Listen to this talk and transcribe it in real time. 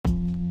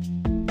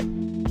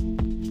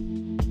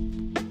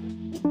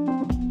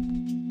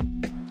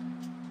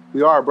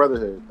we are a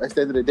brotherhood. That's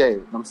the end of the day. You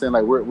know what I'm saying?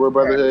 Like we're a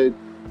brotherhood,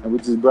 and we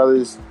just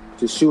brothers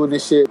just shooting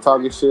this shit,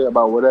 talking shit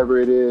about whatever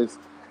it is,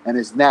 and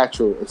it's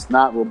natural. It's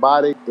not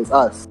robotic. It's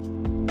us.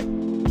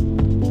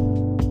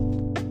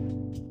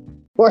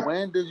 What?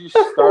 When did you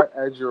start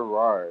at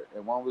Girard,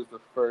 and what was the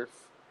first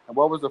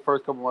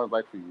couple months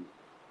like for you?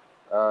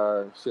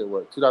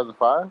 What?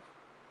 2005?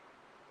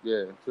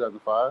 Yeah,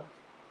 2005.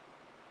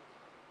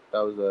 That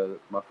was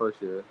my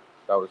first year.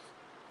 That was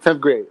 10th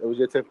grade. It was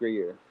your 10th grade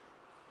year.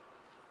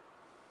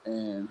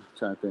 And I'm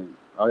trying to think.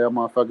 All y'all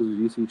motherfuckers was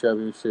used to each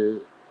other and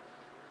shit.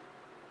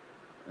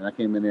 And I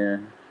came in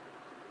there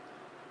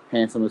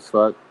handsome as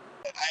fuck.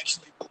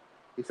 Actually,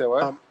 He said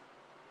what?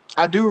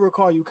 I do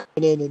recall you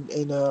coming in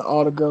and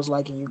all the girls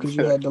liking you because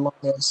you had the long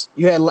ass.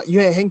 You had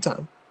hang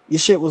time. Your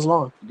shit was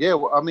long. Yeah,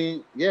 well, I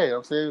mean, yeah, you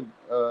know what I'm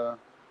saying?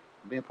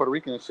 Being Puerto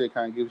Rican and shit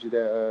kind of gives you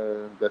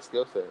that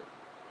skill set.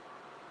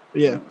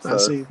 Yeah, So, I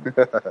see.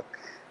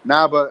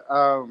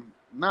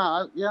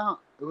 yeah,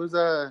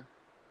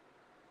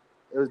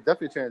 it was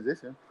definitely a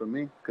transition for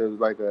me because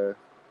I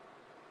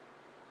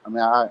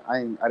mean, I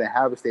didn't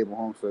have a stable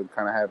home, so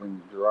kind of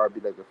having Girard be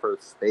like the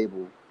first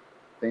stable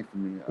thing for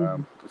me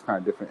was kind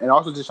of different, and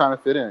also just trying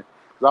to fit in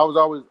because I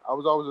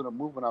was always in a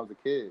move when I was a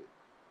kid,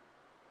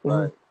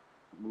 like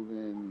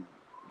moving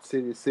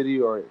city to city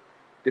or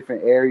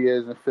different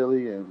areas in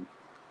Philly and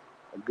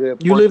a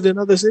good. You lived in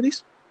other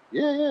cities?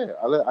 Yeah.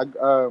 I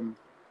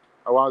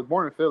was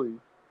born in Philly,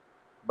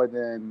 but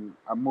then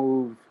I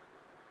moved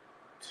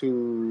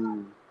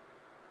to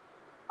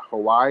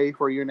Hawaii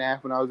for a year and a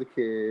half when I was a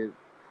kid.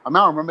 I mean,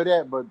 I don't remember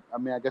that, but I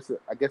mean, I guess it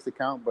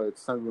count, but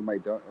some people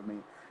might don't. I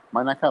mean,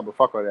 might not count, but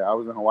fuck all that. I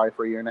was in Hawaii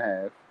for a year and a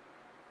half.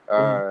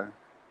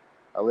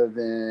 I lived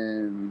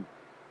in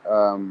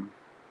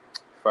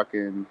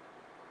fucking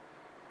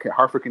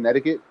Hartford,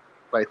 Connecticut,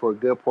 like for a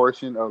good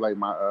portion of like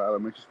my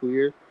elementary school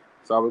year.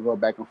 So I would go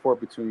back and forth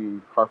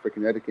between Hartford,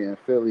 Connecticut, and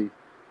Philly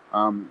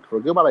for a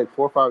good about like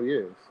 4 or 5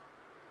 years.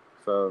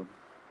 So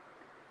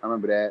I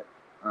remember that.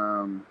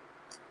 A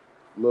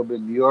little bit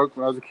in New York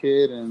when I was a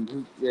kid,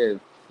 and yeah,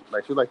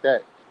 like shit like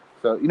that.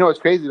 So you know what's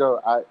crazy though?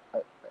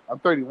 I'm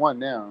 31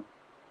 now.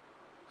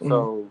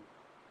 So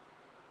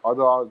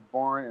although I was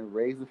born and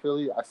raised in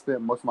Philly, I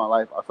spent most of my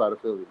life outside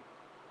of Philly.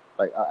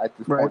 Like at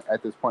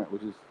this point,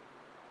 which is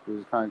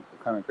kind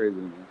of crazy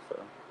to me. So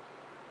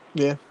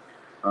yeah.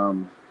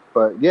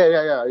 But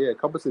yeah, a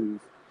couple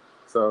cities.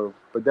 So,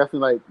 but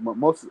definitely like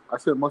I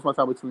spent most of my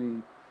time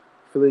between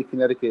Philly,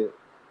 Connecticut,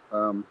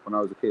 when I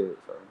was a kid.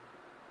 So.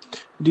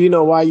 Do you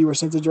know why you were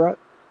sent to Girard?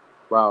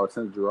 Wow,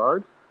 sent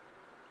Girard?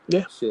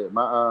 Yeah. Shit,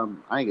 I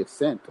ain't get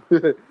sent.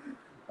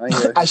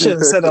 I shouldn't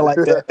have said it like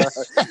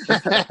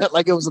that.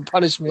 Like it was a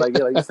punishment. Like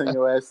you send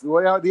your ass.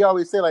 Well, they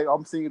always say like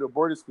I'm sending you to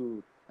boarding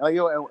school. And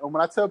and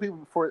when I tell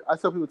people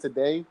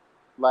today,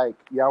 like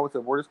I went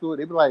to boarding school,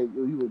 they be like,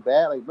 you was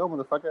bad. Like no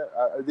motherfucker.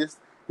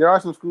 There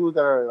are some schools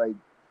that are like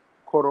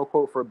quote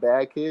unquote for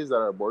bad kids that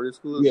are boarding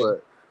schools,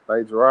 but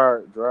like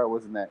Girard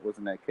wasn't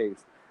that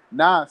case.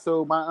 Nah,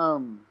 so my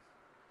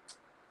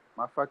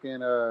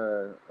fucking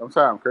I'm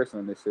sorry I'm cursing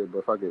on this shit,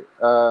 but fuck it.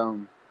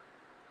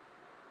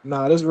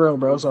 Nah, this is real,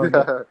 bro. Sorry.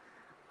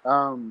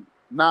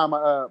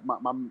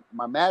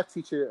 My math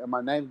teacher in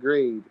my 9th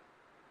grade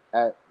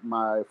at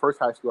my first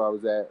high school I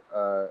was at,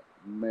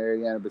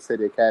 Mariana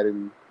Bassetti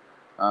Academy,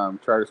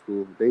 charter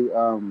school.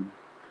 The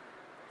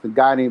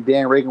guy named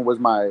Dan Reagan was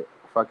my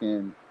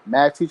fucking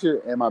math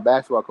teacher and my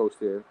basketball coach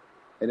there.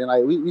 And then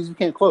like we just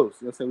became close.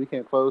 You know what I'm saying? We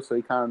became close, so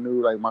he kind of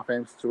knew like my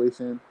family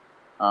situation.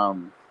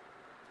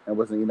 It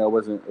wasn't a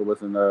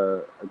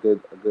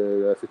good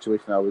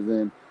situation I was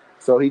in.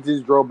 So he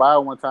just drove by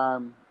one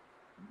time,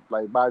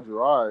 like by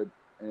Girard,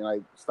 and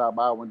like stopped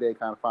by one day,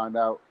 kind of find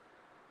out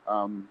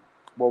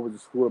what was the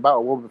school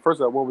about. What was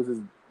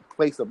this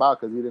place about?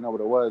 Because he didn't know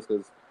what it was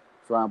because it's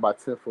surrounded by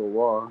 10-foot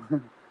wall.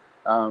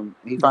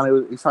 He found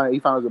it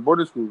was a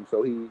boarding school,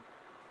 so he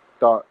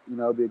thought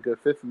it'd be a good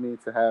fit for me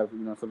to have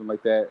something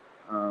like that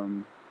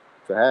to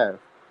have.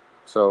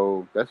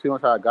 So that's pretty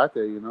much how I got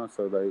there.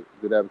 So like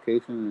good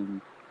application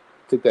and.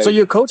 So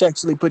your coach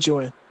actually put you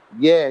in?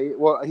 Yeah,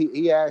 well,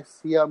 he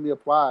helped me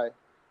apply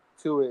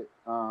to it,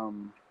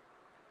 and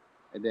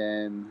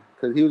then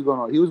because he was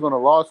going to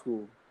law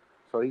school,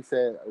 so he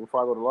said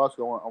before I go to law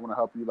school, I want to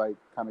help you like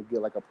kind of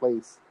get like a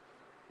place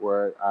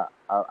where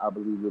I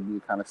believe you'll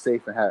be kind of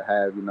safe and have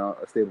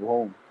a stable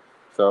home.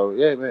 So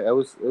yeah, man, it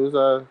was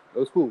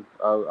cool.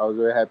 I was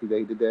very happy that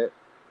he did that.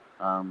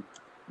 Man,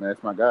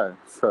 that's my guy.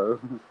 So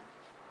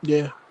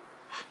yeah.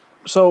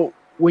 So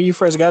when you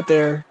first got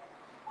there,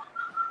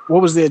 what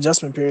was the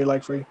adjustment period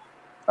like for you?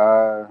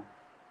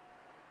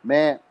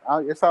 Man,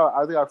 I think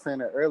I was saying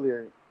that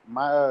earlier.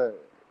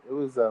 It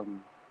was I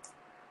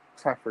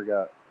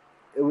forgot.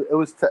 It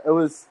was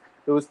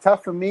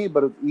tough for me,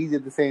 but it was easy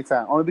at the same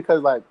time. Only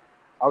because like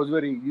I was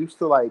really used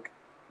to like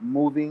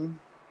moving,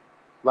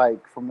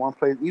 like from one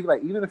place. Even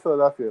in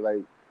Philadelphia,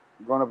 like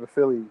growing up in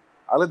Philly,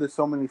 I lived in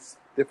so many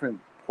different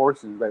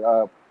portions, like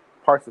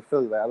parts of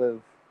Philly. Like I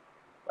live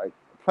like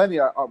plenty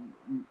of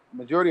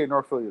majority of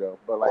North Philly though,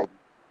 but like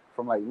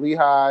from like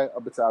Lehigh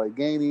up into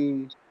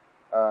Allegheny,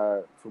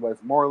 to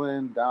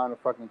Westmoreland, down to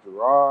fucking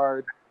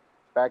Girard,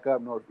 back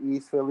up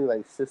northeast Philly,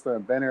 like Sister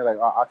and Benner, like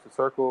Oxford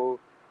Circle,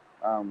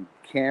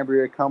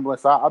 Cambria, Cumberland.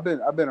 So I've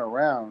been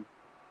around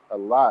a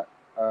lot,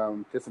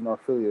 just in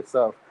North Philly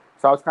itself.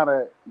 So I was kind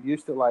of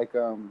used to like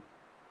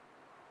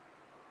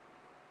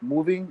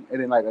moving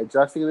and then like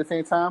adjusting at the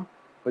same time.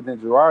 But then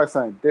Girard is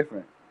something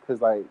different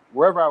because like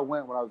wherever I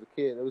went when I was a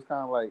kid, it was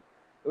kind of like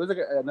it was like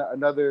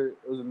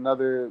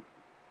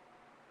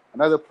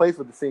another place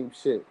with the same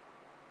shit.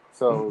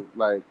 So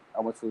like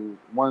I went to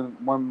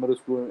one middle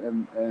school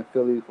in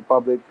Philly for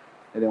public,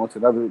 and then went to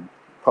another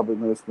public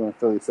middle school in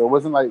Philly. So it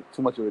wasn't like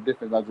too much of a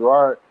difference. Now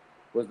Girard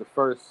was the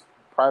first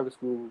private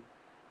school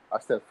I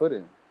stepped foot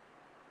in,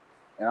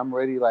 and I'm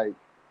ready. Like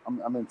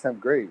I'm in 10th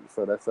grade,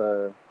 so that's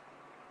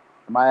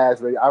my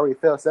ass ready. I already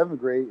failed 7th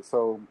grade,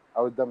 so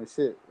I was dumb as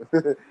shit.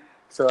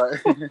 so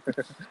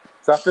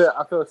so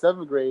I failed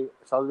 7th grade,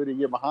 so I was ready to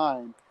get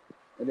behind,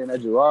 and then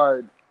at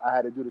Girard. I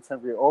had to do the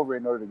 10th grade over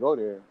in order to go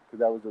there because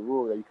that was the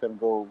rule that you couldn't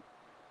go.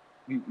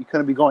 You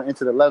couldn't be going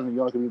into the 11th. You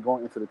only could be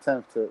going into the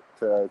 10th to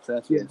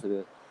transfer into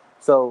there.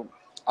 So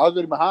I was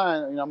really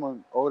behind. You know, I'm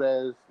an old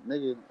ass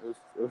nigga.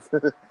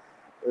 It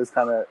was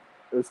kind of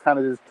just kind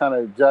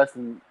of adjust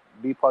and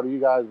be part of you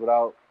guys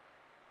without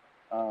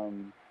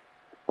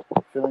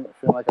feeling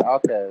like an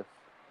outcast,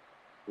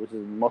 which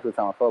is most of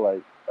the time I felt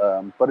like.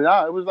 But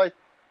it was like,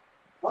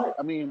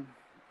 I mean,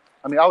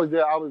 I was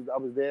there. I was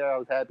there. I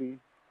was happy.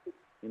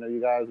 You know,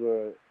 you guys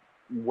were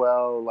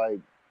well,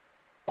 like,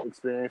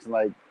 experienced and,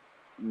 like,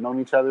 known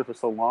each other for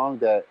so long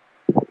that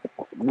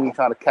me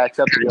trying to catch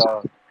up to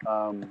y'all,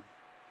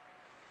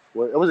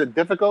 it wasn't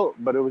difficult,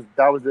 but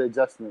that was the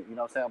adjustment, you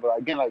know what I'm saying? But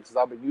again, like, since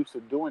I've been used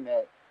to doing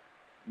that,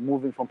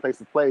 moving from place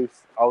to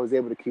place, I was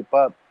able to keep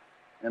up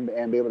and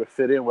be able to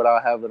fit in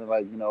without having to,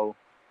 like, you know,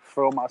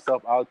 throw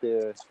myself out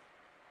there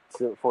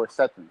for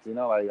acceptance, you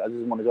know? Like, I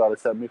just wanted y'all to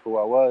accept me for who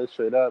I was,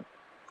 straight up,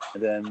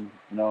 and then,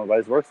 you know,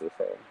 vice versa,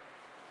 so...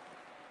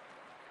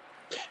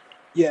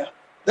 Yeah,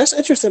 that's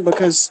interesting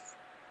because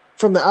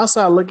from the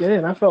outside looking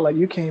in, I felt like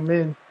you came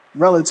in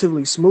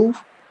relatively smooth.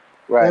 Right.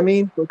 You know what I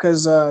mean,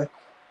 because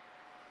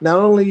not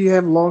only you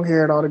have long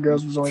hair and all the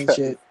girls was on your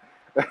shit,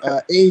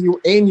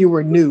 and you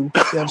were new. You know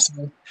what I'm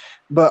saying?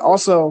 But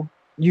also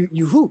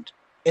you hooped,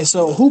 and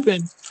so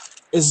hooping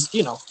is,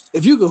 you know,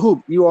 if you could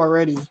hoop, you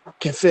already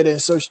can fit in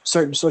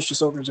certain social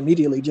circles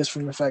immediately just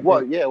from the fact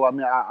well, that. Yeah, well, I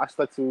mean, I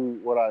stuck to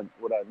what I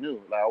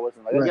knew. Like I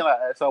wasn't like, Right. again,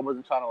 like, so I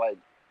wasn't trying to like.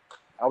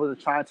 I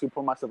wasn't trying to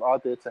put myself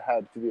out there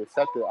to be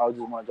accepted. I was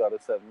just wanted y'all to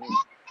accept me.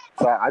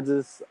 So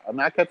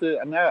I kept it.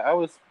 I mean, I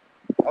was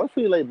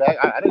pretty laid back.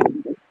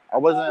 I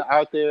wasn't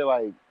out there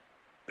like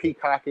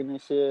peacocking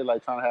and shit,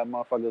 like trying to have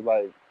motherfuckers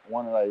like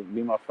want to like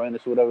be my friend or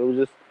shit, whatever. It was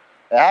just,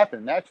 it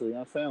happened naturally. You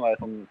know what I'm saying?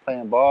 Like I'm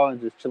playing ball and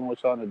just chilling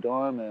with y'all in the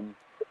dorm and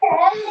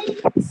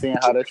seeing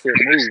how that shit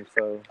moves.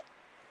 So,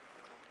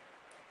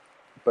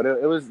 but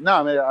it was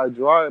no, man. I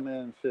draw it,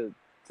 man. Shit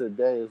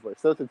today is like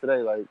still to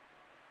today, like.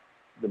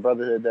 The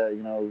brotherhood that,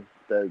 you know,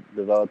 that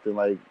developed and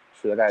like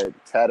shit, I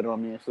got tatted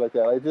on me and shit like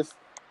that. Like just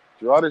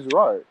Gerard is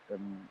Gerard,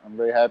 and I'm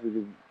very happy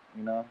to,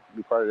 you know,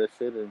 be part of that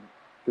shit and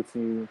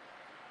continue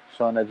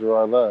showing that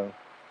Gerard love.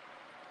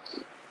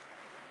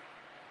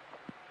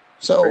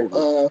 So,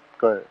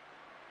 go ahead.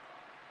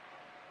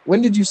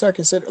 When did you start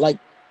consider like?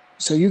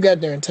 So you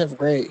got there in 10th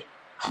grade.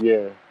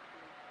 Yeah.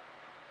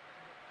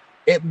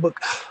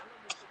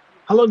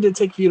 How long did it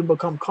take for you to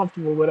become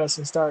comfortable with us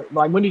and start?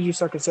 Like, when did you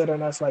start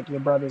considering us like your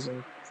brothers,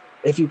 and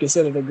if you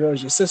consider the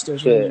girls your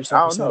sisters, when did you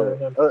start considering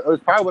them? It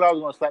was probably when I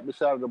was going to slap the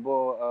shit out of the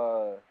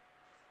bull.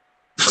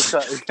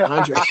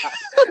 Andre.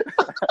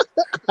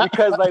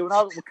 Because like when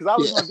I was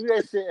gonna do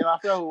that shit, and I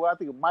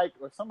think Mike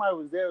or somebody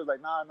was there, was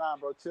like, nah,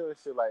 bro, chill and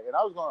shit. Like,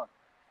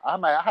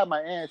 and I had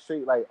my hand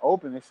straight like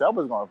open and shit. I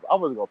wasn't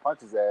gonna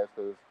punch his ass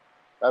because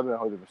that'd been a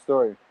whole different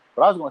story.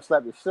 But I was gonna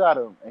slap the shit out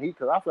of him, and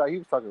because I feel like he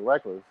was talking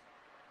reckless.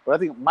 But I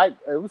think Mike,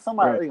 it was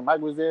somebody. Right. I think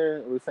Mike was there.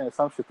 It was saying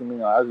some shit to me.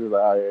 And I was just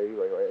like, oh yeah,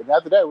 you're right. And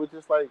after that, it was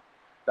just like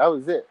that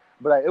was it.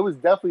 But like, it was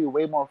definitely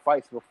way more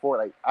fights before.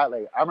 Like I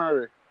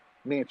remember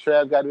me and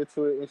Trav got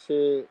into it and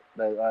shit,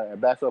 like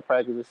at basketball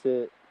practice and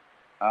shit.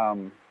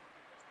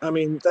 I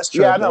mean, that's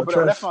true. Yeah, I know,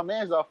 but that's my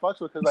man's all fucks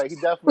with because like he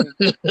definitely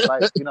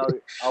like, you know,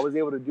 I was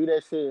able to do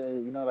that shit,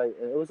 and you know, like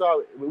it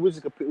was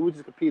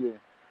just competing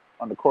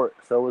on the court,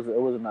 so it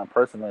wasn't that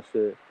personal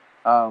shit.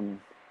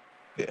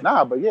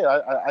 Nah, but yeah,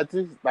 I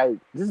just like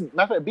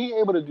being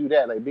able to do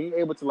that, like being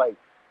able to like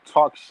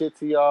talk shit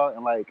to y'all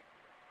and like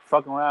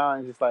fuck around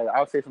and just like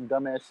I'll say some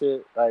dumbass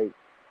shit, like,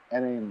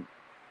 and then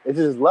it's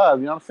just love,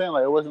 you know what I'm saying?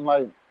 Like it wasn't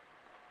like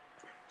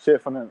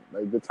shit from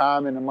the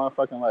time in the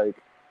motherfucking like.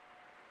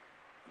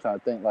 Trying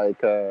to think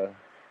like in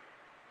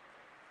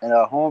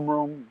a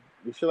homeroom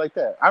and shit like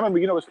that. I remember,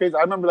 you know what's crazy?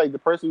 I remember like the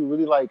person who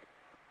really like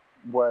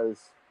was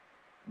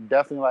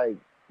definitely like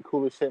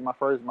cool as shit. My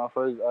first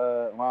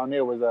around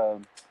there was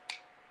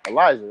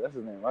Elijah. That's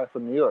his name, right?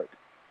 From New York.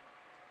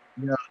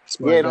 Yeah,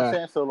 you know what I'm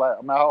saying? So like,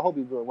 I hope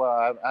he's doing well.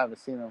 I haven't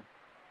seen him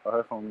or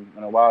heard from him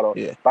in a while though.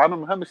 Yeah. But I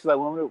remember him. She's like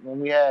when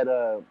we had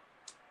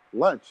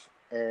lunch,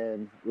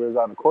 and we was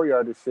out in the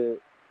courtyard and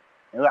shit.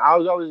 And I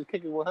was always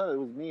kicking with her. It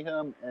was me,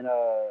 him, and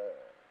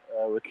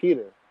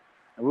Rakita,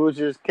 and we was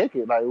just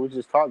kicking. Like we was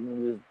just talking,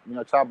 and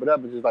just chop it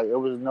up. And just like it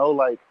was no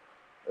like,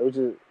 it was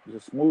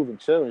just smooth and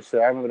chill and shit.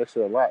 I remember that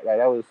shit a lot. Like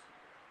that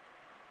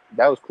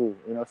was cool.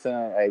 You know what I'm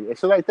saying? Like and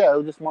shit like that. It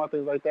was just small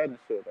things like that and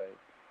shit.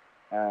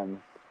 Like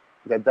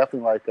that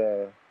definitely like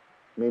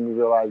made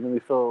me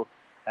feel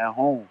at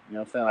home. You know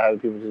what I'm saying? Like having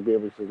people just be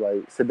able to just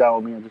like sit down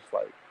with me and just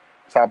like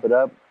chop it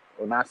up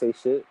or not say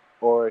shit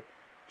or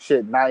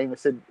shit, not even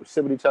sit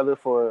with each other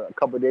for a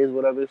couple of days,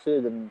 whatever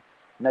shit, and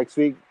next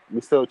week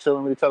we still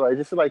chilling with each other. Like,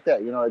 just shit like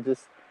that,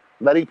 just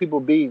letting people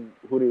be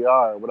who they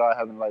are without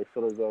having to like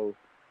feel as though,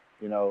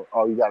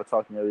 oh, you gotta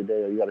talk to me every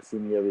day or you gotta see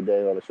me every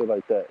day or the shit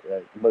like that.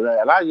 Like, but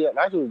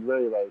Elijah was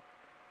very like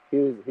he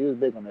was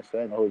big on that shit.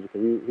 I ain't gonna hold you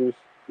because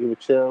he would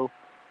chill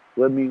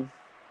with me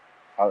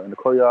out in the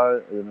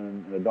courtyard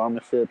and in the dorm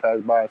and shit, pass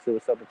by and see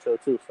what's up and chill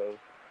too. So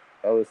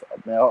that was,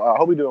 man. I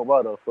hope he doing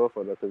well though, for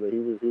though, because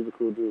he was a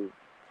cool dude.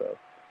 So.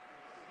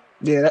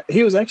 Yeah,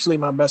 he was actually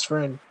my best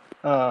friend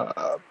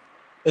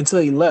until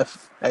he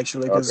left,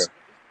 actually, because Okay.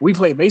 we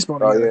played baseball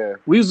Oh together. yeah.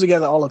 We was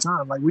together all the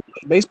time. Like, we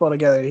played baseball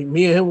together.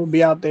 Me and him would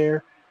be out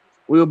there.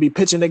 We would be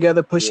pitching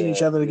together, pushing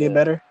each Yeah. other to get Yeah.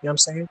 better. You know what I'm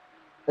saying?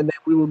 And then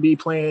we would be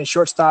playing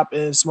shortstop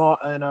and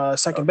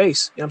second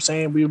base. You know what I'm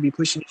saying? We would be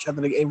pushing each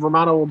other. And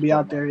Romano would be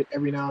out there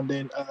every now and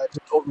then,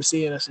 just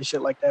overseeing us and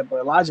shit like that. But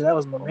Elijah, that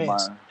was my man. You know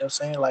what I'm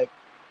saying? Like,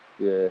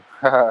 yeah.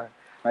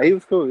 Now, he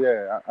was cool.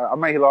 Yeah. I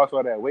mean, he lost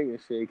all that weight and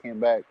shit. He came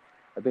back,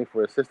 I think,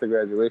 for his sister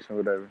graduation or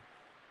whatever.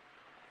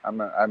 I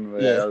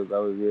remember that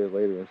was years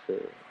later and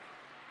shit.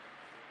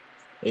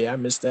 Yeah, I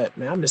missed that,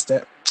 man. I missed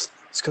that.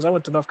 It's because I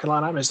went to North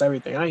Carolina. I missed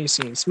everything. I ain't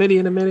seen Smitty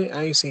in a minute.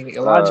 I ain't seen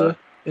Elijah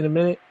in a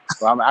minute.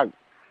 Well,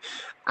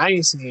 I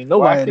ain't seen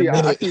nobody in a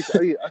minute. I see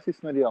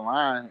Smitty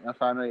online. I'm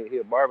trying to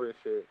hit barber and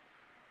shit.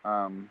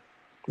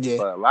 Yeah.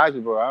 But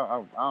Elijah, bro,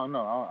 I don't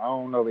know. I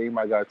don't know if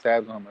anybody got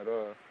tabs on him at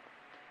all.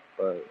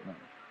 But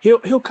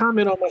he'll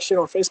comment on my shit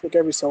on Facebook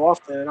every so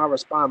often, and I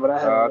respond. But I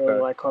haven't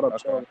really like caught up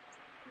to him.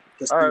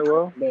 All right,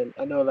 well, man,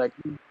 I know like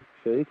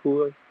shit, he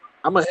cool.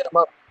 I'm gonna hit him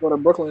up. Go to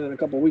Brooklyn in a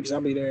couple of weeks. I'll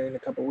be there in a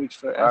couple of weeks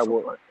for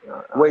Afro Punt.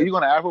 Wait, you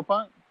gonna Afro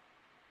Punt?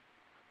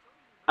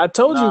 I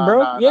told you,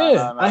 bro.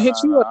 I hit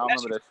you up. I don't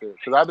remember that shit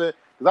because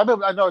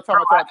I know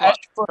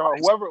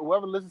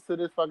whoever listens to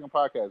this fucking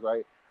podcast,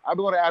 right? I've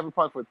been going to Afro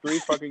Punt for 3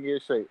 fucking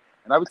years straight,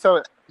 and I've been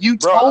telling you,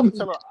 bro.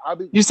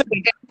 You said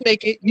they half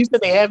naked. You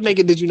said they half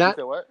naked. Did you not?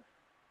 You said what?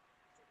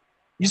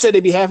 You said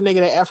they be half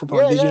naked at Afro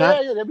Punt. Did you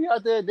not? Yeah. They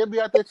be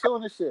out there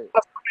chilling and shit.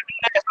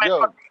 Yo,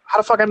 how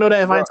the fuck I know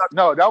that? If I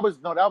no, that was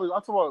I'm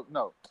talking about,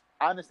 no.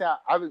 I understand.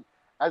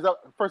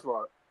 First of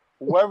all,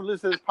 whoever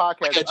listens to this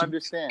podcast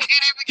understands.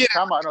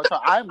 Come on,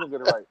 I'm gonna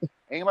get it right.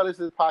 Anybody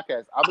listens to this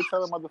podcast, I've been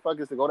telling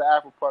motherfuckers to go to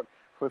Afro Park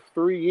for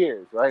 3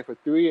 years, right? For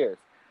 3 years,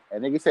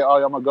 and they can say,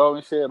 "Oh, I'm gonna go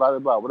and shit, blah blah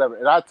blah, whatever."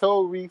 And I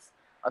told Reese,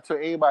 I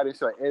told anybody,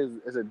 shit, like,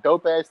 it's a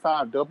dope ass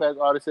time, dope ass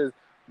artists,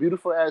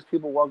 beautiful ass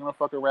people walking the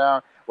fuck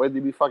around, whether they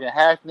be fucking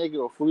half naked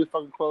or fully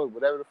fucking clothed,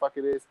 whatever the fuck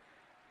it is.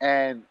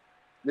 And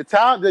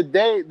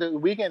the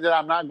weekend that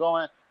I'm not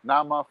going,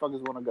 now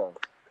motherfuckers want to go.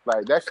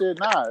 Like that shit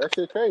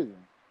crazy.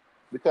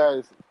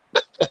 Because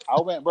I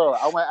went to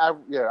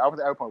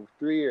Afro Punt for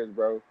 3 years,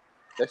 bro.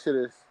 That shit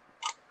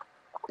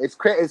it's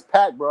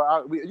packed,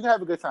 bro. You can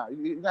have a good time.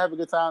 You can have a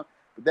good time,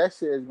 but that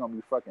shit is gonna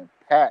be fucking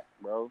packed,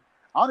 bro.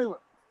 I don't even.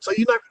 So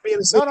you're not gonna be in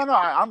the city? No.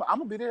 I'm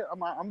gonna be there. I'm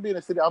gonna be in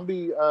the city. I'm gonna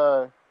be.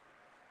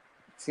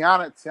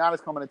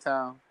 Tiana's coming to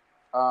town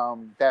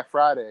that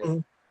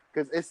Friday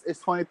because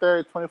it's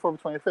 23rd,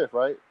 24th, 25th,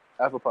 right?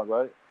 Afro Punt,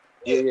 right?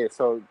 Yeah.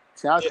 So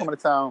Tiana's coming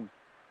to town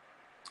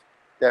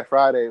that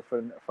Friday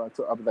for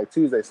like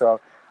Tuesday.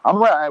 So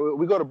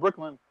we go to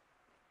Brooklyn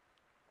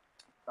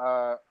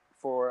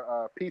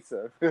for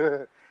pizza.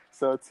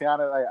 So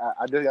Tiana, like,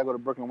 I just gotta go to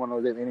Brooklyn one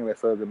of those days anyway,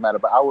 so it doesn't matter.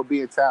 But I will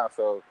be in town,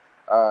 so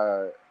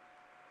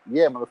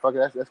yeah,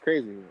 motherfucker, that's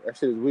crazy. That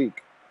shit is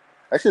weak.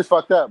 That shit's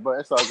fucked up, but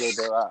it's all good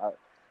though.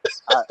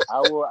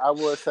 I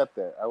will accept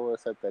that. I will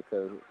accept that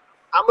because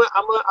I'm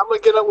gonna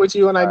get up with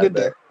you when I get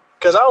there.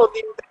 Because I don't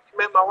even think you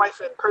met my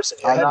wife in person.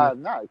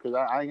 Not because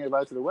I ain't get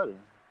invited to the wedding.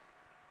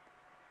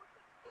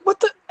 What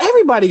the?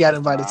 Everybody got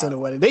invited to the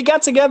wedding. They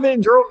got together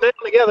and drove down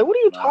together. What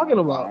are you talking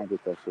about? I ain't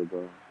get that shit,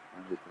 bro.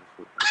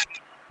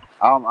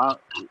 I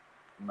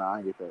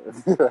ain't get that.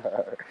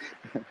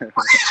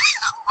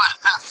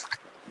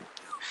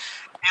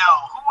 Yo,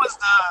 who was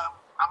the?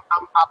 I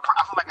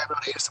feel like I know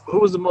the answer. But who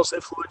was the most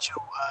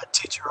influential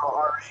teacher or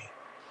RA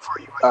for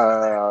you?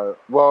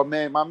 Well,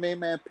 man, my main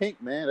man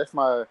Pink, man. That's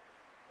my.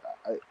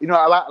 A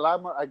lot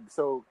of my,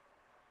 so.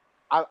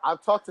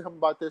 I've talked to him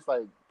about this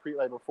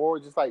before,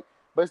 just like,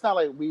 but it's not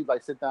like we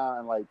like sit down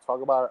and like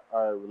talk about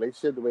our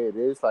relationship the way it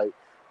is, like,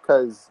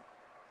 cause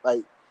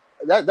like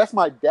that's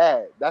my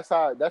dad. That's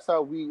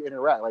how we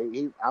interact. Like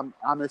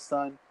I'm his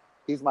son.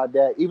 He's my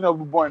dad, even though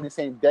we're born in the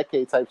same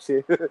decade type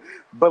shit.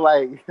 but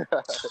like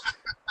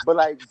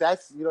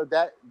that's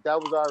that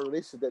was our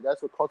relationship.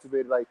 That's what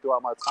cultivated like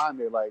throughout my time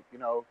there. Like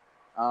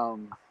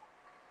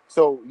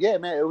So yeah,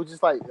 man, it was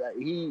just like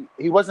he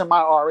wasn't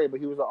my RA,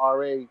 but he was an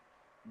RA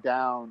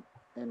down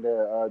in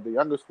the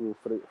younger school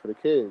for the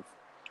kids.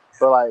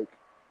 But like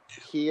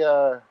he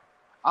I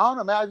don't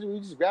imagine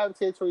we just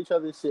gravitated to each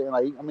other and shit. And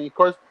like I mean, of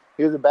course,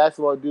 he was a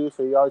basketball dude,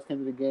 so he always came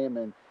to the game.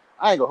 And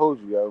I ain't gonna hold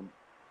you, yo.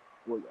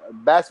 Well,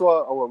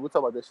 basketball. Oh, well, we'll talk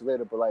about this shit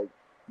later. But like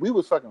we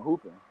was fucking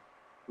hooping.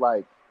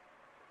 Like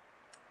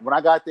when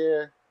I got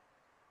there,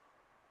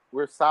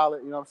 we're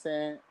solid. You know what I'm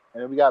saying?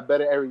 And then we got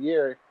better every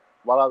year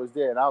while I was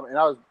there. And I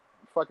was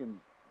fucking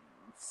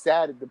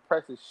sad and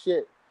depressed as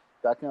shit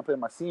that I couldn't play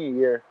my senior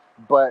year.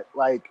 But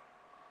like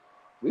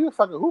we was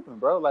fucking hooping,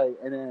 bro. Like,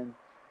 and then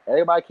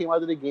everybody came out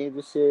to the games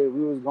and shit.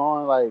 We was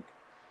going like,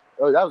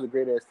 oh, that was a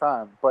great ass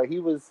time. But he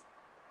was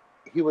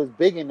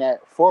big in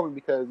that for me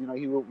because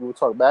we would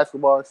talk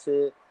basketball and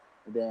shit,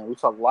 and then we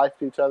talk life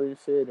to each other and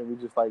shit, and we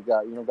just like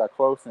got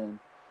close and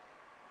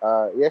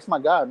yeah, it's my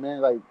guy,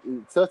 man. Like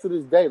still to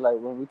this day, like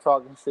when we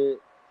talk and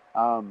shit,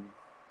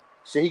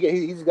 shit,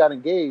 he just got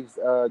engaged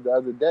the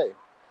other day.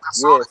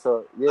 Yeah,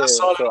 so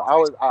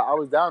I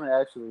was down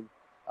there actually.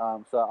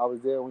 So I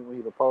was there when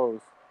he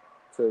proposed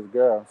to his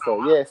girl.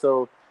 So yeah,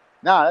 so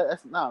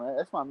that's man,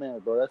 that's my man,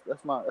 bro.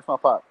 That's my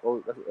pop.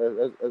 Oh,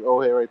 that's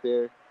old head right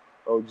there,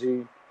 OG.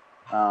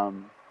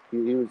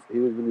 He was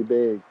really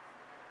big.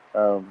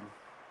 And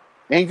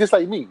he's just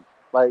like me.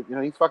 Like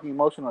he's fucking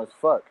emotional as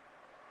fuck.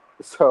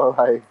 So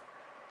like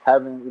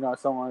having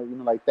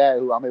someone like that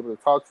who I'm able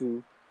to talk to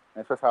and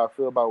express how I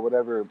feel about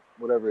whatever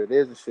it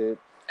is and shit,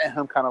 and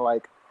him kind of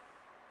like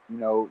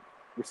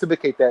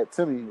reciprocate that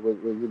to me was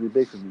really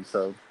big for me.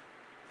 So,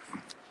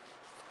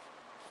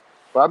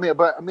 but I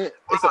mean,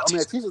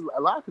 it teaches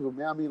a lot of people,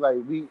 man. I mean, like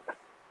we,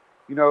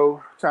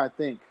 trying to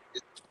think,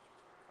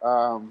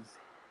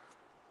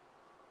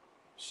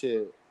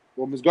 shit.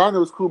 Well, Miss Garner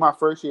was cool my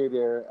first year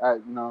there.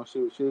 She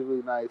was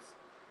really nice.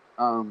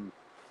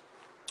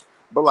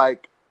 But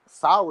like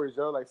Sowers,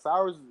 like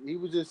Sowers, he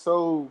was just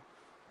so.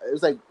 It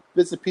was like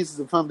bits and pieces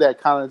of him that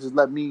kind of just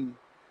let me,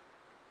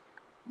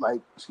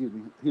 like, excuse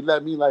me, he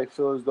let me like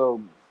feel as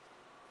though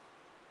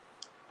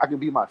I can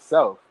be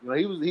myself.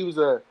 He was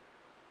a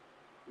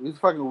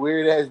fucking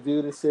weird ass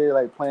dude and shit,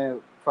 like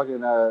playing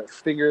fucking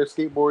figure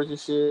skateboards and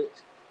shit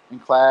in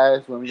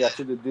class when we got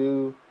shit to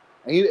do,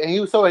 and he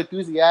was so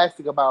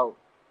enthusiastic about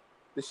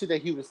the shit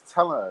that he was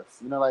telling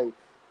us. Like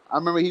I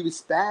remember he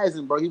was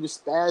spazzing, bro. He was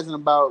spazzing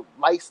about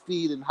light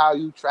speed and how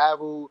you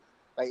travel.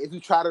 Like if you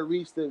try to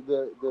reach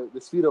the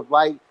speed of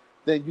light,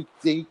 then you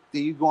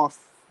going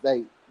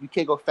like you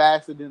can't go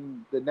faster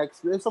than the next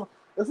speed. There's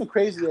some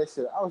crazy ass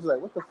shit. I was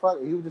like, what the fuck?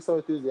 And he was just so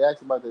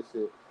enthusiastic about that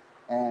shit,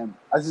 and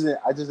I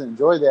just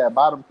enjoyed that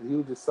about him because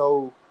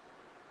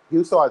he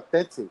was so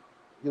authentic.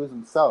 He was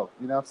himself.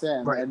 You know what I'm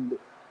saying? Right. And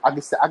I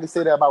can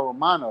say that about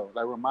Romano.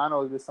 Like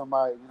Romano is just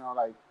somebody,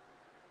 like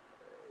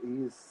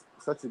he's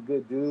such a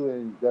good dude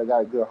and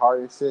got a good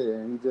heart and shit,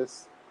 and he's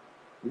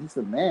just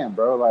a man,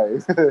 bro. Like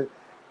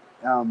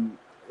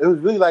it was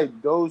really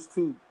like those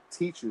two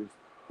teachers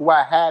who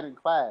I had in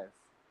class,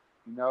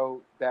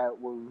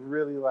 that were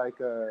really like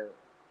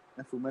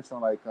influential,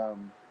 like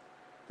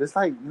just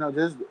like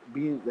just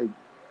being like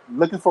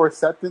looking for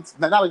acceptance,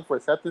 not looking for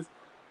acceptance,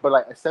 but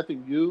like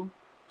accepting you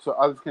so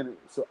others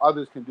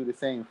can do the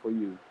same for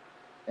you.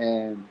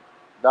 And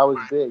that was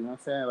big, you know what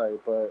I'm saying?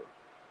 Like, but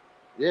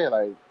yeah,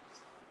 like,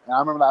 and I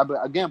remember like,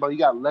 again, but you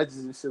got legends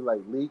and shit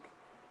like Leak,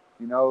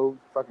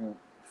 fucking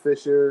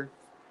Fisher,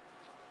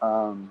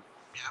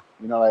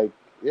 like,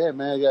 yeah,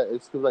 man, yeah,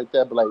 it's stuff like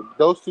that. But like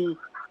those two,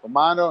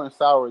 Romano and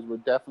Sowers, were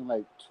definitely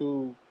like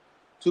two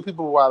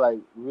people who I like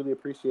really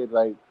appreciated,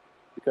 like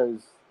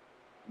because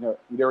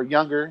they were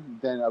younger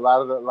than a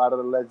lot of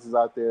the legends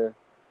out there,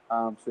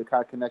 so they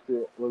kind of connected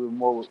a little bit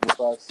more with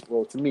us,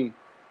 well, to me,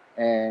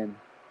 and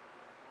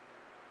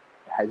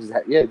just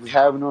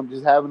having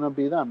them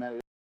be them, man.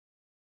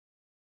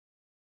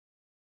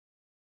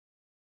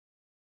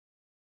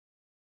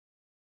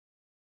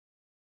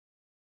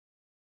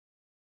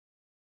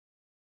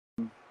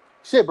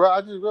 Shit, bro,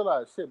 I just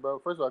realized, shit, bro.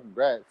 First of all,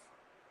 congrats.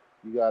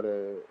 You got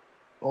a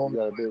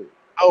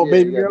big,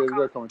 baby you got a girl, baby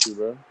girl coming through,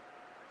 bro.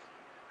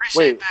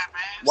 appreciate that,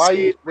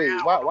 man.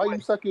 Why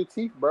you suck your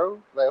teeth, bro?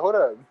 Like, hold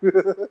up.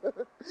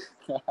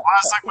 Why I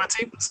suck my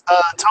teeth?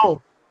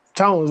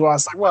 Tone is why I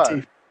suck my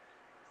teeth.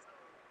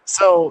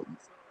 So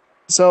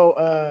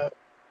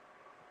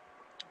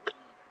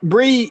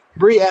Bree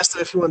asked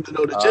her if he wanted to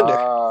know the gender.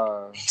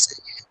 He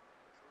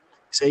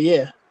said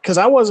yeah. Because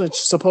I wasn't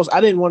supposed.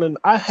 I didn't want to.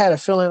 I had a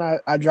feeling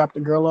I dropped the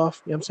girl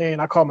off. You know what I'm saying?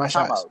 I called my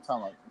shots.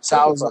 Time out. So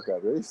I was like,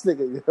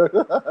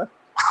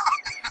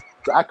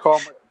 I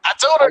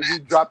told her you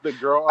dropped the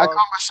girl off. I called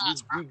my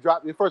shots, bro. You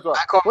dropped. First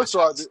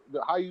of all,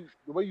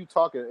 the way you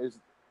talking is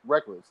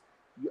reckless.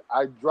 You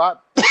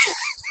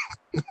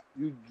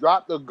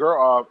dropped the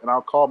girl off, and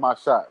I'll call my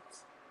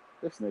shots.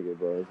 This nigga,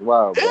 bro, it's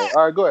wild, bro.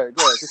 All right, go ahead,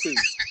 continue.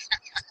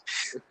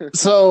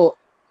 So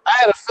I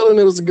had a feeling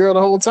it was a girl the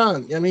whole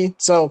time. You know what I mean?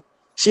 So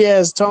she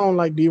asked Tone,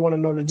 like, do you want to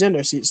know the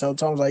gender? So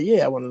Tone was like,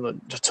 yeah, I want to know.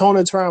 Tone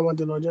and Try wanted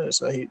to know the gender.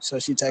 So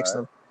she texted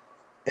him.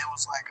 It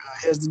was like,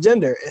 here's the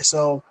gender. And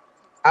so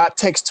I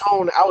text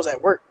Tone. I was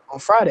at work on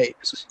Friday.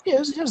 It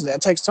was yesterday. I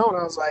text Tone.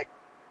 I was like,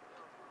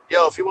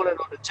 "Yo, if you want to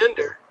know the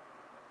gender,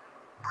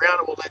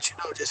 Brianna will let you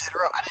know. Just hit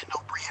her up." I didn't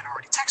know Bri had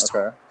already texted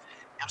Tone. You know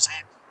what I'm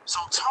saying? So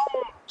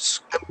Tone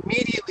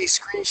immediately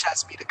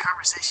screenshots me the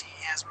conversation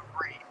he has with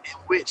Bri, in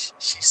which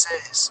she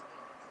says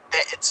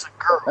that it's a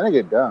girl. I think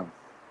it's dumb.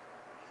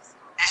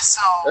 And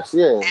so, and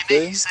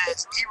then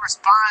he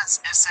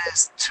responds and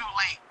says, "Too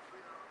late.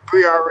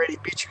 Bri already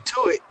beat you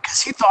to it,"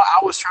 because he thought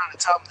I was trying to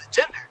tell him the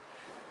gender.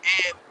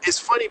 And it's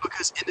funny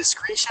because in the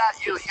screenshot,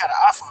 he got an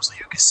iPhone, so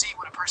you can see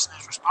when a person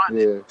is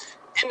responding. Yeah.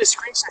 In the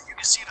screenshot, you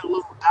can see the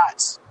little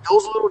dots.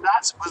 Those little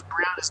dots was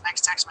Brianna's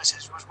next text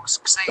message, was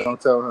saying, "Don't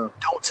tell him.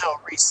 Don't tell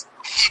Reese.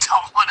 He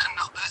don't want to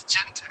know the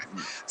gender."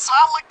 So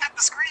I looked at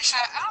the screenshot,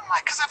 and I'm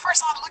like, because at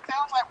first I looked at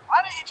it, I was like, why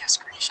did he just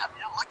screenshot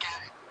me and look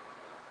at it?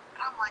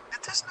 And I'm like,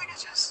 did this nigga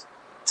just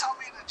tell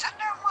me the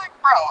gender? I'm like,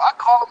 bro, I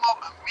call him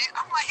up.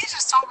 I'm like, he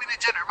just told me the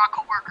gender. My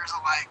coworkers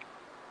are like,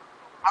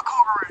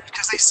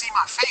 because they see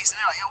my face and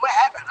they're like, "Yo, what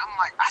happened?" I'm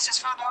like, "I just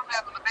found out I'm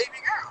having a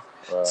baby girl."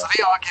 Wow. So they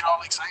all get all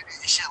excited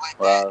and shit like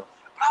that.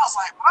 But I was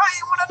like, "Why do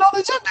you want to know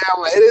the gender?" I'm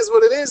like, "It is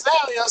what it is now."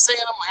 You know what I'm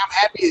saying? I'm like, I'm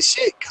happy as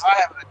shit because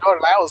I have a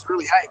daughter. Like, I was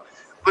really hyped.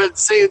 But at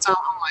the same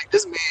time, I'm like,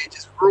 this man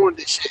just ruined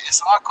this shit. And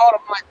so I called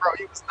him, like, "Bro,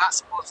 he was not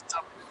supposed to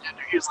tell me the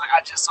gender." He was like,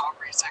 "I just saw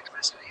Bree's text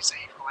message. He said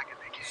he felt like a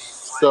dickhead."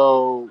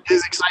 So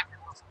his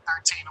excitement was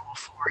 13 or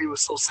 4. He was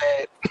so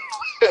sad.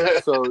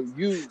 So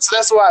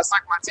that's why I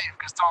sucked my teeth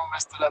because Tom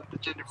messed it up the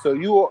gender. So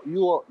you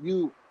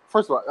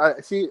first of all, I'm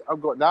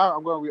going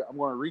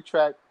to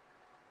retract,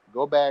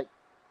 go back,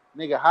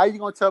 nigga. How you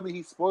gonna tell me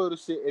he spoiled the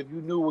shit if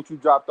you knew what you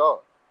dropped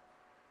off?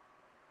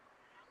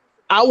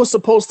 I was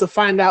supposed to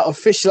find out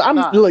officially.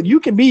 Look, you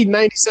can be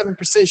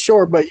 97%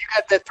 sure, but you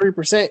got that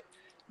 3%. You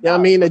know what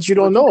I mean? That you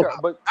don't know about.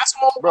 But that's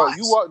more. Bro,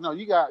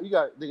 you got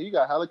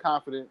hella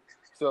confident.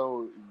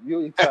 So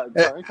you ain't trying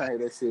to hear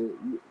that shit.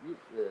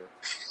 Yeah.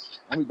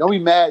 I mean, don't be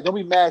mad. Don't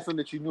be mad something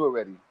that you knew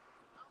already.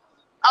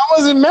 I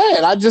wasn't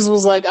mad. I just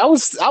was like, I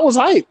was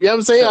hyped. You know what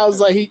I'm saying? I was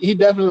like, he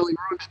definitely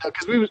ruined it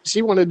because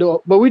she wanted to do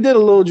it, but we did a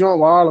little joint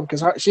with Harlem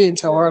because she didn't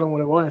tell Harlem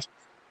what it was,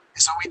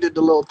 and so we did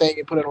the little thing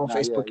and put it on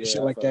Facebook and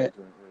shit like that.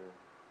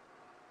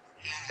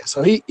 Yeah,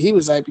 so he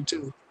was happy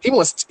too. He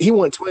wants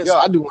twins. Yo, so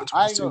I do want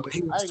twins too, but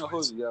he wants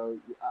twins. Yo,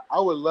 I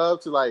would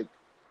love to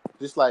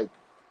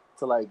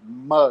to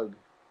mug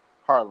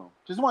Harlem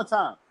just one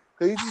time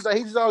because he's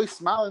just always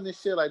smiling and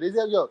shit. Like, does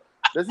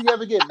he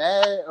ever get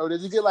mad or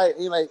does he get like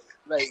yo?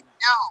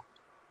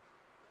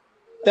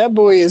 That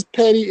boy is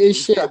petty as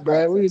shit,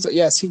 bro.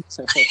 Yes, he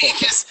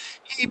is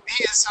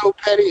so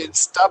petty and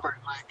stubborn.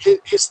 Like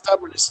his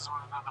stubbornness is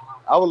on another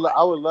level.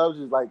 I would love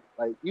just like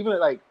even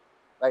like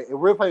if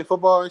we're playing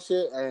football and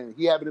shit, and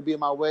he happened to be in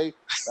my way,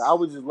 I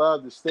would just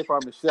love to stiff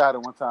arm the shit out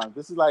of him one time.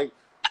 This is like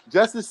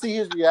just to see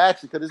his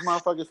reaction because this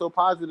motherfucker is so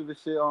positive and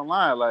shit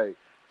online. Like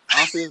I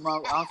don't see his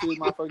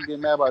motherfucker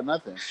getting mad about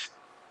nothing.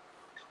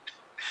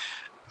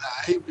 Nah,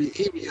 he's stubborn.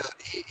 You know what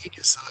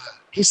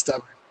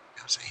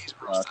I'm saying? He's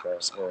real stubborn.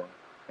 So.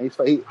 Yeah. He's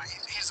a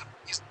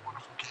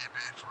wonderful kid,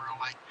 man. For real,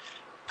 like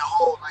the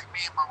whole me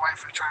and my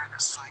wife are trying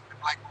this the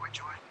black boy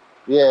joint.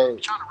 Yeah, we're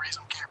trying to raise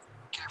him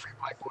carefree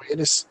black boy.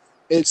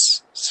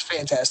 It's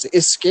fantastic.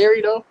 It's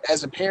scary though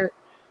as a parent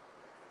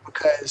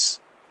because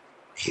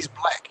he's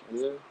black.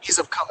 Yeah. He's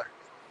of color.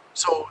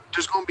 So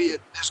there's gonna be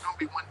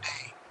one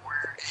day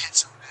where it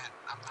hits him that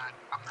I'm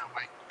not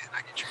white and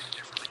I get treated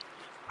differently.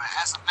 But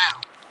as of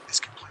now, it's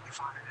completely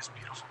fine and it's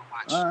beautiful to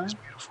watch. Right. It's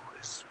beautiful.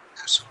 It's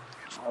absolutely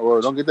beautiful.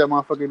 Well, don't get that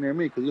motherfucker near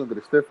me because you gonna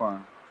get a stiff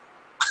arm.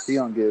 He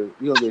gonna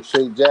get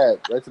straight jab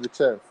right to the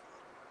chest.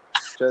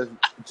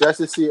 Just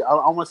to see. I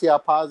want to see how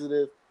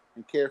positive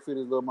and carefree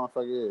this little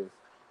motherfucker is.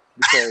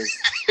 Because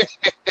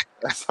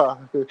that's all.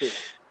 Don't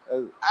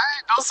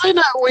say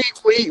that when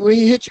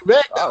he hit you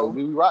back though.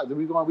 We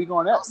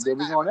going at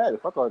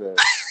it. Fuck all that.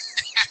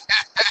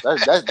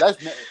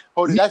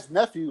 That's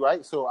nephew,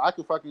 right? So I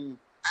can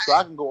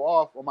go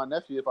off on my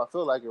nephew if I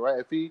feel like it, right?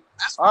 If he, he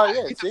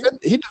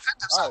defended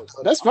himself.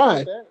 Right. That's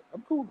fine.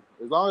 I'm cool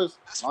as long as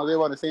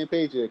they're on the same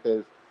page here.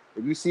 Because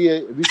if you see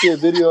a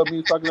video of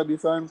me fucking up your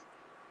son,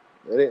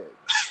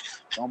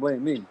 don't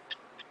blame me.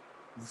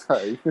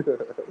 Sorry.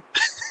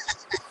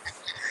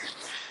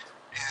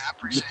 I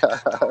appreciate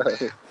that, though, man. I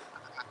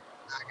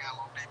got a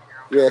little baby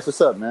girl. Yeah, it's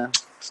what's up, man.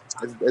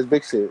 It's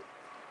big shit.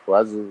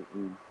 Well,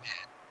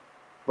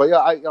 but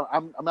yeah,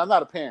 I'm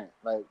not a parent.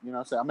 Like, you know what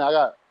I'm saying? I mean, I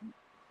got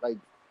like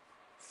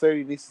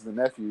 30 nieces and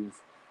nephews,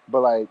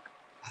 but like,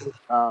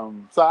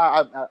 so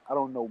I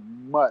don't know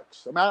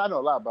much. I mean, I know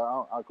a lot,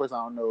 but of course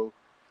I don't know.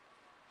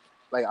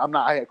 Like,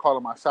 I ain't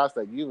calling my shots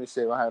like you and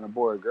shit. I'm having a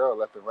boy or girl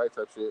left and right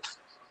type shit.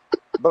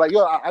 But like,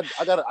 yo, I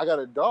got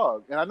a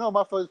dog, and I know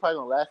my folks probably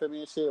gonna laugh at me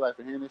and shit, like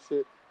for hearing this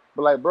shit.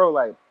 But like, bro,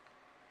 like,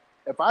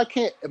 if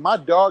my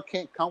dog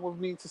can't come with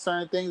me to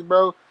certain things,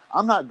 bro,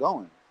 I'm not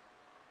going.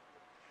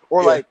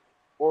 Or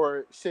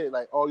shit,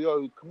 like, oh,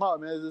 yo, come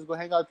out, man, let's just go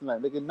hang out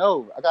tonight. Nigga,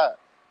 no, I gotta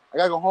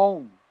go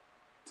home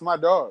to my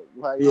dog.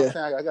 Like, you know what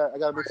I'm saying? I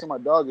gotta make sure my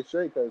dog is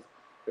straight, because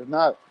if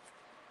not,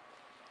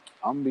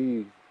 I'm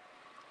gonna be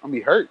I'm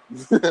be hurt,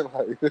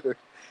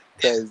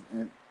 because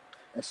and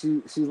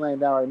she's laying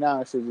down right now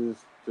and she's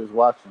just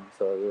watching.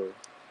 So yeah,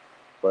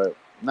 but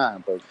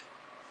but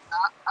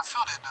I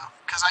feel that though,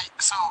 because I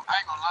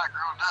ain't gonna lie,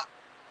 growing up,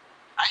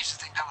 I used to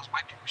think that was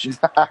white people shit.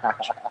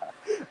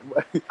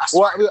 I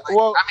well, swear,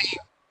 well, I mean,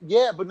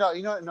 yeah, but no,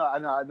 no, I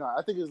know.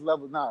 I think it's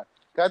level. Nah,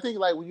 'cause I think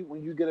like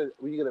when you get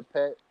a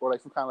pet or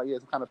like some kind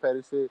of some kind of pet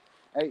and shit,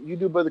 and you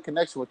do build a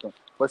connection with them.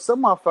 But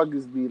some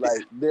motherfuckers be like,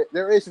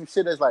 there is some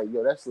shit that's like,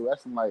 yo, that's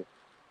some like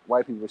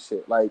white people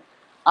shit. Like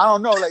I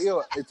don't know, like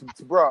yo, it's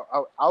bro.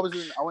 I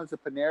went to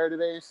Panera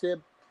today and shit,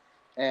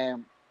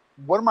 and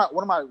one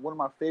of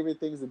my favorite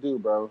things to do,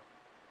 bro,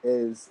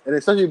 is, and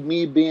especially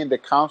me being the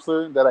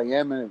counselor that I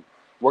am and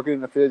working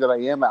in the field that I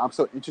am, like, I'm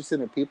so interested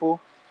in people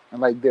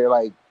and like their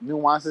like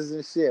nuances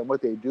and shit and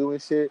what they do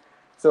and shit.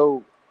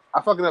 So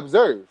I fucking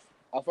observe.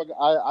 I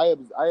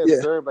yeah,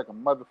 observe like a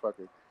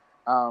motherfucker.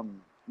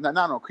 Not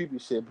no creepy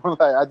shit, but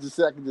like I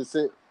can just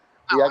sit.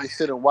 no, Yeah, I can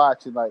sit and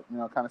watch and like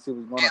kind of see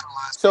what's going on.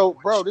 analyze So, people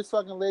and bro,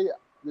 shit.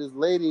 this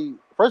lady.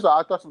 First of all,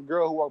 I thought some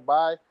girl who walked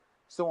by,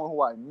 someone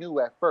who I knew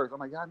at first. I'm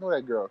like, yeah, I know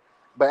that girl.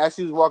 But as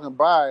she was walking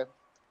by,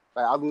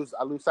 like I lose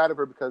sight of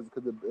her because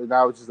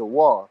now it's just a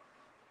wall.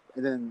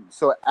 And then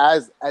so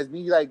as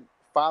me like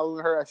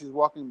following her as she's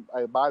walking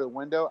by the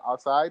window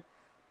outside,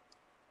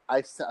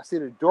 I see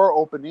the door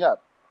opening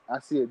up. I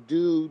see a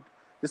dude.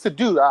 It's a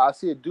dude. I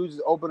see a dude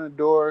just open the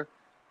door.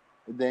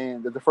 And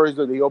then the first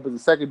door, he opens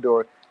the second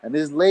door, and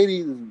this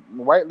lady, this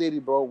white lady,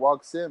 bro,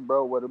 walks in,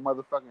 bro, with a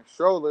motherfucking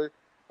stroller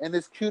and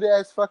this cute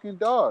ass fucking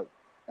dog.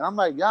 And I'm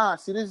like, yeah,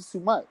 see, this is too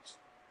much.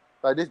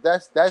 Like this,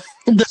 that's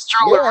The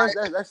stroller, yeah,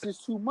 right? that's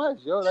just too much,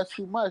 yo. That's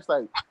too much.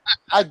 Like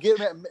I get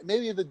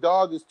maybe the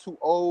dog is too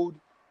old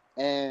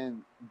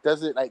and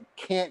doesn't like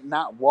can't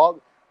not walk.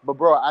 But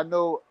bro, I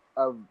know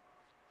of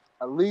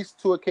at least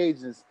two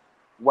occasions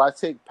where I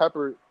take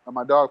Pepper,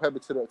 my dog Pepper,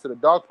 to the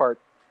dog park,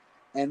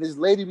 and this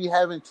lady be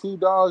having two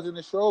dogs in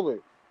the stroller,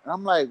 and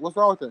I'm like, what's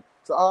wrong with them?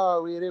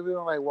 So we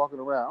don't like walking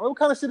around. What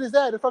kind of shit is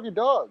that? They're fucking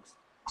dogs.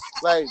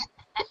 Like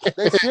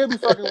they should be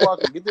fucking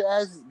walking. Get their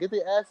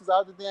asses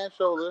out the damn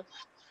stroller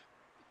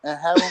and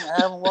have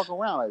them walk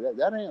around like that.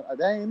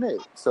 That ain't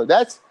it. So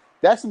that's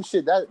some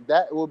shit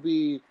that will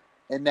be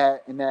in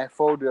that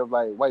folder of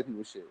like white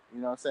people shit. You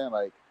know what I'm saying?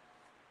 Like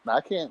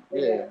I can't.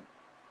 Yeah.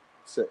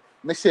 So,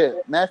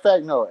 shit. Matter of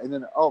fact, no. And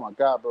then oh my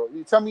god, bro.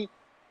 You tell me.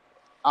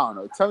 I don't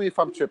know. Tell me if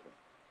I'm tripping.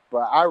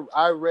 But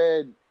I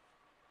read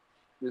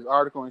this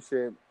article and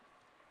shit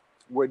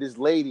where this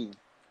lady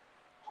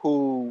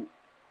who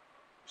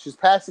she's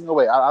passing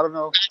away. I don't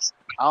know.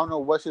 I don't know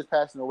what she's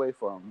passing away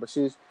from, but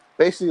she's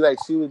basically like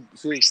she was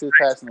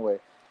passing away,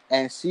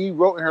 and she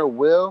wrote in her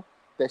will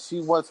that she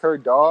wants her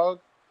dog,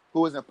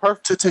 who was in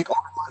perfect, To take all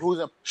the money.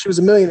 who's in She was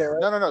a millionaire,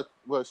 right? no.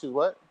 Well, she's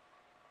what?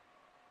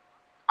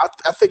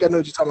 I think I know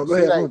what you're talking about. Go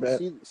She ahead, my like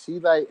bad. she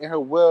like in her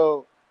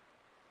will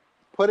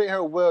put in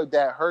her will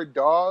that her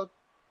dog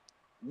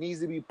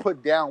needs to be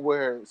put down with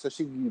her so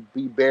she can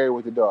be buried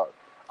with the dog.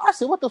 I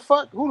said, what the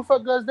fuck? Who the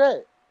fuck does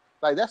that?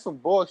 Like that's some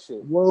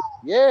bullshit. Whoa,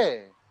 Yeah,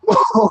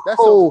 that's some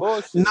whoa,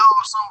 bullshit. no.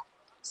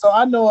 So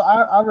I know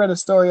I read a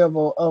story of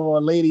a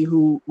lady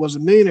who was a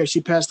millionaire. She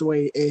passed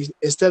away, and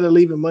instead of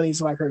leaving money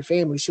to like her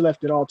family, she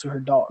left it all to her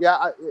dog.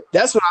 Yeah,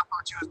 That's what I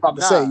thought you was about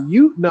to say. nah.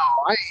 You no,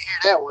 I didn't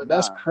hear that one.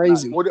 That's Nah.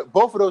 crazy. Well,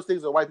 both of those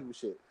things are white people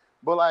shit.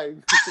 But like,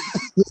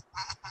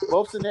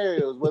 both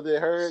scenarios, whether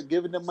her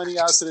giving the money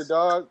out to the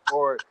dog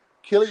or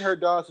killing her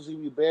dog so she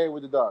can be buried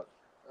with the dog.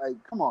 Like,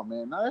 come on,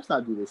 man. No, let's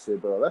not do this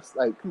shit, bro. That's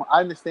like, come on.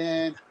 I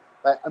understand.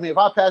 Like, I mean, if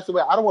I pass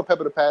away, I don't want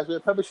Pepper to pass away.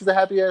 Pepper, she's a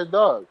happy ass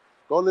dog.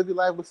 Go live your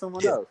life with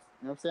someone Yeah. else.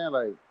 You know what I'm saying?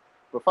 Like,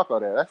 but fuck all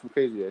that. That's some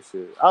crazy ass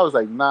shit. I was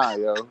like, nah,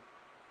 yo.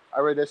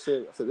 I read that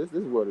shit. I said, this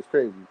world is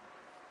crazy.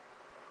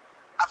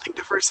 I think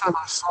the first time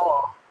I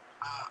saw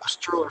a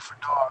stroller for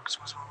dogs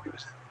was when we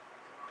was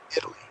in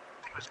Italy.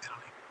 I think it was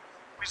Italy.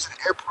 We was in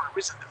the airport. We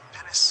was in the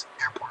Venice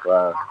airport,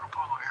 Wow. Marco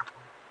Polo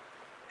airport,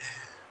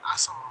 and I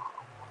saw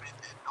a woman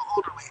and an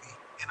older lady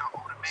and an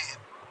older man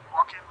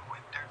walking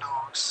with their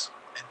dogs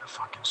in the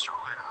fucking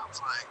stroller. I was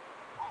like,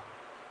 whoa.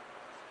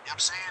 You know what I'm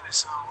saying? And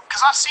so,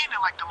 because I've seen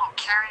it like the little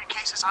carrying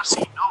cases, I've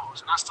seen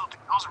those, and I still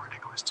think those are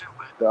ridiculous too.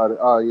 But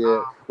Oh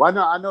yeah. Well,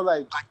 I know,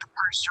 like the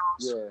purse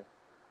strings. yeah.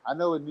 I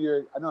know in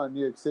New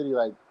York City,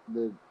 like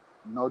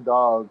no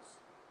dogs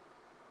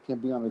can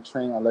be on the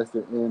train unless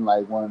they're in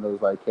like one of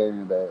those like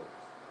carrying bags.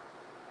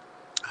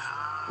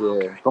 Yeah,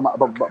 Okay.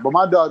 but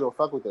my dog don't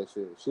fuck with that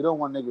shit. She don't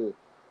want nigga.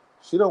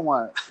 She don't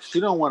want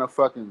a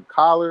fucking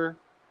collar.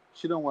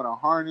 She don't want a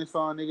harness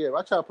on, nigga. If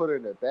I try to put her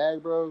in that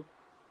bag, bro,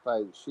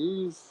 like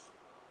she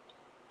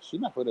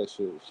not for that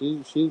shit.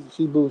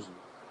 She's bougie.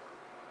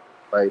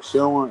 Like she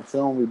don't want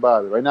to be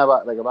bothered. Right now,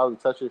 if I was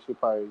to touch her, she'll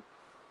probably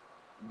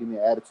give me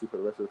an attitude for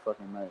the rest of the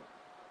fucking night.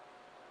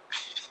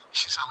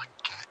 She sound like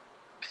a cat.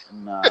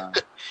 Nah.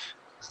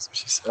 That's what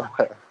she sound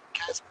like.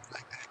 Cats be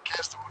like that.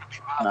 Cats don't want to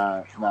be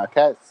bothered. Nah.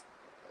 Cats.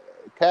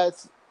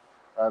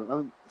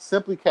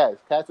 Simply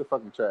cats. Cats are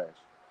fucking trash.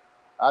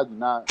 I don't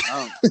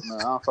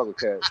fuck with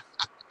cats.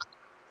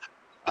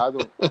 I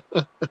do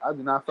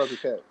not fuck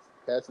with cats.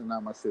 Cats are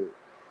not my shit.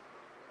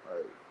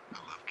 Like, I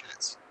love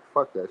cats.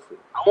 fuck that shit.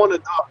 I want a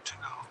dog too,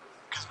 though,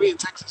 because we in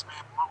Texas, man.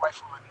 My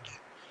wife won't let me get.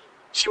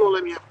 She won't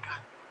let me have a gun,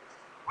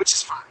 which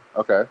is fine.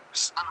 Okay.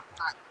 I'm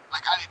not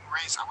like I didn't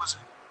raise. I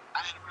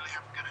didn't really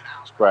have a gun in the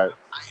house. Right.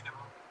 I ain't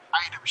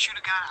never shoot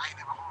a gun. I ain't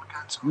never hold a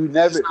gun. So You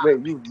never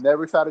you've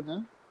never shot a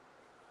gun?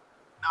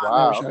 No,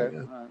 wow. I never shot a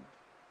gun. Right.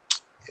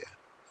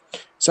 Yeah.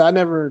 So I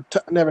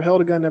never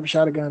held a gun, never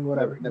shot a gun,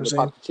 whatever. Never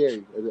popped the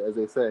cherry, as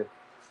they say.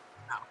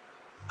 No.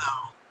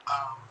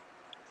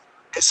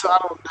 And so I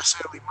don't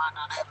necessarily mind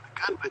not having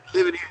a gun, but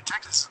living here in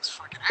Texas is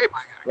fucking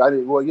everybody got a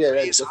gun. Well, yeah,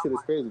 that shit is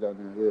crazy down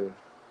there. Yeah.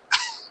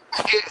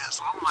 Yeah,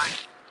 so I'm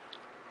like,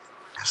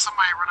 if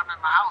somebody run up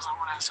in my house, I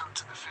want to have something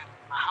to defend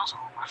my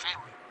household, my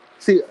family.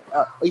 See,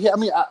 yeah, I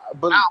mean,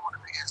 but now I want a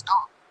big ass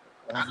dog.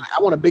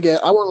 I want a big ass.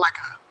 I want like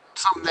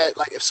something that,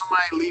 like, if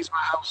somebody leaves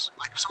my house,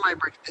 like if somebody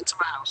breaks into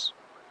my house,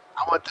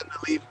 I want them to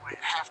leave with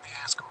half the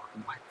ass gone.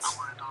 Like, I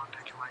want a dog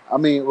that can, like. I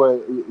mean, well,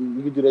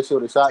 you can do that shit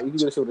with a shot. You can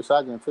do that shit with a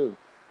shotgun too.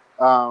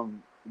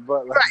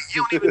 But like, right,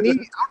 you don't even need.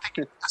 I don't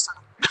think that's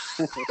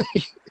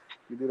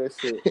you do that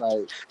shit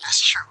like.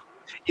 That's true.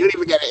 You don't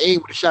even got to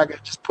aim with a shotgun.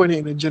 Just point it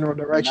in the general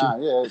direction. Nah,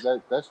 yeah,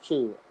 that's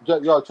true.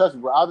 Yo, trust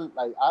me, bro.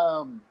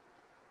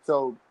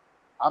 So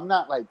I'm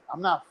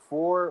not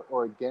for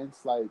or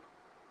against like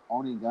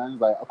owning guns.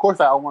 Like, of course,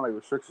 I want like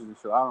restrictions and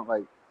shit. I don't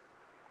like.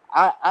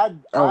 I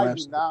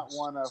do not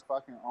want to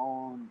fucking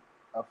own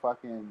a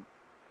fucking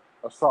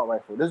assault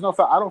rifle. There's no.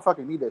 I don't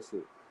fucking need that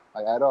shit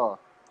like at all.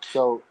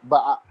 So,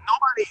 but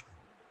nobody.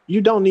 You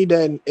don't need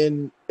that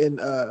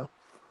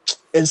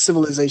in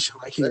civilization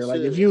like here.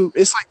 Like if you,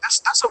 it's like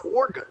that's a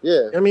war gun.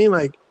 Yeah, I mean,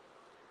 like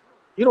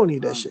you don't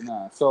need that shit.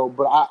 Nah. So,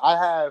 but I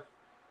have.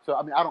 So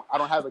I mean, I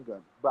don't have a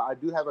gun, but I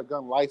do have a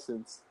gun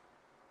license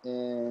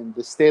in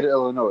the state of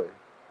Illinois,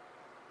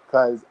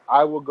 because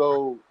I will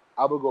go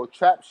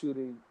trap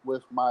shooting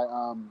with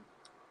my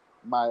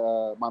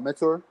my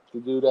mentor, the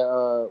dude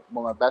that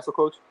my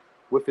basketball coach,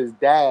 with his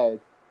dad,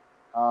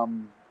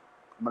 when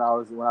I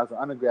was an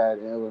undergrad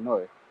in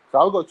Illinois. So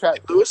I would go trap.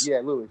 Lewis?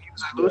 Yeah, Lewis.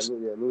 Lewis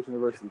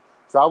University.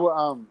 So I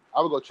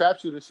would go trap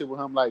shooting shit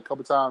with him like a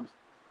couple times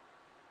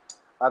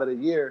out of the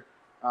year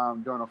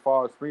during the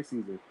fall and spring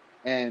season.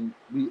 And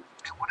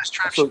what is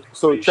trap shooting?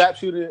 So trap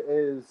shooting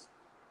is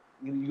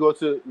you go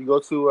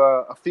to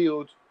a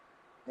field,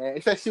 and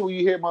it's that shit when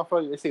you hear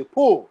motherfuckers, they say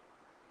pull,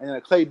 and then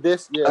a clay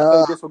disc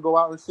will go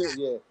out and shit.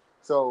 Yeah.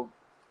 So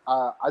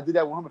I did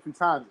that with him a few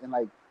times, and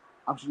like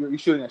you're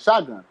shooting a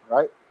shotgun,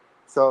 right?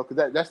 So cause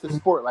that's the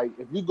sport. Like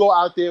if you go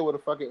out there with a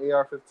fucking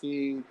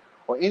AR-15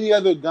 or any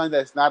other gun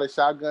that's not a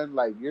shotgun,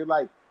 like you're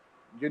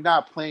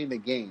not playing the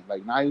game.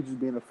 Like now you're just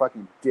being a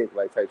fucking dick,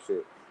 like type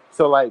shit.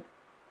 So like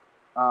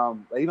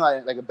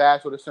like a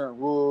bash with a certain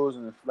rules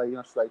and like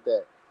shit like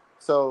that.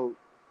 So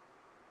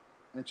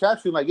in trap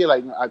shooting,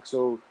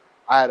 so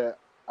I had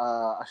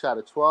I shot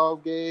a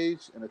 12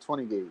 gauge and a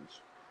 20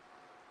 gauge,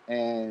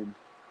 and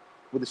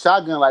with the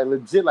shotgun, like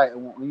legit, like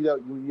when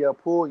you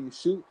pull and you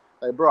shoot,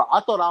 like bro, I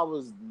thought I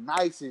was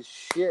nice as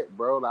shit,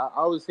 bro. Like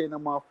I was hitting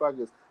them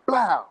motherfuckers,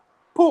 blow,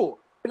 pull,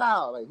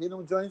 blow, like hitting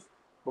them joints.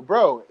 But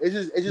bro, it's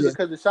just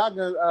because the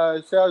shotgun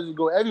shells just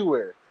go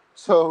everywhere.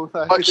 So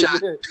like,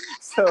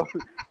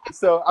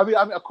 so I mean,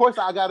 of course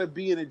I gotta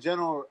be in a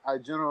general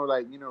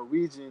like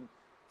region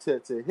to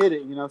hit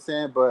it. You know what I'm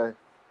saying? But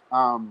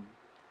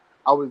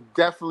I was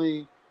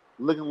definitely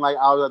looking like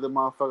I was at the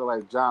motherfucker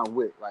like John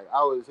Wick. Like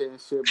I was hitting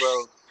shit,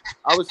 bro.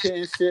 I was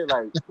hitting shit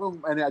like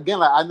boom. And again,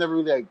 like I never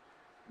really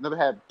never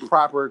had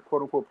proper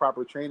quote unquote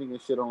proper training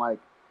and shit on like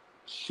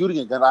shooting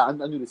a gun. I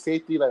knew the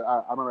safety. Like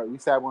I remember we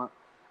sat one.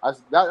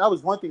 That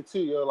was one thing too,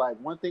 yo. Like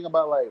one thing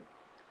about like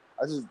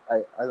as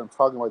I'm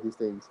talking about these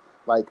things,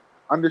 like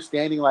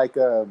understanding like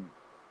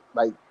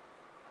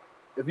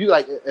if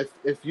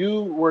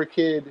you were a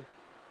kid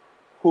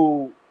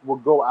who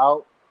would go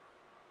out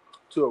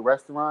to a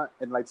restaurant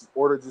and like just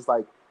order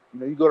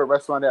you go to a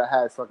restaurant that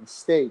has fucking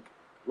steak,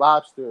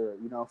 lobster,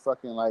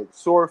 fucking like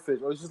swordfish,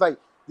 or it's just like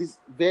these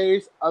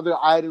various other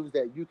items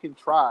that you can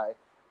try,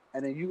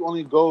 and then you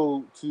only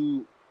go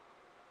to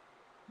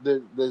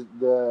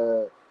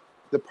the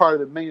part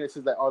of the menu that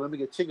says like, oh, let me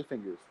get chicken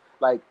fingers.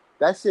 Like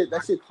that shit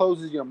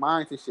closes your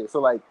mind to shit.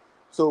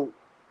 So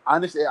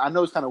honestly, I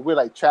know it's kind of weird,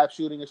 like trap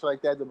shooting and shit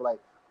like that, but like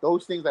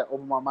those things that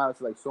open my mind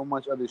to like so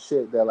much other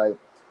shit that like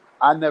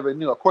I never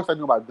knew. Of course, I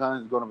knew about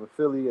guns growing up in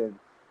Philly, and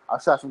I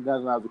shot some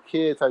guns when I was a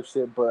kid, type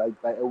shit. But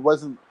like it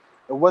wasn't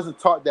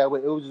taught that way.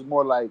 It was just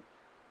more like,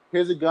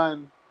 here's a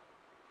gun.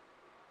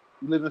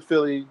 You live in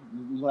Philly.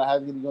 You're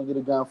gonna get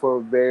a gun for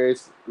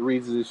various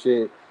reasons and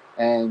shit.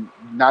 And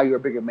now you're a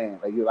bigger man.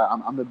 Like you're like,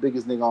 I'm the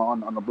biggest nigga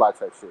on the block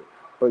type shit.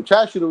 But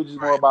trap shooter was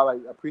just more about like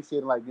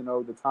appreciating like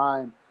the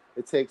time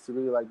it takes to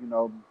really like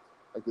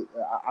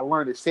I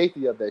learned the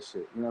safety of that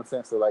shit. You know what I'm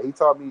saying? So like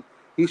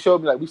he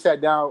showed me like we sat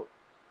down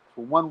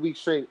for 1 week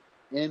straight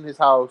in his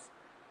house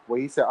where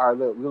he said, all right,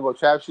 look, we're going to go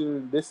trap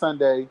shooting this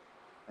Sunday,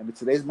 and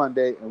today's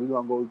Monday, and we're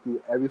going to go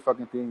through every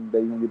fucking thing that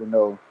you need to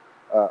know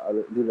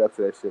leading up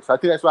to that shit. So I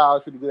think that's why I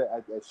was pretty good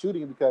at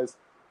shooting, because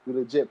we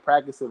legit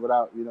practice it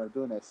without,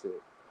 doing that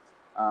shit.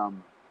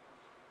 Um,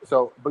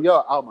 so, but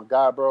yo, oh my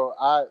god, bro,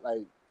 I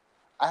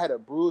had a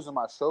bruise on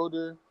my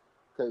shoulder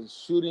because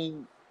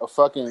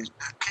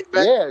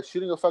Kickback.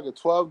 shooting a fucking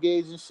 12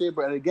 gauge and shit.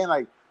 But again,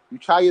 like you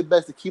try your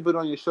best to keep it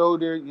on your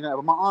shoulder, you know.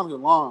 But my arms are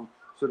long,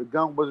 so the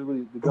gun wasn't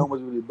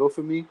really built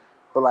for me.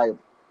 But like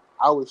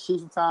I would shoot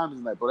sometimes,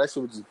 and like, bro, that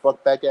shit would just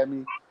fuck back at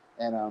me.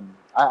 And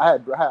I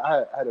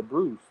had a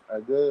bruise, a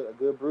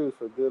good bruise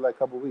for a good like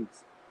couple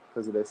weeks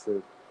because of that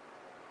shit.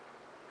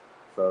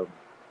 So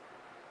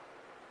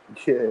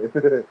yeah,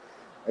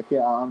 I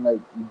can't. I'm like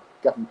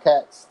got from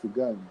cats to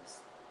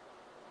guns.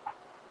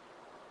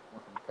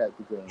 Went from cat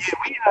to guns.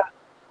 Yeah,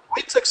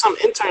 we took some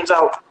interns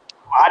out.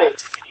 Well, I didn't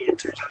take any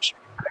interns out shooting.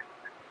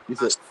 You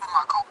said,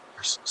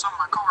 Some of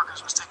my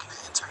coworkers was taking the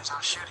interns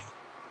out shooting.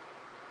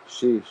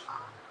 sheesh.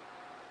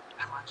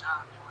 At my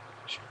job, they wanted to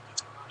go shooting. They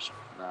told me about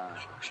shooting. Nah.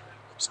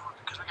 So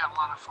because we got a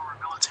lot of former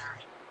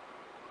military,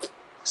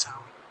 so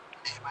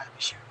everybody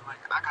be shooting. Like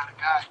I got a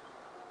guy.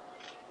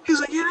 He's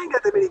like, yeah, I ain't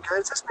got that many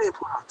guns. This man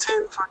pulled out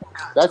 10 fucking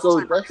guns. That's I was OD.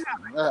 like, bro, That's you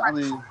gotta I be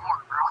ready mean for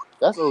war, bro.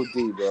 that's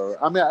OD, bro.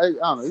 I mean I don't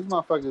know these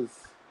motherfuckers.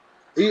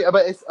 Yeah,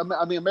 but it's I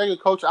mean American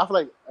culture. I feel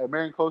like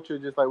American culture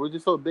just like we're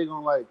just so big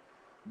on like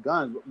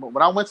guns.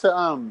 When I went to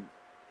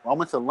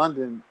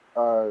London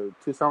 2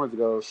 summers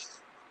ago,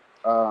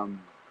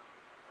 um,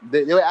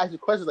 they would ask you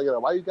questions like,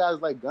 why you guys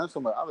like guns so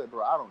much? I was like,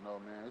 bro, I don't know,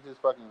 man. It's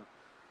just fucking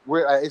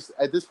we're it's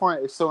at this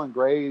point it's so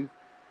engraved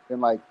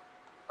in like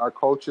our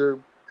culture.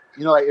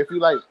 You know, like if you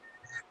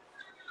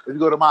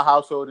go to my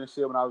household and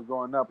shit when I was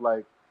growing up,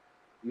 like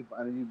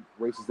I mean,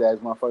 you racist ass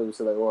motherfuckers would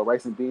say like, "Oh,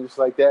 rice and beans,"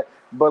 like that.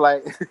 But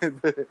like,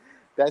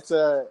 that's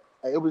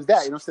it was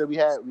that. You know, what I'm saying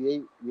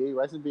we ate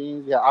rice and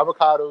beans, we had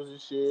avocados and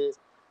shit.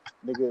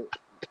 Nigga,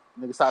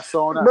 started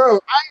sewing up. Bro,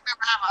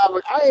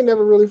 I ain't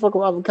never really fuck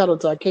with avocado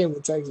until I came to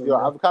Texas, Yo,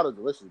 bro. avocado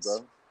delicious, bro.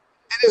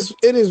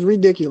 It is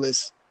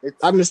ridiculous. It's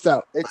I missed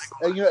out.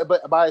 you know,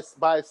 but by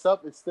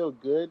itself, it's still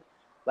good.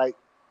 Like,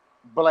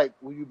 but like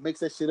when you mix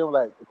that shit in,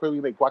 like when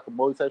you make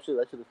guacamole type shit,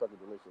 that shit is fucking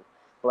delicious.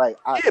 But like,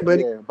 Yeah,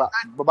 but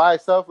but by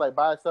itself,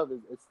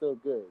 it's still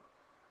good.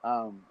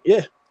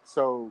 Yeah.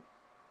 So,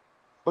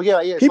 but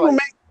yeah, yeah. People so like,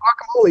 make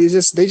guacamole. It's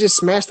just they just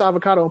smash the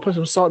avocado and put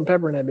some salt and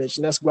pepper in that bitch,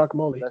 and that's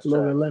guacamole. That's a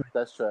little bit of trash. lemon.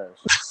 That's trash.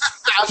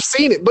 I've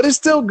seen it, but it's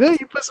still good.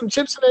 You put some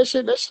chips in that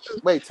shit. That shit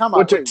just Wait, time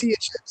with out. tortilla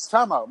chips.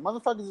 Time out.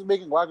 Motherfuckers is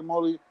making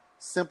guacamole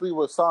simply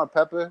with salt and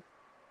pepper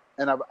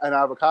and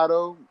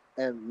avocado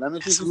and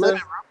lemon juice. Some lemon,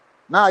 bro.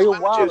 Nah, you're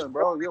Lemon juice, wilding,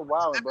 bro. You're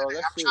wilding, bro. That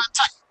I'm shit. trying to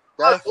tell you.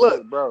 That Look,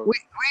 shit, bro. we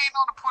ain't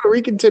on the Puerto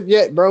Rican tip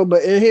yet, bro.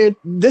 But in here,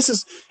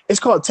 it's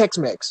called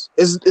Tex-Mex.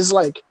 It's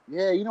like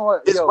Yeah, you know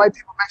what? it's Yo, white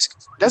people Mexican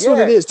food. That's what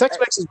yeah, it is.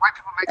 Tex-Mex is white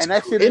people and Mexican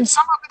that food, shit and is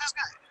some of it is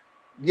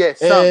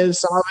good, yeah, and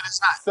some of it is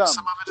not. some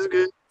Some of it is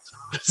good.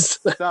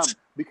 some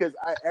because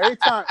every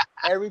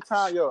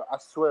time, yo, I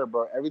swear,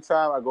 bro, every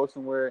time I go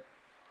somewhere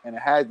and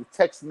it has the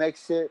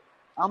Tex-Mex shit,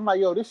 I'm like,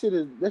 yo, this shit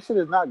is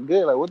not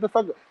good. Like, what the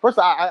fuck? First,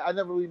 I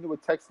never really knew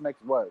what Tex-Mex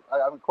was. I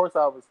mean, of course,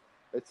 I was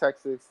the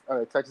Texas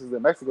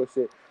and Mexico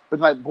shit, but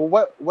like, but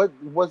what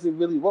was it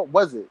really? What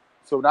was it?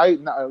 So now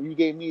you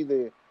gave me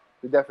the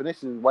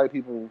definition. White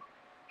people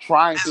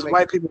trying to make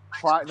white people.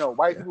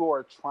 white people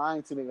are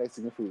trying to make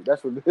Mexican food.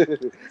 That's what there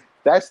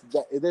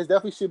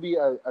definitely should be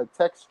a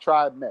Tex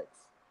Tribe Mex.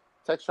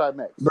 Tex Tribe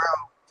Mex. Bro,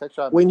 Tex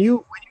Tribe when Mex.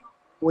 you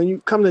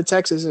come to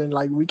Texas and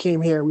like we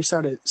came here, we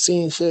started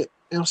seeing shit.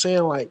 You know what I'm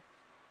saying? Like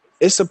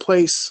it's a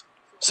place.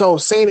 So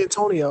San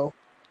Antonio,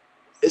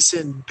 it's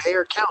in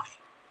Bexar County.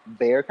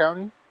 Bexar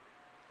County?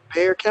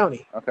 Bexar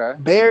County. Okay.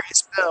 Bexar is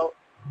spelled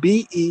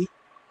BEXAR.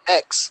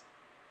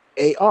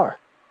 All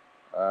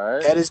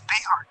right. That is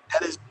Bexar.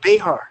 That is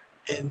Bexar.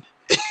 And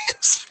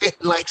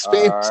like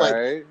Spanish, like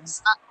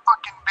it's not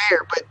fucking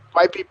Bear, but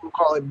white people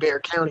call it Bexar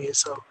County. And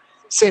so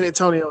San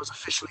Antonio is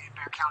officially in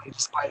Bexar County,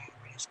 despite it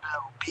being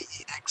spelled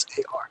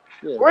BEXAR.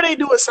 Yeah. Where they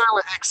do a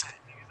silent accent,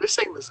 nigga. They're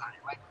saying lasagna.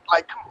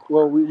 Like come on.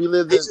 Well, we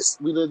lived in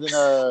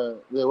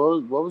yeah,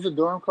 what was the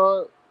dorm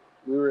called?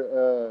 We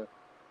were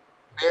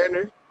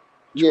Mariner.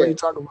 yeah. What are you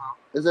talking about?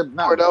 Is it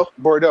not Bordeaux?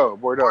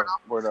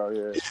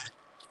 Yeah.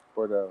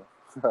 Bordeaux.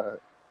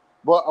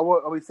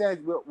 Well,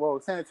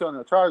 San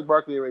Antonio. Charles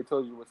Barkley already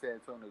told you what San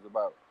Antonio is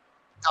about.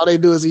 All they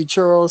do is eat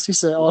churros. He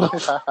said, "Oh, eat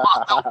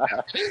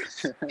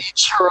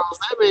churros."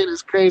 That man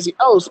is crazy.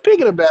 Oh,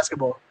 speaking of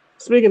basketball.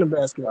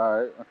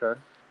 All right. Okay.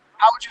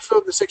 How would you feel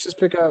if the Sixers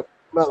pick up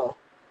Melo?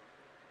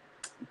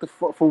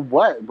 For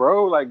what,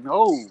 bro? Like,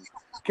 no.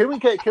 Can we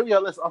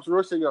let's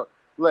yo.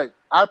 Like,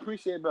 I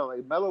appreciate Melo.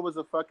 Like, Melo was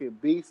a fucking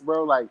beast,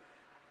 bro. Like,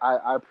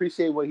 I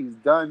appreciate what he's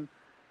done.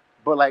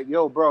 But like,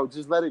 yo, bro,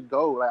 just let it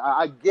go. Like,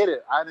 I get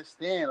it. I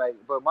understand. Like,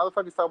 but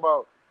motherfuckers talk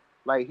about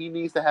like he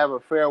needs to have a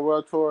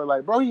farewell tour.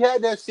 Like, bro, he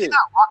had that shit.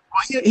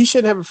 He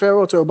shouldn't have a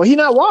farewell tour, but he's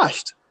not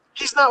washed.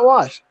 He's not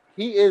washed.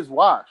 He is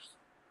washed.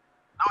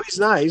 No, he's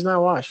not. He's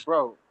not washed.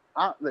 Bro,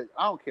 I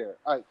don't care.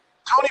 Like,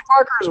 Tony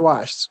Parker is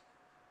washed.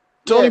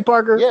 Tony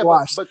Parker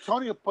washed. But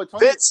Tony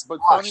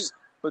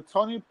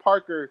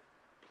Parker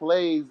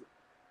plays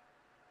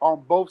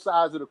on both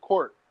sides of the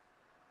court.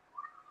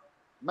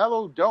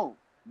 Melo don't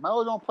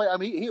play. I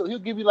mean, he'll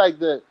give you like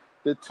the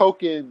the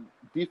token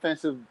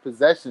defensive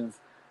possessions,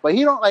 but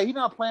he don't like he's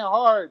not playing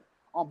hard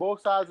on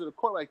both sides of the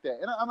court like that.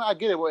 And I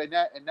get it. Well, in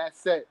that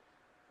set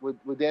with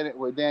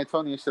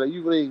D'Antoni and shit, like,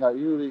 you ain't gotta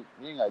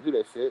do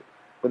that shit.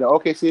 But the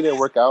OKC didn't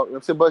work out. You know what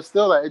I'm saying? But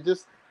still, like, it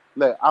just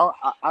like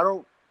I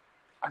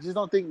just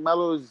don't think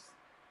Melo's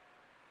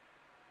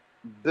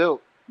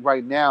built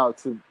right now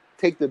to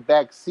take the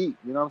back seat.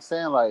 You know what I'm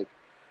saying? Like,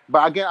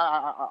 but again,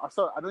 I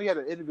know he had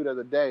an interview the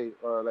other day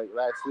or like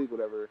last week,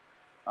 whatever.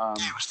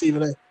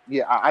 Stephen A.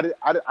 Yeah,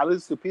 I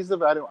listened to pieces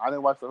of it. I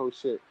didn't watch the whole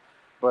shit,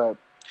 but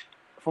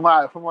from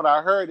what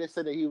I heard, they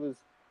said that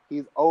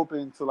he's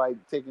open to like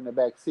taking the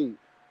back seat.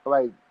 But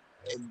like,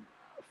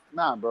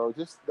 nah, bro,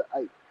 just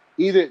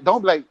either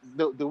don't like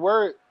the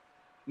word.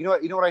 You know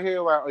what I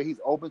hear? Like, he's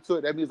open to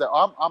it. That means that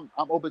I'm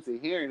open to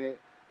hearing it,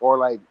 or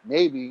like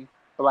maybe,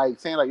 but like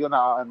saying like,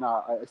 nah,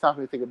 it's not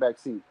going to take a back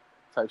seat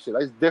type shit.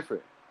 That's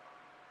different.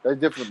 That's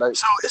different. Like,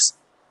 so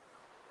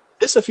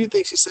it's a few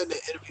things he said in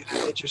the interview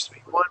that interested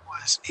me. One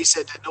was he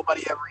said that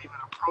nobody ever even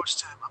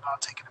approached him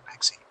about taking a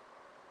back seat.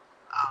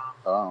 I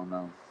don't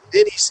know.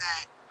 Then he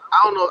said,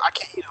 I don't know, I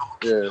can't,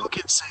 who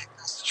can say if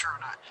that's true or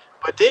not.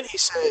 But then he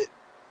said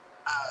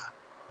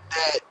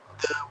that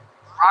the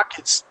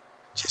Rockets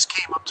just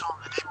came up to him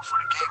the day before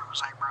the game and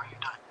was like, bro, you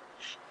done.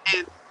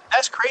 And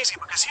that's crazy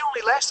because he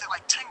only lasted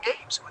like 10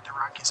 games with the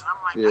Rockets. And I'm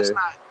like, that's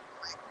not,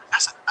 like,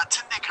 that's a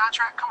 10-day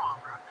contract? Come on,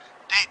 bro.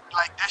 They,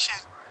 like, that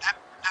shit,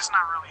 that's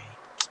not really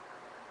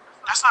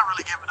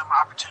giving them an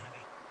opportunity.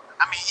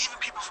 I mean, even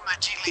people from the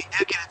G League,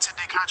 they'll get a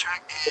 10-day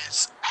contract, and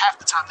half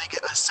the time they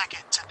get a second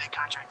 10-day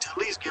contract to at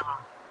least give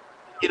them,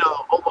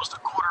 almost a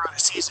quarter of the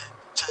season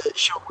to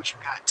show what you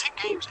got. 10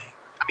 games,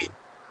 I mean,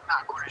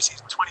 not a quarter of the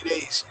season, 20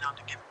 days,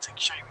 to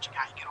show you what you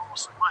got. You get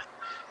almost a month.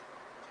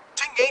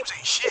 10 games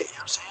ain't shit, you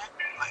know what I'm saying?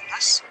 Like,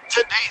 that's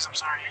 10 days, I'm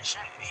sorry, ain't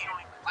shit. And he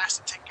only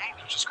lasted 10 games,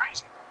 which is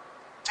crazy.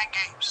 10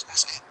 games,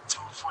 that's it,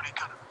 until before they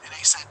cut him. And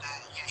they said that,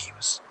 he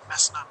was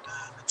messing up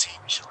the team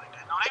and shit like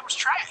that. No, they was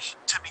trash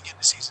to begin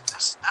the season.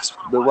 That's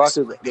what it was.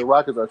 The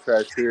Rockets are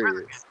trash,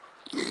 period.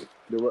 Yeah,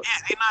 they're not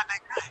that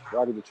good.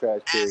 Rockets are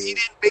trash, period. And he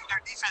didn't make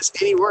their defense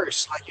any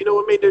worse. Like, you know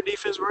what made their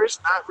defense worse?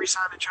 Not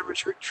re-signing Trevor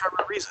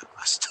Ariza.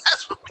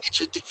 That's what made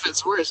your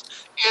defense worse.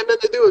 It had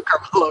nothing to do with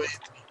Carmelo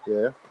Anthony.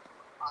 Yeah.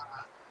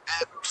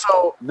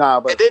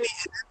 And then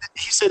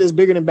he said it's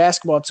bigger than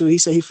basketball too. He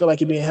said he feel like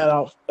he's being held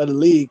out of the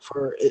league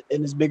and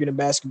it's bigger than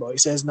basketball. He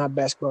says it's not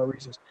basketball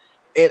reasons.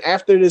 And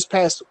after this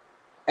past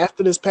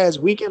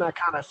weekend, I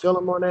kind of feel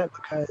him on that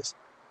because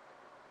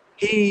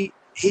he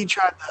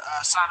tried to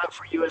sign up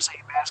for USA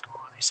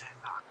basketball and they said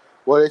no.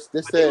 Well,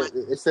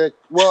 it said.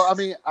 Well, I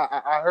mean,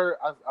 I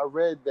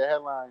read the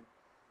headline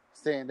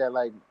saying that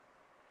like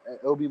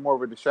it'll be more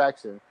of a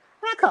distraction.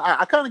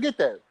 I kind of get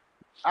that.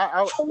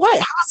 For what?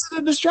 How's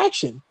it a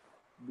distraction?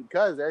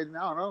 Because I don't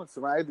know,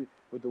 somebody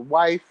with the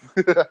wife,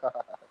 the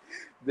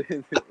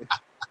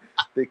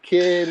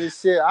kid and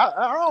shit.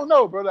 I don't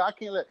know, brother. I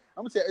can't I'm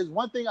gonna say it's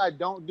one thing I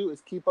don't do is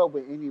keep up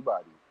with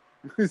anybody.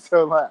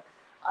 So like,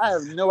 I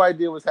have no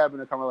idea what's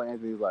happening to Carmelo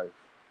Anthony's life,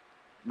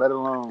 let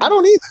alone. I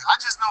don't either. I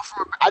just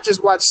know I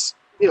just watched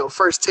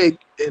First Take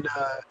and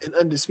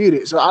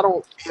Undisputed. So I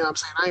don't. You know what I'm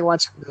saying? I ain't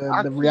watching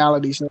the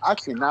reality show. I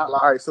cannot.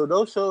 All right, so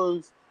those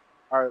shows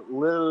are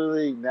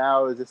literally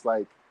now is just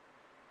like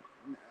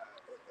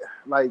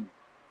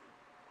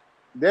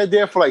they're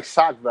there for like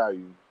shock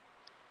value.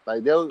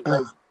 Like they'll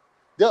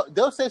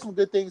say some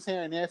good things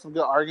here and there, some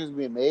good arguments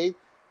being made,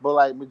 but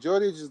like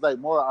majority is just like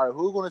more. All right,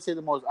 who's going to say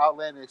the most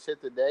outlandish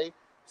shit today,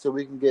 so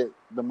we can get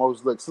the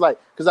most looks? Like,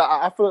 because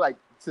I feel like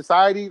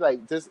society,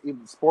 like just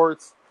even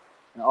sports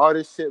and all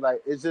this shit,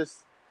 like it's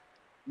just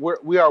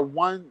we are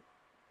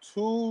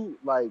too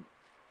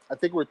I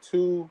think we're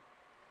too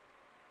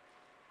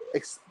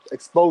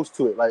exposed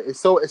to it. Like it's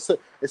so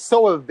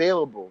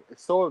available.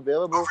 It's so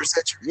available.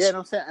 Oversaturated. Yeah, you know what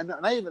I'm saying? And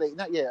not even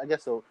not yet. I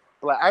guess so.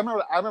 But like I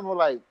remember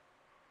like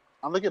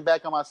I'm looking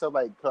back on myself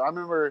like cause I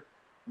remember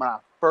when I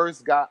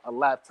first got a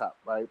laptop.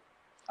 Right,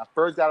 I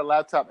first got a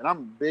laptop, and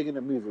I'm big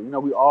into music.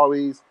 We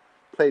always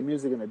play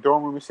music in the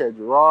dorm room. We said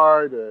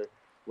Gerard or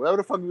whatever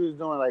the fuck we was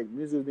doing. Like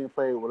music was being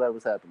played, whatever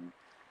was happening.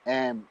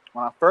 And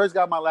when I first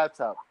got my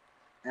laptop,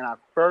 and I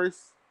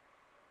first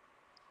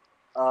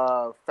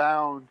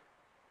found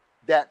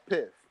that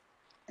Piff,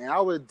 and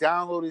I was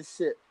downloading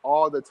shit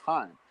all the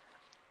time.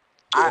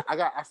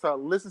 I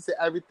started listening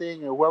to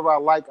everything, and whoever I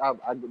like, I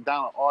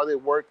download all their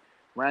work,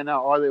 ran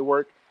out all their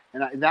work,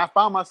 and I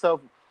found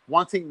myself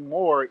wanting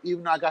more,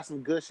 even though I got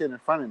some good shit in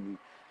front of me.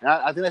 And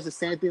I think that's the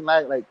same thing.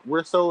 Like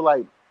we're so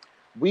like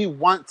we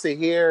want to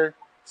hear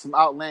some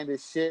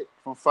outlandish shit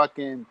from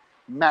fucking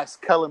Max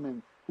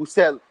Kellerman, who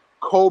said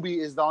Kobe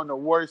is on the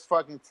worst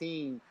fucking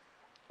team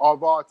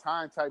of all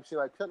time, type shit.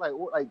 Like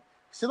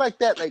shit like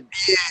that. Like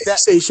that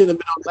say should have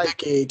been on the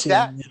decade team.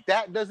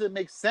 That doesn't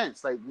make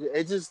sense. Like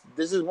this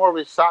is more of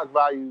a shock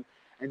value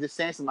and just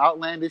saying some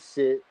outlandish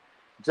shit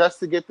just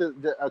to get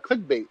the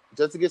clickbait,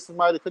 just to get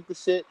somebody to click the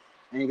shit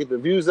and you get the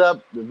views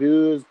up. The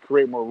views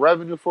create more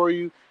revenue for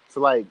you. So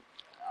like,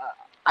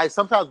 I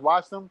sometimes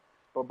watch them,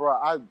 But bro,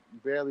 I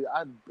barely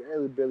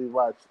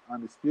watch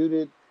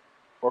Undisputed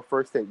or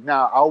First Take.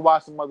 Now I'll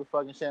watch the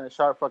motherfucking Shannon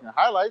Sharp fucking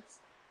highlights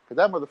because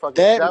that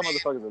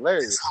motherfucker's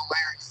hilarious.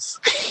 It's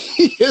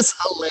hilarious. It's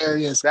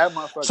hilarious. That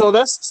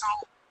motherfucker. So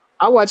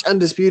I watch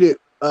Undisputed.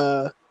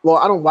 Well,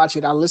 I don't watch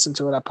it. I listen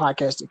to it. I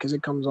podcast it because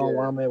it comes on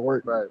while I'm at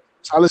work. Right.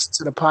 So I listen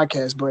to the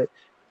podcast, but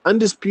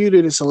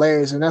Undisputed is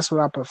hilarious, and that's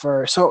what I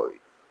prefer. So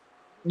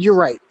you're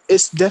right.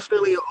 It's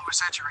definitely an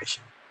oversaturation,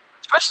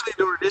 especially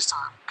during this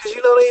time, because they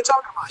ain't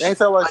talking about They ain't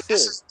talking about shit.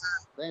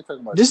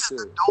 This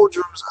is the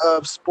doldrums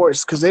of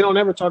sports because they don't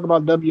ever talk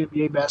about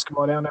WNBA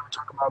basketball. They don't ever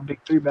talk about Big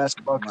Three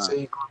basketball because they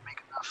ain't going to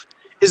make enough.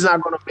 It's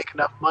not going to make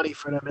enough money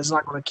for them. It's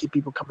not going to keep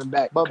people coming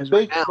back. But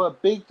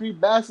Big Three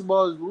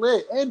basketball is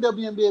lit, and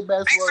WNBA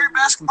basketball. Big Three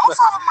basketball, both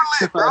of them are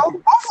lit, bro. Both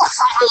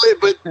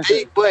of them are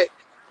lit, but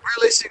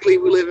realistically,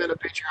 we live in a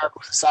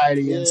patriarchal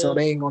society, and so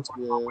they ain't going to talk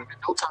about women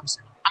no time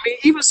soon. I mean,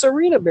 even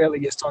Serena barely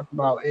gets talked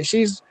about, and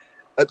she's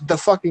the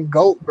fucking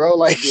GOAT, bro.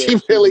 Like, she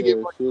barely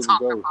gets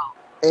talked about.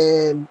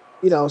 And,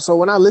 so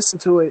when I listen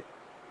to it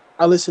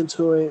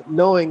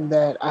knowing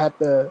that I have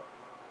to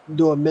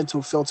do a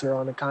mental filter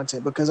on the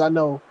content because I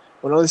know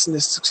when I listen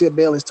to Skip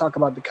Bayless talk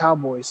about the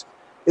Cowboys,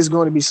 it's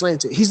going to be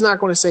slanted. He's not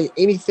going to say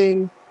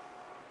anything.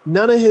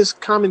 None of his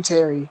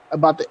commentary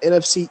about the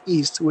NFC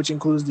East, which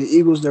includes the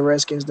Eagles, the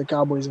Redskins, the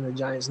Cowboys, and the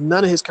Giants,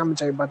 none of his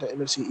commentary about the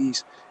NFC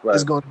East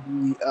is going to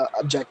be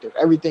objective.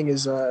 Everything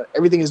is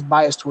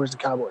biased towards the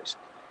Cowboys.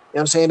 You know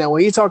what I'm saying? Now,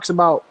 when he talks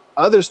about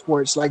other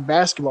sports like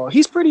basketball,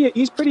 he's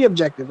pretty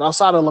objective.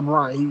 Outside of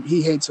LeBron,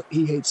 he hates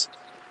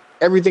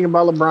everything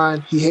about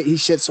LeBron. He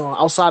shits on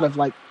outside of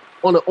like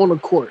on the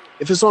court.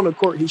 If it's on the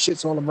court, he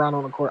shits on LeBron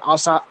on the court.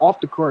 Off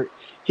the court,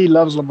 he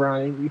loves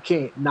LeBron. You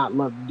can't not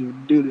love the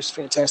dude. The dude is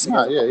fantastic.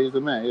 He's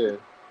the man. Yeah. You know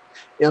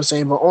what I'm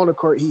saying? But on the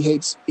court, he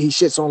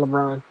shits on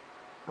LeBron.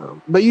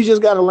 But you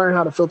just got to learn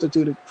how to filter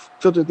through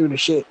the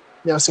shit. You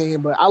know what I'm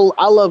saying? But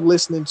I love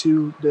listening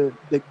to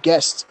the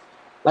guests,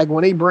 like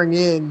when they bring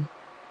in.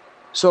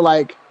 So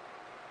like,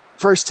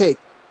 First Take,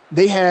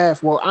 they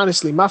have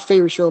honestly, my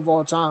favorite show of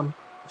all time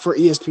for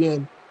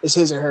ESPN is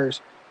His and Hers,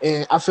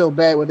 and I feel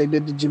bad what they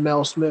did to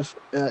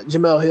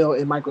Jamel Hill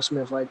and Michael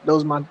Smith. Like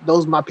those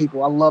my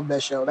people. I love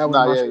that show. That was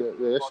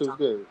that shit was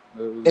good.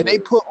 And they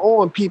put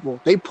on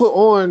people. They put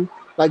on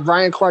like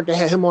Ryan Clark. They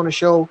had him on the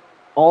show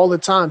all the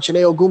time.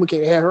 Chiney Ogwumike,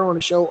 they had her on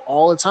the show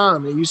all the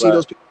time. And you see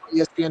those people on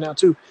ESPN now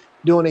too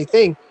doing their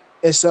thing.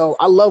 And so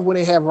I love when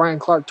they have Ryan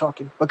Clark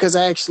talking because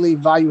I actually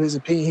value his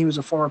opinion. He was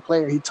a former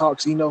player. He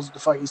talks. He knows what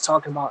the fuck he's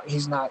talking about.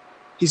 He's not.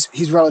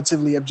 He's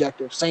relatively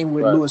objective. Same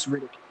with Louis Riddick. You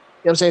know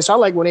what I'm saying? So I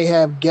like when they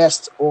have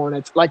guests on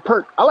it, like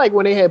Perk. I like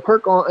when they had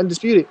Perk on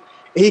Undisputed.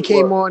 He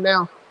came on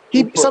now.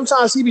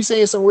 Sometimes he be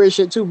saying some weird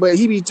shit too, but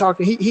he be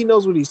talking. He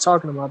knows what he's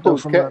talking about though.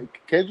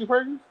 Kendrick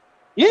Perkins?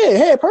 Yeah,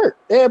 had Perk.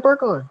 They had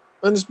Perk on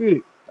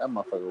Undisputed. That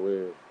motherfucker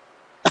weird.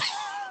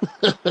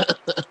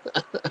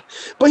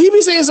 But he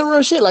be saying some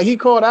real shit. Like he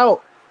called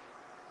out,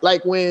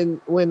 like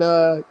when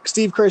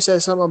Steve Kerr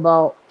said something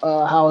about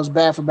how it's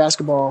bad for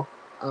basketball.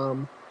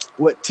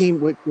 What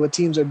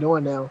teams are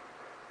doing now.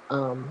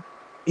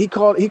 He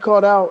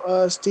called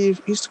out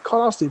Steve. He's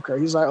called out Steve Kerr.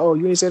 He's like, oh,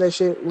 you ain't say that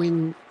shit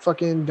when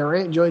fucking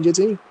Durant joined your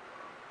team.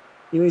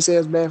 You ain't say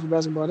it's bad for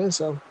basketball then.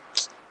 So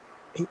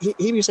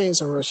he be saying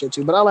some real shit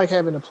too. But I like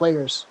having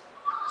the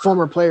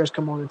former players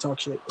come on and talk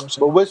shit. You know what I'm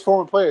saying? But which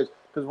former players?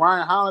 Because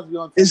Ryan Hollins be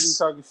on TV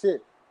talking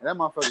shit, and that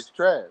motherfucker's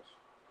trash.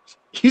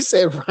 You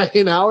said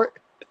Ryan Howard?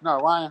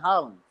 No, Ryan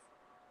Hollins.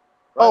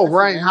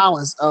 Ryan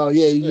Hollins. Oh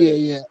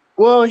yeah.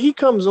 Well, he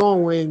comes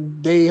on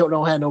when they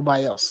don't have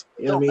nobody else.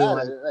 You know what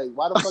I mean? Like,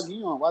 why the fuck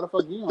he on? Why the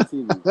fuck he on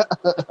TV? Like,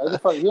 the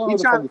fuck, he don't know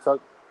the fuck he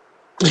talking.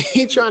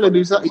 He trying to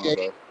do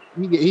something.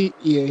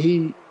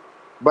 He.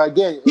 But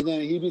again, and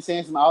then he be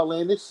saying some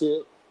outlandish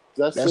shit.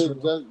 Like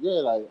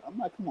I'm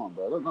like, come on,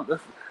 bro.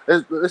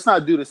 Let's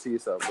not do this to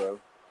yourself, bro.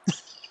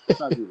 Let's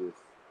not do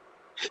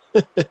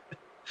this.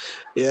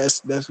 Yes,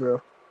 that's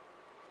real.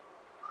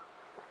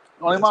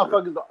 Only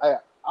motherfuckers.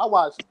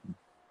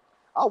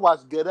 I watch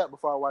Get Up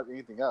before I watch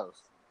anything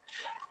else.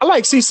 I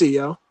like CC,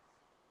 yo.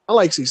 I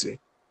like CC.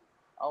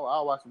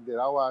 I'll watch him.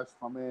 I watch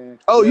my man.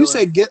 Oh, you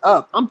said Get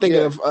Up. I'm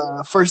thinking of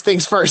First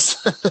Things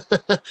First.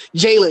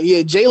 Jalen.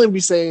 Yeah, Jalen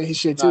be saying his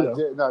shit too, though.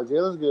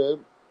 Jalen's good.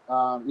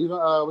 Even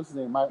what's his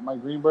name?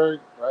 Mike Greenberg,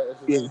 right? That's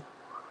his name?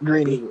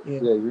 Greeny. Yeah,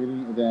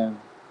 Greeny. And then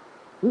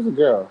who's the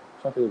girl?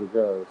 I'm trying to think of the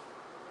girls.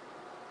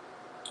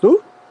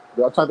 Who?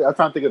 I'm trying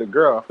to think of the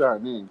girl after her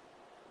name.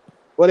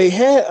 Well, they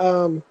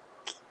had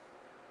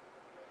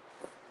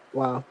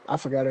wow, I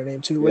forgot her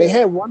name too. Well, they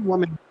had one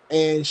woman,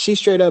 and she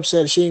straight up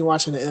said she ain't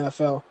watching the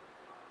NFL.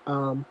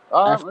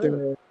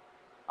 Really?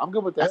 I'm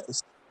good with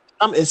that.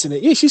 I'm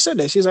incident. Yeah, she said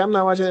that. She's like, I'm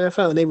not watching the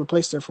NFL, and they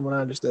replaced her from what I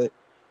understood.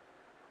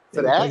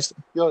 For that?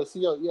 Yo,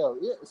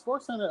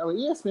 Sports Center,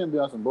 ESPN be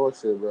on some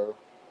bullshit, bro.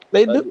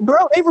 They do,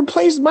 bro. They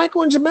replaced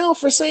Michael and Jamel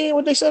for saying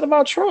what they said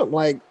about Trump.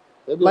 Like,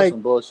 they be on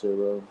some bullshit,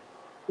 bro.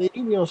 They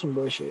do be on some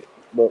bullshit.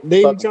 But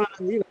they be trying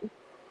to,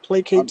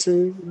 placate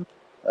to.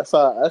 That's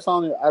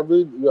only. I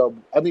really,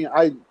 I mean,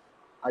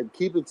 I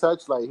keep in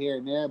touch like here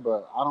and there,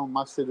 but I don't.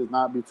 My shit is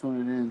not be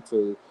tuning in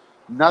to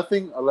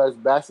nothing unless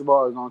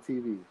basketball is on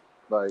TV.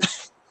 Like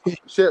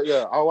shit,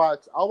 yeah. I'll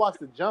watch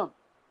the jump.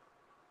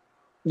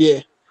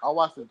 Yeah, I'll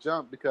watch the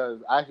jump because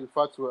I actually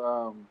fucks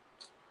with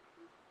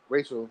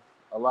Rachel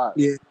a lot.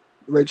 yeah.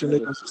 Rachel Rachel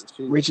Nichols, Nichols.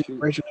 she Rachel, she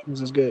Rachel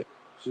Nichols is good.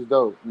 she's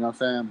dope. You know what I'm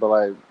saying? But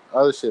like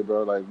other shit,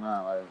 bro. Like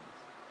nah, like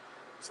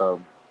so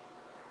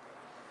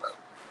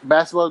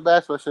basketball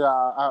shit.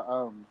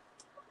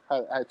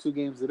 I had 2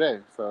 games today,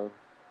 so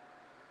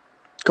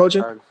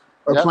Coaching tired.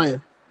 or Yep.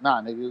 playing?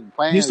 Nah, nigga, You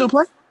playing still is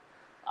play?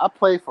 I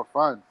play for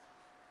fun,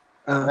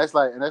 and Uh, that's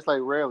like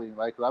rarely.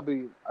 Like I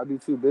be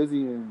too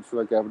busy and shit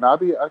like that. But now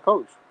I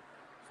coach.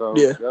 So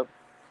yeah. yep.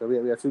 So we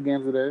got 2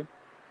 games today,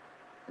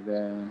 and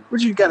then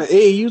What you got an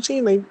AAU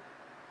team? Like,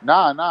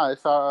 nah.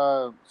 It's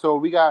our so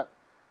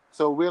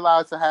we're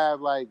allowed to have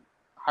like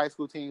high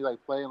school teams like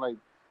playing like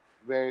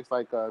various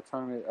like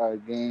tournament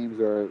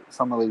games or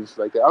summer leagues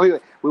like that. I mean,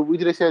 we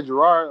did this here at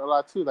Girard a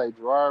lot too. Like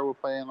Girard, we're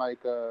playing like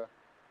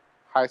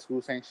high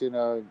school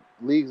sanctioned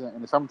leagues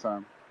in the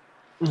summertime.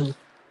 mhm.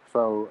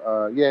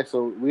 So yeah,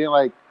 so we in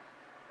like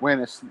we're in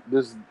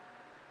this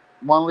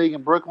one league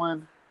in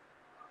Brooklyn.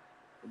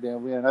 And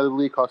then we in another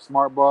league called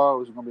Smart Ball,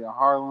 which is gonna be in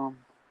Harlem.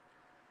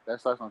 That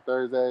starts on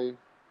Thursday.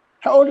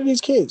 How old are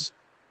these kids?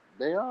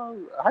 They are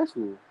high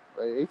school,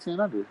 like 18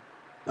 and under.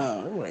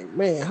 I'm like,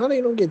 man, how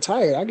they don't get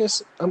tired? I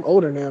guess I'm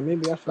older now.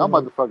 Maybe I feel Them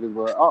like, motherfuckers,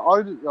 bro.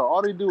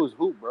 All they do is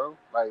hoop, bro.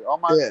 Like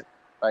yeah,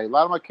 like a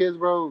lot of my kids,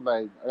 bro.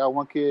 Like I got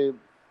one kid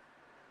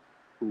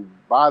who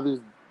bothers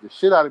the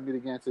shit out of me to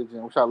get into the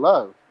gym, which I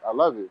love. I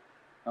love it. You know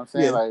what I'm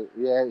saying? yeah, Like,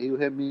 yeah, he would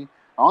hit me.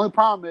 The only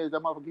problem is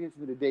that motherfucker hits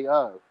me the day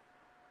of,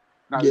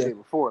 not the yeah, day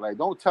before. Like,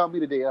 don't tell me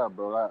the day of,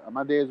 bro. Like,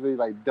 my day is really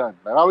like done.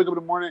 Like, I wake up in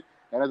the morning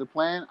and as a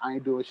plan, I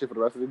ain't doing shit for the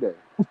rest of the day.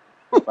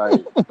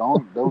 Like,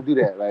 don't do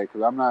that. Like,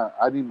 cause I'm not.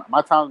 I need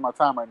my time is my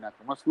time right now.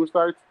 When school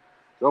starts,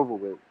 it's over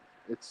with.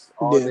 It's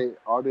yeah.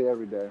 all day,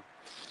 every day.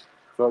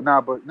 So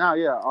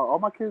yeah, all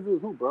my kids do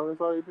is hoop, bro. That's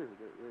all they do.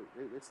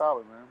 They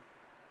solid, man.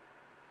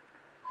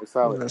 It's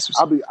solid. That's what's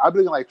up. I'll be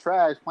looking like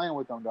trash playing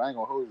with them though. I ain't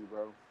gonna hold you,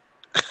 bro.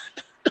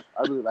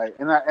 I'll be like,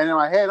 and in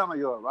my head, I'm like,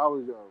 yo, if I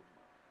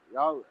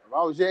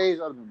was your age,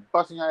 I'd have been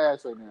busting your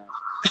ass right now.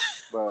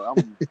 But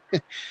I'm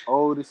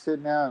old as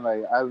shit now, and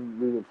like I've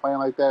been playing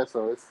like that,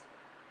 so it's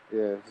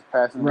just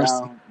passing it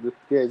Rusty. down.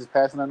 Just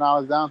passing the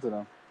knowledge down to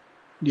them.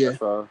 Yeah,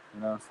 That's all,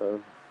 you know.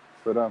 So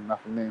for them,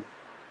 not for me.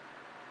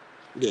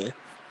 yeah.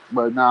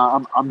 But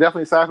nah, I'm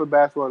definitely excited for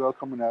basketball though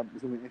coming up.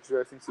 It's gonna be an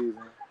interesting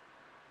season.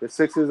 The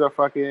Sixers are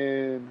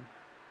fucking.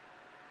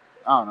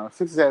 I don't know.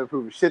 Sixers haven't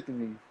proven shit to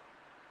me,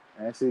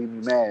 and that shit get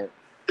me mad.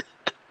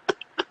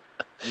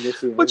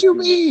 What you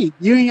mean?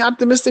 You ain't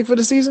optimistic for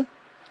the season?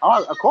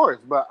 Of course,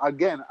 but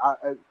again,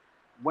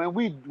 when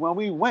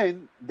we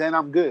win, then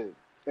I'm good.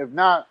 If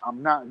not,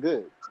 I'm not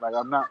good. Like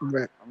I'm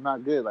Right.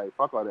 not good. Like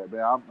fuck all that,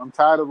 man. I'm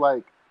tired of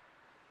like,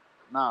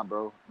 nah,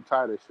 bro. I'm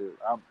tired of shit.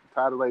 I'm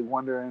tired of like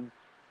wondering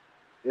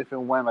if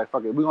and when. Like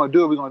fuck it, we're gonna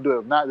do it. We're gonna do it.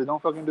 If not, then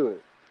don't fucking do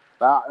it.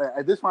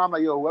 At this point, I'm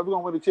like, yo, whoever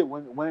gonna win the chip,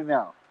 win it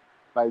now.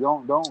 Like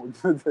don't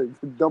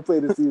don't play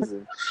the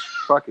season.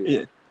 Fuck it.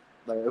 Yeah.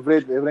 Like if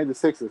it ain't the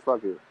Sixers,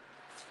 fuck it.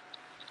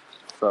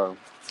 So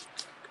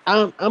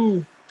I'm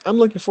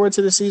looking forward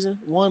to the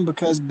season. One,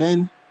 because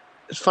Ben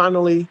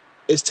finally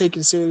is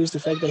taking serious the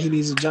fact that he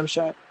needs a jump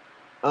shot.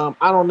 I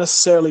don't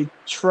necessarily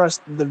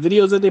trust the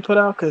videos that they put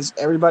out because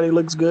everybody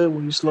looks good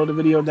when you slow the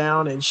video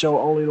down and show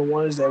only the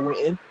ones that went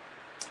in. You know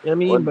what I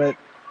mean? But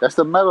that's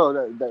the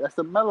Melo. That's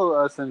the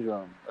Melo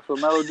syndrome. That's what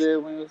Melo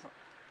did when he was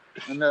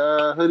in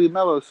the hoodie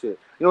Melo shit.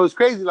 You know, it's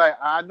crazy. Like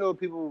I know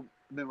people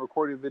have been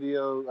recording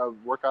videos of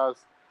workouts,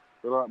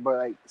 but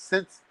like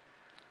since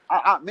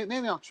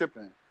maybe I'm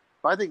tripping,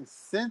 but I think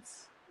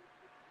since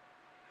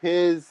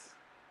his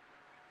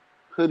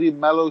hoodie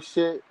Melo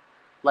shit,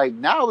 like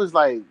now it's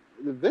like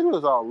the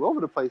videos are all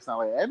over the place now.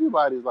 Like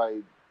everybody's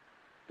like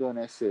doing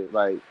that shit.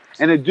 Like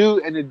and the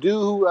dude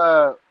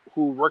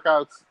who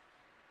workouts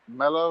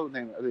Melo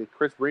named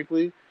Chris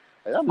Brinkley.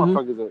 Like, that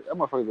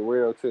motherfucker's a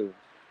weirdo too.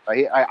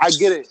 Like I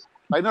get it.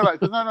 Like no, like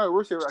no,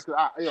 we're serious.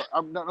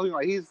 I'm not looking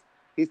like he's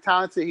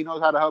talented. He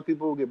knows how to help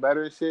people get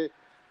better and shit.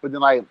 But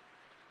then like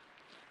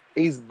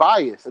he's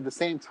biased at the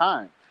same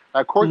time.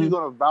 Like, of course he's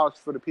gonna vouch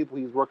for the people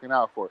he's working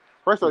out for.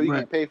 First of all, you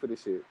can't pay for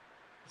this shit,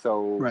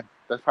 so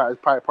that's probably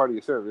part of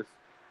your service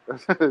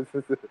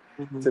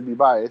to be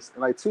biased.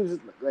 And like two,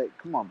 just like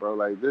come on, bro.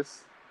 Like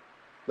this,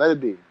 let it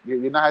be.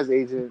 You're not his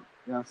agent.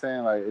 You know what I'm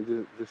saying? Like,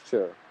 just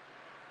chill.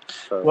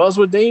 So. Well, it's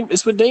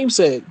what Dame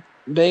said.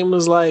 Dame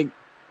was like,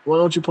 "Why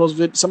don't you post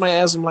vid?" Somebody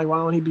asked him like, "Why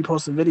don't he be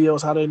posting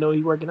videos? How do they know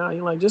he working out?"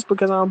 He's like, "Just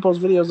because I don't post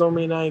videos don't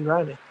mean I ain't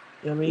grinding."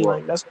 You know what I mean?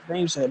 Like that's what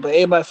Dame said. But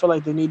everybody feel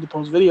like they need to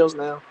post videos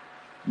now.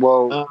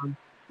 Well,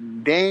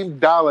 Dame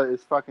Dollar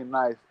is fucking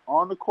nice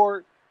on the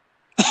court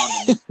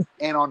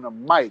and on the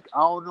mic. I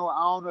don't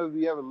know if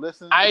you ever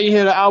listened. I ain't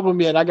hear the album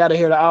yet. I gotta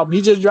hear the album.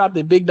 He just dropped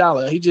it, Big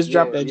Dollar. He just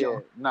dropped that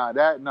joint.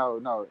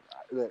 No.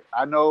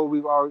 I know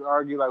we've always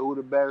argued like who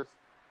the best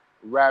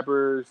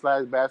rapper /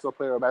 basketball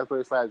player or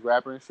basketball player /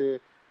 rapper and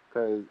shit.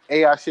 because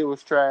AI shit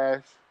was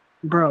trash.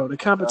 Bro, the Uh,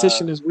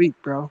 competition is weak,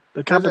 bro.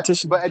 The doesn't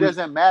competition but is it weak.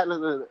 doesn't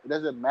matter. It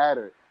doesn't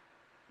matter.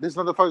 This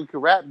motherfucker can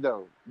rap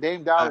though.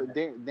 Dame I, Dollar,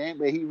 Dame,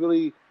 he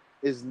really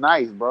is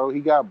nice, bro. He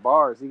got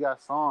bars. He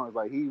got songs.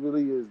 Like he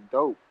really is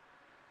dope.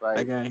 I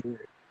Like gotta hear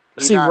it.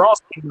 he See, not. Ross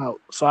came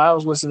out, so I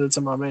was listening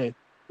to my man,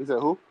 He said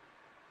who?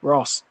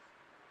 Ross.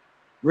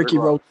 Rick Ricky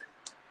Rose.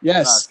 Ross.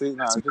 Yes.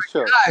 Nah, That's just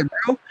chill. my guy,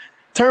 bro.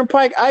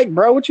 Turnpike Ike,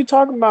 bro. What you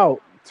talking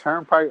about?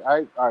 Turnpike.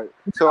 All right.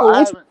 So Bro, I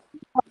what's haven't.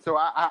 So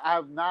I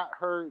have not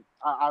heard.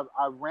 I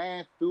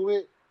ran through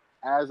it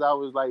as I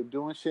was like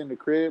doing shit in the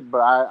crib, but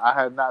I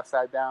have not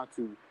sat down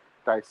to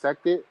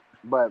dissect it.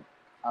 But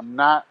I'm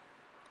not.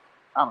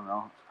 I don't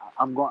know.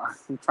 I'm going.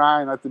 I'm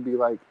trying not to be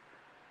like.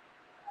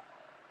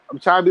 I'm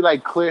trying to be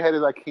like clear headed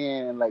as I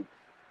can and like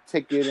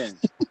take it in,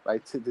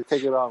 like to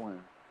take it all in.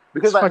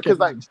 it's fucking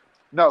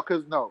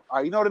Because no.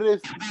 You know what it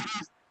is?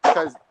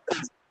 Because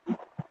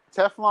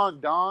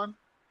Teflon Don,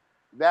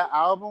 that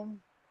album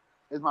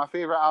is my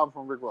favorite album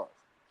from Rick Ross.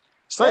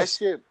 it's That nice.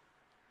 shit,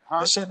 huh?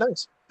 That shit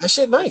nice. That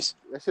shit nice.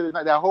 That shit is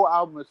not. That whole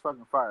album is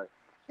fucking fire.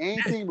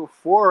 Anything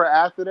before or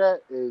after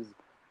that is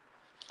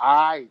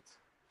aight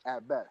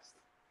at best.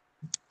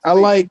 To I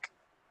me. like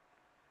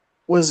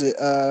was it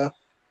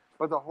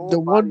But the whole the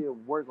one body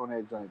of work on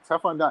that joint,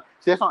 Teflon Don.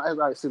 See, that's not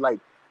like see, like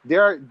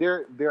their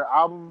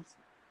albums.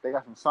 They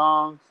got some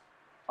songs.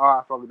 Oh,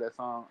 I fuck with that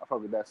song. I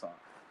fuck with that song.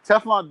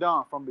 Teflon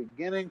Don from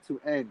beginning to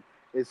end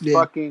is yeah.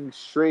 fucking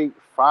straight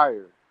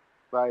fire.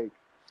 Like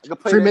I can play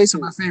that Freemason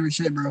shit. my favorite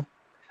shit, bro.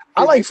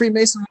 I like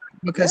Freemason. Freemason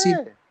because he Yeah,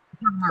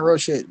 talking about real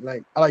shit.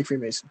 Like I like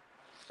Freemason.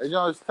 that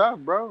joint is tough,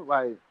 bro.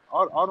 Like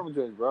all them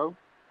joints, bro.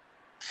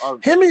 All,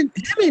 Him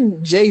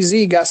and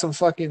Jay-Z got some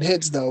fucking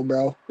hits though,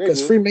 bro. they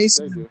Because do.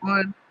 Freemason They is do.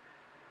 one.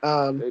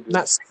 They do.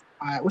 Not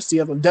what's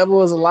the other one?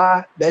 Devil is a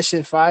Lie. That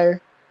shit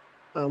fire.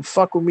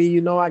 Fuck with me,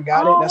 you know I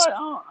got it. That's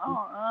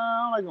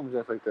I don't like them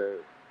just like that.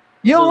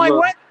 you don't like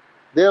what?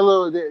 They're a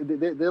little,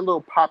 they're a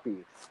little poppy.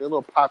 They're a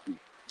little poppy.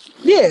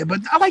 Yeah, but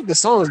I like the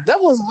songs.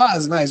 Devil is a Lie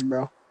is nice,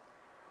 bro.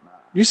 Nah.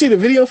 You see the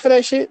video for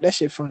that shit? That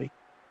shit funny.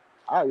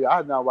 I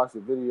have not watched the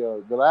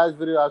video. The last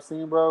video I've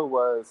seen, bro,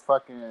 was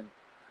fucking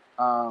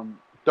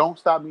 "Don't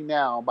Stop Me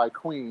Now" by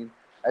Queen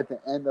at the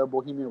end of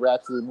Bohemian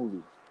Rhapsody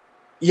movie.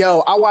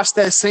 Yo, I watched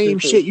that same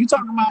shit. You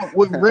talking about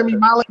when Remy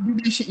Malek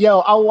did this shit?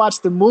 Yo, I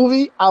watched the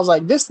movie. I was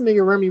like, this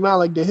nigga Remy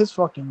Malek did his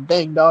fucking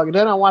thing, dog. And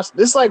then I watched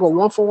this like a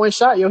 1-for-1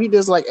 shot. Yo, he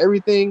does like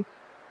everything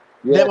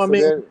that Yeah, my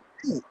man.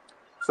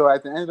 so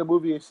at the end of the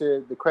movie and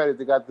shit, the credits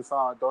they got the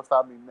song "Don't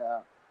Stop Me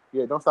Now."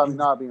 Yeah, "Don't Stop Me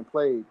Now" being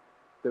played.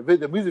 The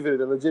music video,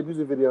 the legit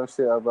music video and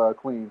shit of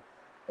Queen,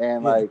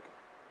 and like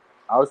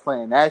I was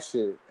playing that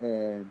shit,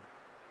 and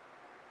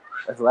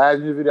that's the last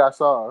music video I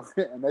saw,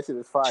 and that shit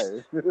is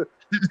fire.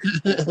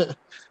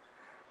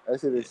 That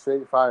shit is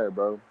straight fire,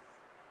 bro.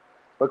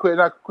 But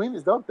Queen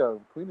is dope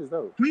though. Queen is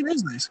dope. Queen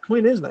is nice.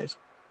 Queen is nice.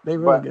 They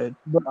really good.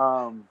 But,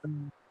 I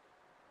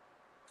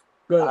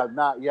have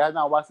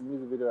not watched the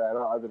music video at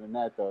all other than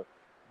that though.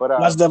 But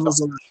watch Devil's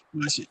a Lie.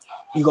 Watch it.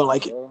 You gonna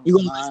like it. You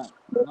gonna like it.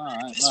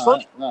 It's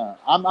fun.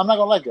 I'm not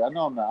gonna like it. I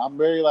know I'm not. I'm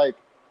very like,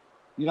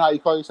 you know how you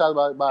call your shot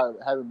about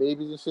having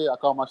babies and shit. I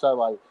call my shot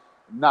like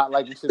not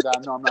liking shit that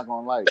I know I'm not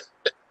gonna like.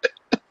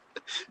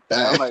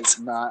 I'm like,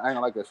 nah, I ain't gonna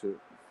like that shit.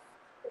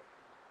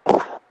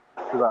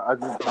 Cause I'm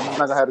just not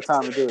gonna have the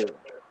time to do it.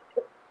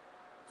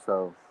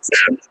 So,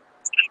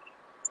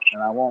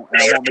 and I won't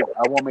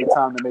make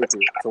time to make it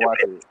to watch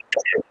it.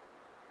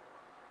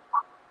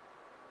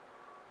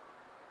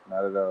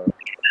 Not at all.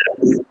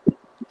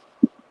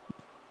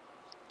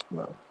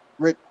 Well,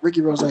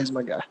 Ricky Rose is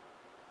my guy.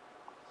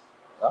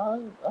 All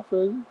right, I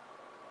feel you.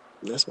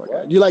 That's my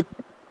guy.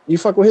 You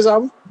fuck with his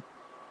album?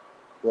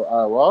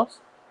 Well, Ross?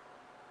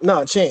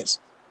 No, Chance.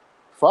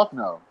 Fuck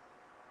no.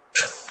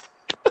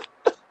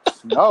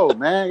 No,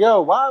 man.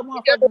 Yo, why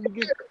motherfuckers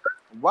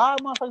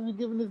be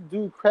giving this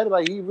dude credit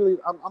like he really?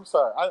 I'm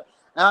sorry.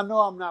 I know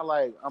I'm not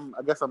like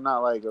I guess I'm not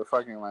like a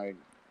fucking like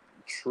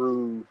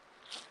true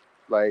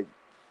like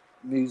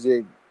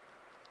music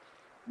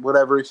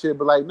whatever shit.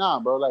 But like nah,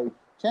 bro. Like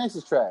Chance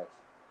is trash.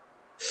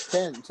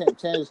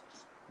 Chance,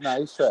 nah,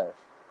 he's trash.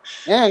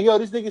 And yo,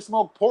 this nigga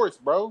smoke ports,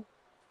 bro.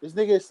 This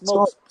nigga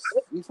smokes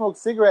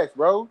cigarettes,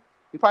 bro.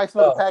 He probably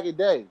smokes a pack a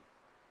day.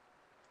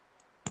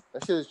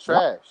 That shit is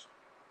trash.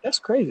 That's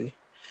crazy.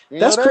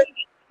 That's crazy. I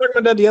was talking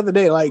about that the other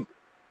day. Like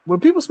when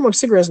people smoke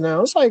cigarettes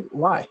now, it's like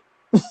why?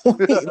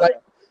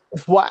 Like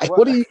why?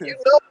 What do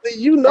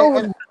you know?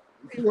 And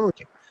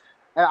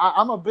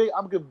I'm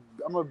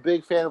a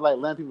big fan of like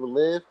letting people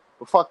live,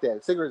 but fuck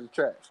that. Cigarettes are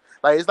trash.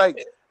 Like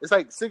it's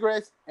like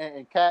cigarettes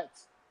and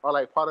cats are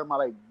like part of my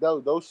like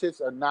those shits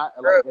are not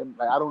like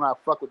I do not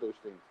fuck with those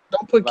things.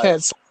 Don't put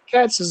cats.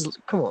 Cats is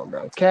come on,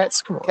 bro.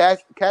 Cats, come on.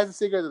 Cats and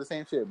cigarettes are the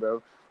same shit,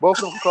 bro. Both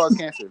of them can cause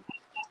cancer.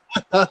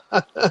 Both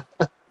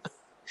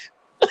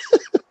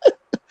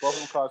of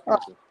them cause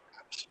cancer.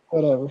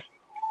 Whatever.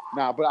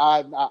 Nah, but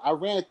I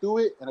ran through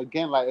it, and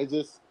again, like it's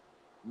just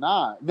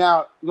nah.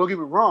 Now don't get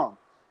me wrong,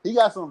 he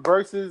got some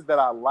verses that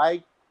I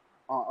like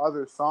on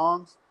other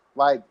songs,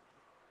 like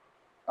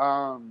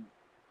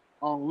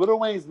on Lil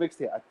Wayne's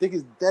mixtape. I think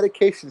it's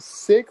Dedication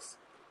 6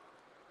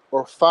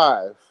 or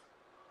 5.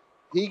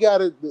 He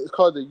got it. It's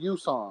called the U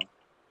song,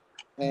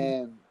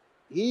 and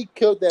he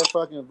killed that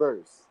fucking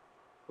verse.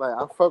 Like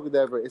I fuck with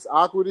that verse. It's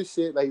awkward as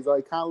shit. Like he's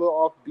like kind of a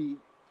little offbeat.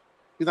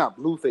 He's not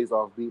Blueface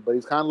offbeat, but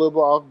he's kind of a little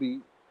bit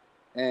offbeat,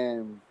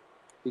 and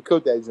he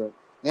killed that joint.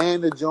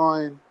 And the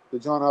joint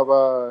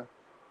of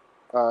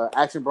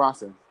Action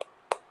Bronson,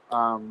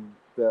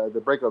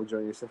 the breakup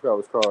joint. I forgot what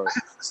it's called.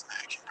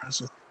 Action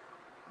Bronson.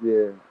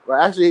 Yeah,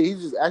 well, actually,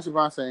 he's just Action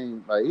Bronson.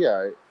 Ain't, like, yeah,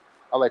 right.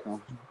 I like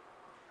him.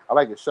 I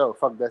like his show.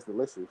 Fuck, that's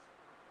delicious.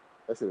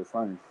 That shit is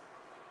funny.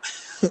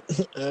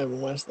 I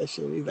haven't watched that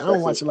shit either. I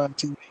don't watch a lot of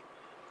TV.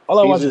 All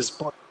I watch is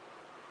sports.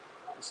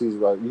 You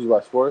just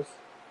watch sports?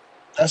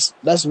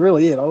 That's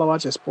really it. All I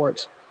watch is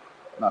sports.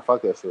 Nah,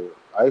 fuck that shit.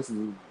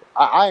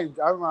 I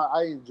remember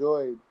I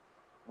enjoyed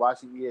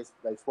watching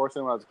like sports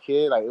when I was a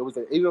kid. Like it was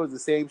even though it was the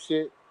same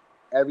shit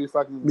every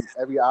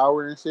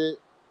hour and shit.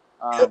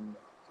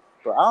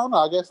 But I don't know.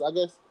 I guess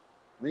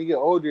when you get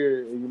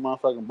older and your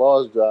motherfucking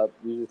balls drop,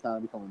 you just kind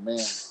of become a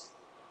man.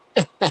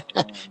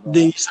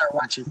 Then you start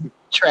watching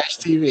trash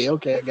TV.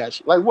 Okay, I got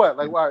you. Like what?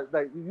 Like what?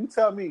 Like you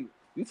tell me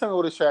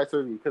what is trash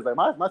TV? Because like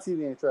my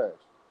TV ain't trash.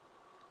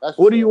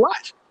 What do you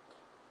watch?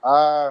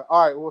 All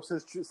right. Well,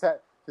 since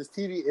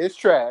TV is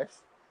trash,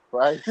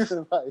 right?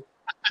 Like,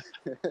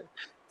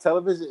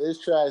 television is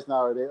trash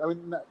nowadays. I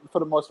mean, not for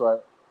the most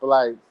part, but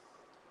like,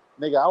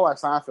 nigga, I watch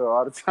Seinfeld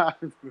all the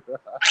time. All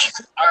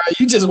right,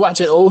 you just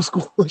watching old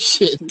school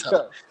shit.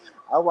 Yeah.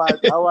 I watch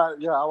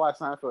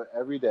Seinfeld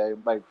every day,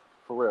 like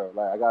for real.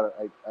 Like I got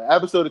an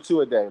episode or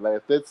two a day.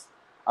 Like if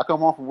I come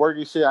home from work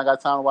and shit, I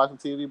got time to watch some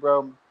TV,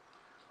 bro.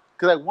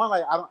 Cause like one,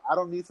 like I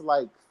don't need to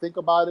like think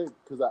about it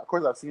because of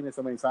course I've seen it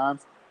so many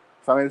times.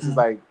 So I mean, just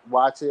like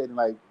watch it and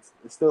like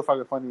it's still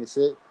fucking funny as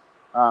shit.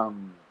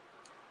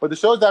 But the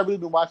shows that I've really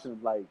been watching,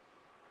 like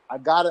I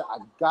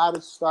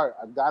gotta start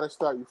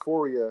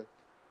Euphoria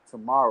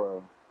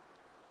tomorrow.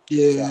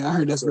 Yeah, I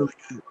heard that's really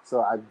good.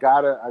 So I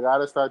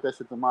gotta start that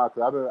shit tomorrow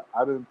because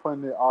I've been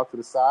putting it off to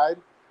the side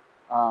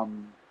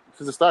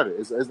since it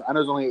started. I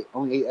know there's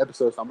only 8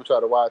 episodes, so I'm gonna try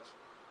to watch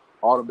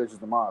all the bitches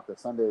tomorrow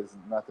because Sunday is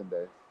nothing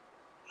day.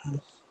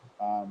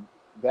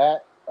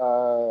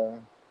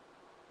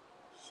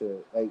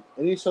 Shit, like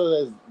any show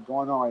that's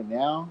going on right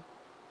now,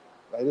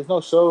 like there's no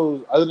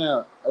shows other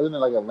than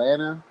like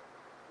Atlanta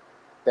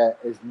that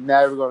is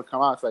never gonna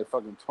come out. It's like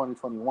fucking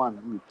 2021.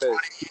 I'm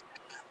pissed.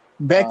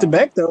 Back to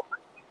back though.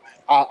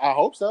 I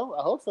hope so.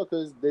 I hope so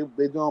because they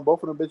doing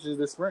both of them bitches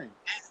this spring.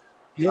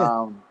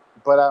 Yeah.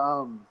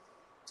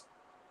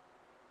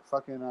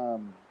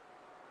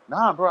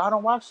 Nah, bro. I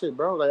don't watch shit,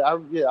 bro. Like I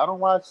don't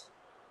watch.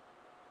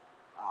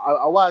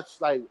 I watch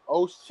like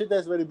shit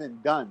that's already been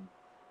done,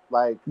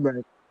 like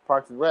right.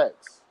 Parks and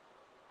Recs,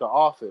 The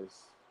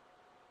Office,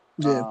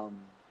 yeah,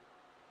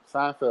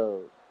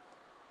 Seinfeld.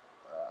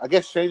 I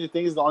guess Stranger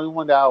Things is the only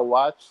one that I'll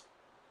watch,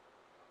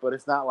 but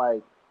it's not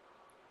on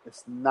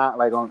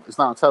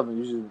television.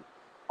 Usually,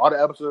 all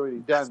the episodes are already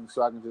done,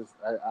 so I can just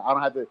I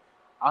don't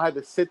have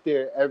to sit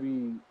there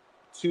every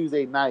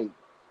Tuesday night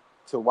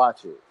to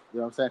watch it. You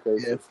know what I'm saying?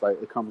 Because it's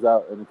like it comes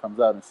out and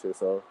shit.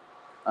 So,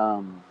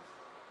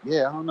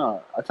 yeah, I don't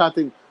know. I'm trying to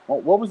think.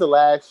 What was the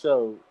last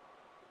show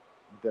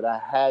that I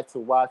had to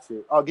watch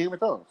it? Oh, Game of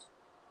Thrones.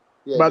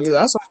 Yeah,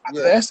 that's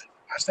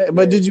that.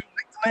 But did you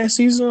like the last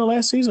season? The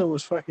last season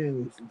was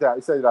fucking.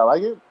 You said I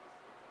like it?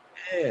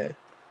 Yeah.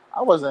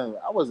 I wasn't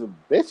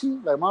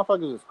bitchy. Like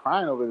motherfuckers was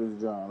crying over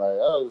this joint. Like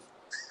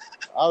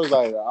I was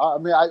like, I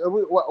mean,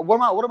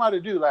 what am I to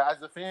do? Like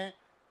as a fan,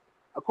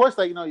 of course,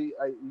 like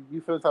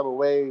you feel the type of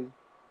way,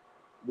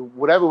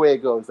 whatever way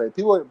it goes. Like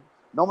people,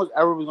 no one's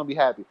ever gonna be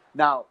happy.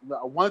 Now,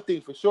 one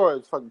thing for sure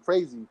is fucking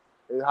crazy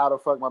is how the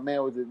fuck my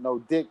man with no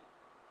dick,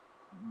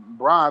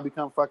 Bron,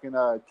 become fucking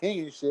king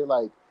and shit.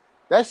 Like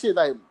that shit.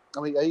 Like I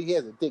mean, he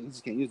has a dick, he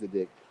just can't use the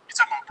dick. You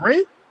talking about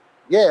Bran?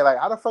 Yeah, like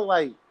how the fuck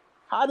like.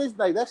 How this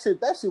like that shit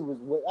that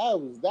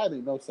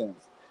made no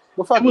sense.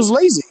 Well, it was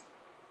lazy.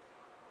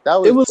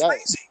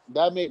 Lazy.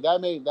 That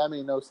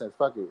made no sense.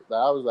 Fuck it. Like,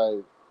 I was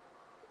like,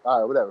 all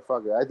right, whatever.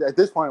 Fuck it. At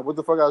this point, what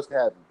the fuck else can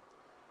happen?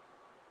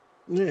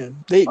 Yeah,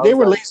 they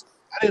were lazy.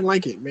 I didn't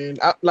like it, man.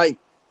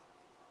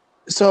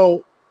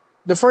 So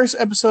the first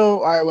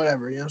episode, all right,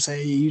 whatever. You know what I'm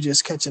saying? You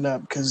just catching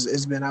up because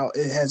it's been out.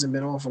 It hasn't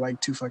been on for like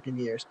 2 fucking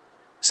years.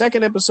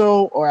 Second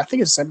episode, or I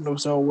think it's second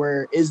episode,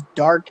 where it's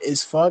dark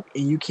as fuck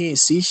and you can't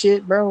see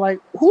shit, bro. Like,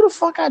 who the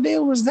fuck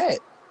idea was that?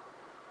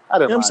 I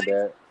didn't mind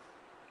that.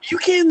 You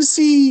can't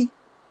see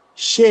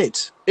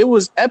shit. It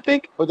was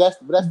epic. But that's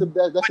the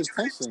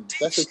tension.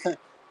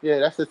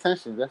 That's the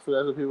tension. That's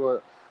what people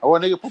are. I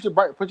want nigga put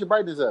your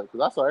brightness up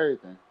because I saw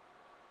everything.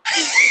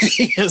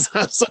 Yes,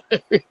 I saw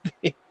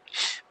everything.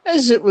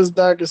 That shit was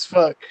dark as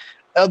fuck.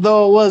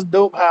 Although it was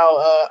dope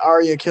how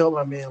Arya killed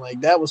my man. Like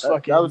that was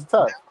fucking. That was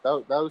tough. That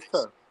was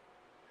tough.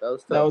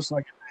 That was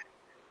fucking.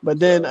 But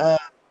then,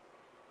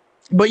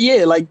 but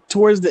yeah, like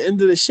towards the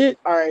end of the shit,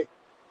 all right,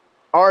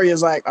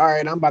 Arya's like, all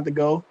right, I'm about to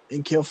go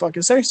and kill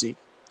fucking Cersei,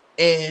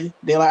 and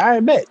they're like, all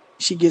right, bet.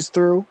 She gets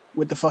through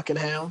with the fucking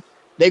hound.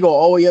 They go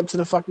all the way up to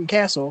the fucking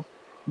castle.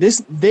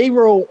 They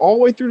roll all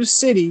the way through the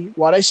city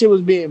while that shit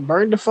was being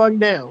burned the fuck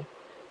down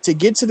to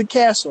get to the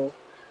castle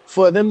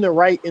for them to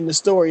write in the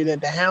story that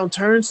the Hound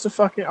turns to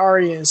fucking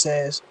Arya and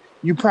says,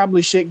 "You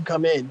probably shouldn't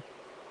come in.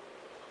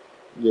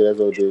 Yeah, that's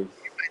OD.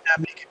 Not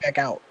make it back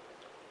out."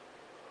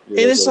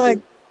 Yeah, And that's it's like,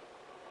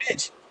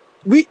 OD.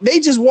 bitch, they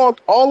just walked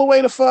all the way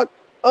the fuck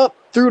up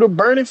through the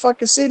burning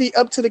fucking city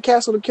up to the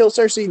castle to kill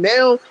Cersei.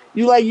 Now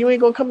you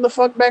ain't gonna come the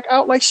fuck back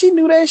out? Like she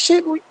knew that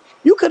shit.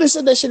 You could have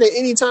said that shit at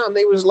any time.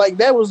 They was like,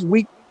 that was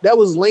weak. That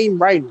was lame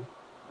writing.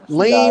 She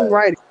Lame died.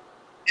 writing.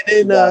 She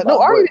And died then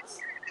by bricks.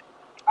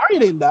 Arya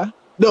didn't die.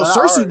 No, No, not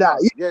Cersei Arya. died.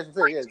 No, yeah, she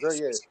said,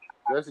 yeah,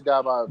 Cersei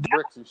died by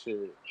bricks and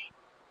shit.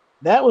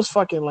 That was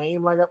fucking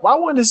lame. Like I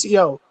wanted to see,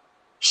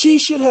 she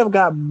should have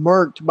got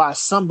murked by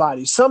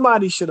somebody.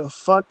 Somebody should have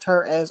fucked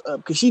her ass up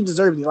because she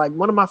deserved it. Like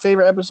one of my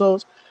favorite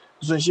episodes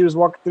was when she was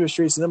walking through the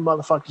streets and them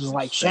motherfuckers was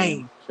like,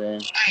 Shame. shame.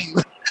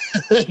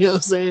 You know what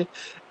I'm saying?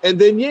 And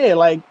then yeah,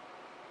 like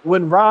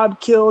when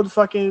Rob killed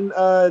fucking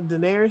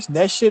Daenerys,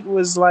 that shit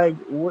was like,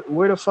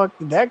 where the fuck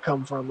did that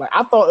come from? Like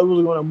I thought it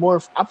was going to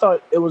morph. I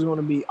thought it was going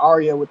to be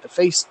Arya with the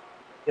face.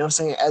 You know what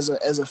I'm saying?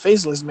 As a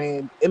faceless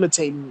man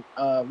imitating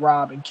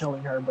Rob and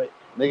killing her, but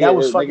that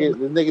was fucking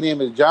This nigga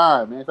name is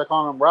John, man. It's like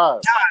calling him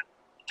Rob.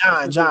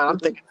 John. I'm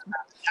thinking,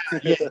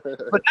 yeah.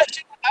 But that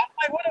shit, I was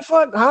like, what the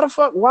fuck? How the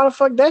fuck? Why the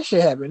fuck that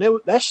shit happened?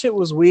 That shit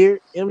was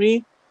weird. You know what I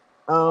mean?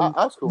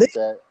 I was cool with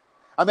that.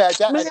 I mean,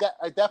 Man,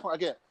 at that point,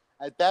 again,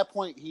 at that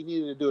point, he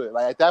needed to do it.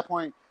 Like at that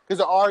point, because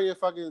the Arya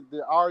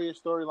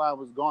storyline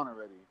was gone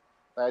already.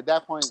 Like at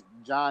that point,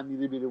 John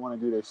needed to be the one to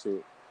do that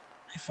shit.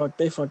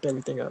 they fucked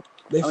everything up.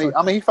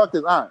 He fucked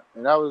his aunt,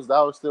 and that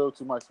was still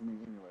too much for me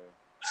anyway.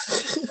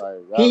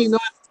 Like he know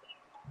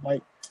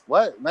like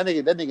what that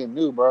nigga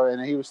knew, bro,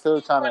 and he was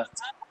still trying to.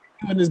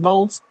 in his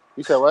bones.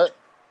 You said what?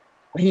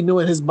 He knew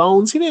in his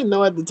bones. He didn't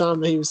know at the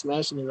time that he was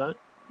smashing his aunt.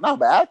 No,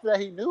 but after that,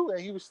 he knew, and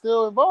he was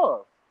still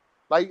involved.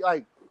 Like,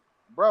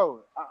 bro,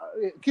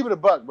 keep it a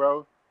buck,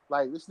 bro.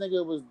 Like this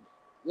nigga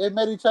they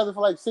met each other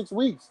for like 6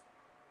 weeks,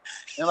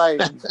 and like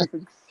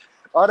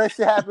all that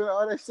shit happened.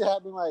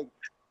 Like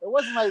it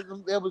wasn't like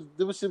there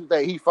was shit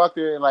that he fucked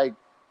her and like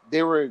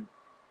they were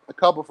a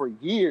couple for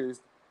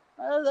years.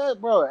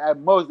 Bro, at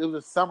most it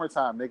was a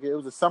summertime, nigga. It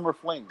was a summer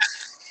fling.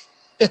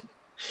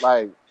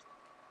 Like,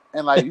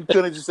 and like you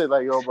couldn't just say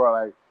like, yo, bro,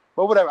 like,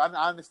 but whatever.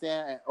 I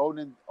understand.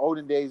 And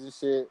olden days and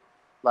shit,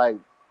 like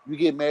you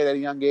get married at a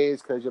young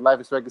age because your life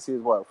expectancy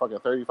is what, fucking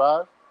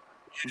 35.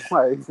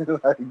 Like,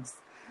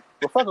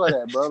 but fuck like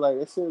that, bro. Like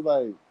that shit,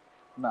 like,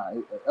 nah.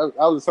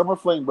 I was a summer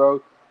fling,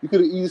 bro. You could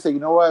have easily said, you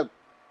know what,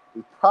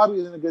 it probably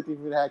isn't a good thing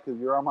for you to have because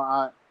you're on my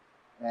aunt,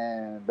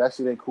 and that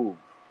shit ain't cool.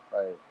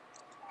 Like.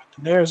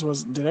 Daenerys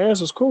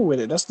was cool with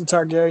it. That's the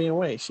Targaryen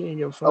way. She ain't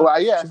give a fuck. Oh,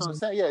 yeah, that's what I'm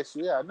saying.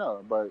 Yeah, I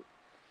know. But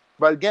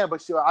again,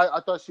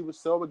 I thought she was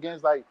so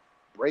against like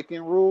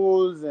breaking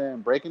rules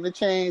and breaking the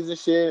chains and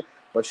shit.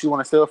 But she want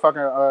to still fuck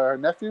her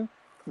nephew.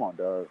 Come on,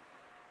 dog.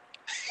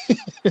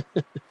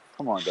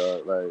 Come on,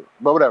 dog. Like,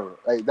 but whatever.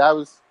 Like that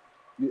was.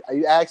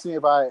 You asked me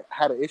if I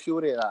had an issue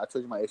with it, and I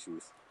told you my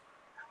issues.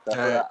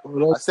 I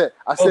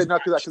said no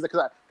because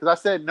I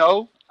said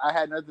no. I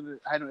had nothing.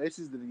 I had no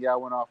issues. Then I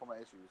went off on my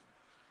issues.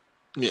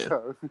 Yeah.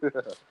 So,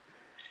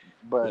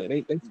 but yeah,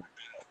 they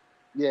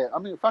yeah, I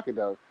mean, fuck it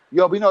though.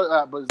 Yo, we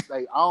know, but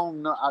like I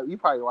don't know. You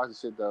probably watch the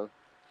shit though,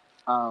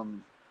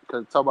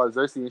 because talk about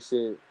Cersei and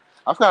shit.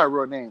 I forgot her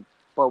real name,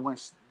 but when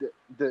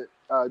the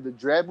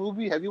Dredd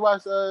movie, have you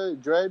watched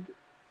Dredd,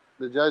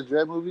 the Judge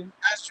Dredd movie?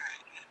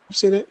 I've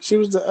seen it. She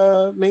was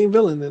the main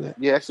villain in it.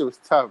 Yeah, that shit was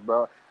tough,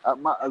 bro.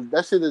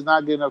 That shit does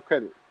not get enough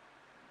credit.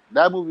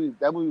 That movie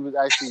was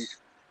actually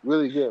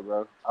really good,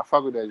 bro. I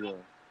fuck with that joint.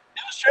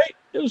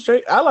 It was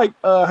straight. I like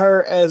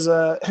her as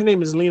her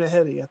name is Lena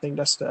Headey. I think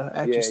that's the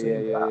actress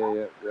name.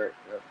 Yeah.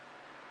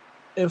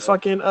 And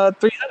fucking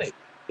 300. You know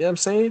what I'm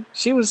saying?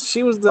 She was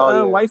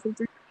the wife of 300.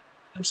 You know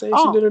what I'm saying?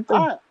 She did her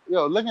thing.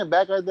 Looking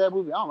back at that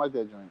movie, I don't like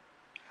that joint.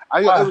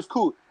 It was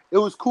cool. It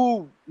was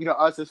cool,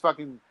 us as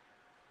fucking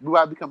we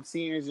about to become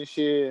seniors and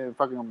shit, and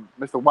fucking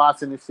Mr.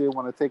 Watson and shit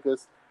want to take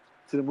us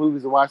to the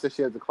movies and watch that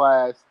shit as a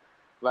class.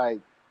 Like,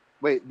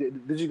 wait,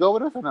 did you go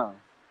with us or no?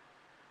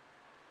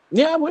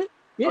 Yeah, I went.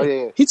 Yeah. Oh,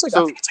 yeah. He took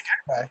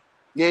everybody.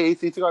 Yeah, he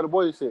took all the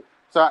boys and shit.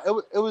 So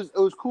it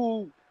was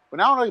cool. But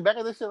now I'm looking back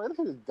at this shit, like, this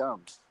shit is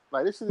dumb.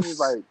 Like, this shit is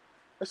like,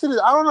 this shit is,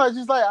 I don't know, it's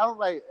just like, I don't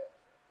like,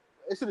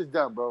 this shit is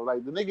dumb, bro.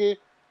 Like, the nigga,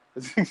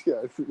 the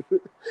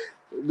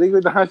nigga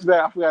with the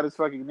hunchback, I forgot his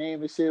fucking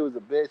name and shit, was a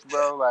bitch,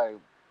 bro. Like,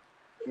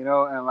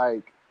 and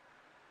like,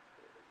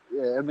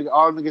 yeah, and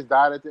all the niggas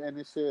died at the end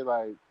and shit.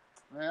 Like,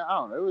 man, I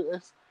don't know.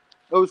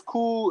 It was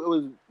cool. It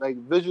was, like,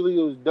 visually,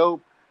 it was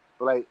dope.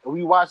 But, like,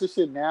 we watch this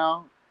shit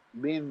now,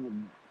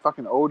 being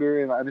fucking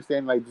older and I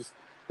understand, like, just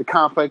the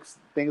complex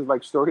things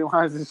like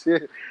storylines and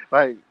shit.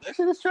 Like, that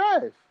shit is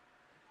trash.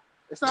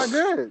 It's not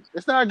good.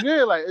 It's not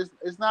good. Like,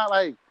 it's not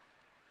like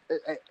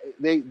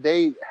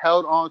they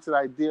held on to the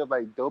idea of,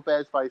 like,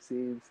 dope-ass fight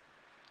scenes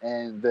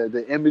and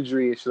the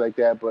imagery and shit like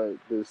that, but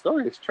the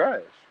story is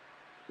trash.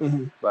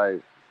 Mm-hmm.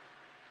 Like,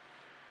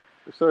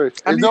 The story.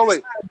 I mean, No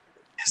wait.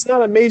 it's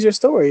not a major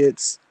story.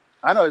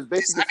 I know it's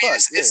basic as fuck. Yeah.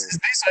 It's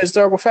based on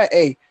historical fact.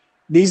 Hey,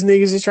 these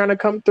niggas is trying to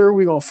come through.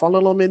 We're gonna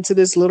funnel them into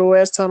this little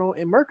ass tunnel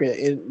and murk it.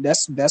 And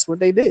that's what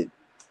they did.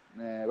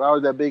 Man, if I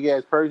was that big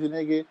ass Persian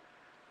nigga,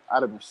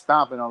 I'd have been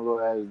stomping on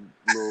little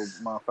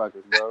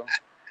motherfuckers, bro.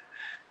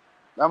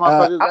 That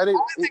motherfuckers, The only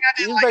thing I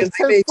he didn't was like is like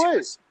they 10 made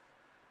foot.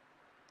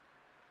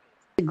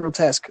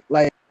 grotesque.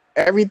 Like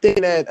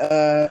everything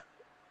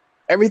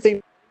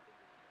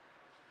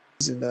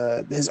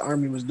and his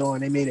army was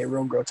doing, they made it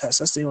real grotesque.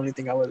 That's the only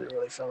thing I wasn't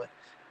really feeling.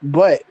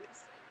 But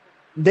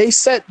they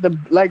set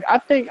I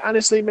think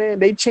honestly, man,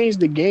 they changed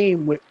the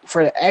game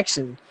for the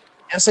action.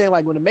 I'm saying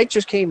like when the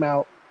Matrix came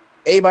out,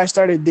 everybody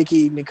started dick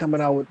eating and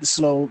coming out with the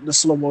slow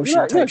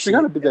motion type shit.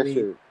 300 did that shit.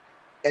 And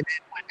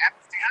then when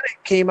after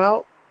 300 came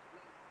out,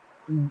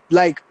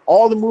 like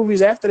all the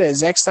movies after that,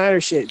 Zack Snyder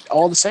shit,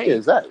 all the same. Yeah,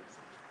 exactly.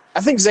 I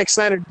think Zack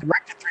Snyder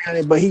directed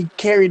 300, but he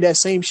carried that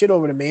same shit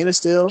over to Man of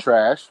Steel.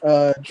 Trash.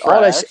 All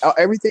that shit,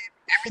 everything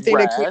that came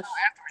out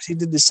afterwards, he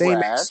did the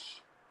same.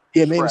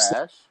 Yeah, Man of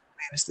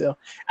Steel.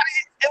 I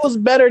mean, it was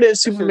better than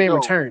Superman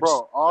Returns.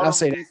 Bro, all them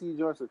DC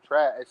joints are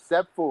trash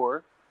except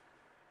for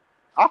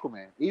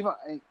Aquaman. Even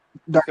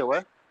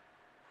what?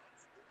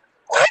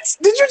 What?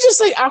 Did you just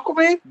say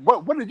Aquaman?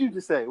 What did you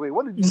just say? Wait,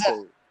 what did you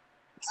say?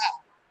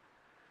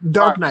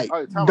 Dark Knight.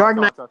 Dark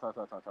Knight.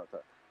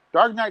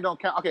 Dark Knight don't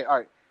count. Okay, all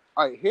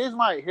right. Here's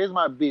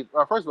my beef.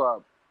 First of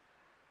all,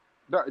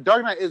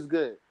 Dark Knight is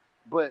good,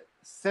 but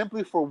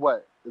simply for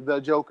what?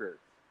 The Joker.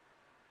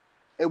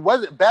 It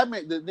wasn't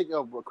Batman. The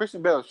nigga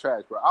Christian Bale is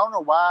trash, bro. I don't know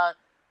why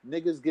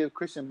niggas give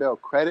Christian Bale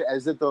credit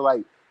as if they're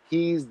like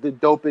he's the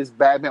dopest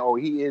Batman or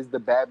he is the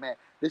Batman.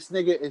 This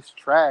nigga is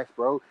trash,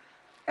 bro.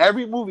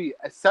 Every movie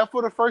except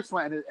for the first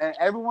one, and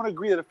everyone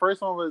agreed that the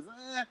first one was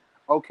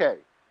okay,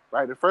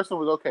 right? The first one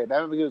was okay.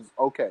 That movie was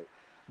okay,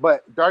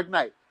 but Dark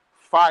Knight,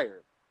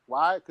 fire.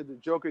 Why? Because the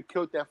Joker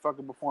killed that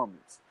fucking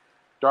performance.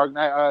 Dark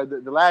Knight,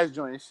 the last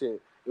joint and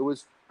shit, it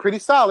was pretty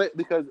solid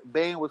because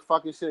Bane was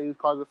fucking shit. He was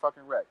causing a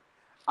fucking wreck.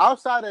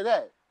 Outside of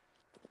that,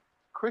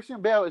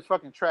 Christian Bale is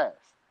fucking trash.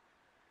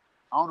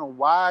 I don't know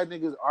why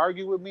niggas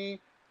argue with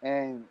me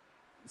and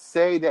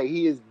say that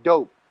he is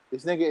dope.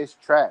 This nigga is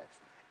trash.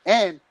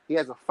 And he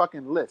has a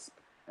fucking lisp.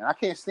 And I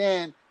can't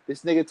stand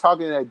this nigga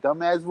talking in that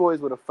dumbass voice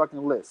with a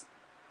fucking lisp.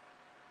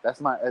 That's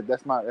my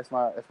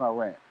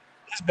rant.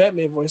 His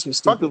Batman voice was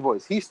stupid. Fuck the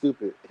voice. He's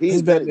stupid. He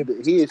is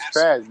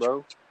trash,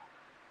 bro.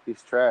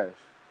 He's trash.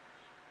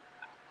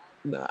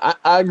 No,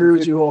 I agree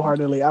with you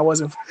wholeheartedly. I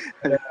wasn't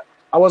fucking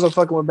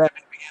with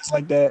Batman Begins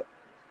like that.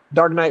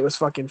 Dark Knight was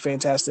fucking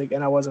fantastic,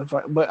 and I was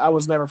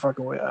never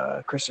fucking with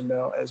Christian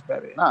Bale as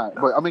Batman. Nah,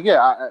 no. But I mean,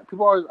 yeah,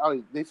 people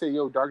always they say,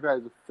 "Yo, Dark Knight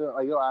is a film."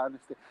 Like, yo, I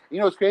understand.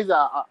 You know, it's crazy.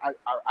 I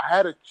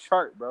had a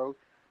chart, bro.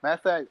 Matter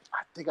of fact,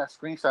 I think I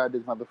screenshotted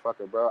this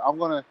motherfucker, bro. I'm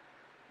gonna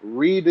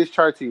read this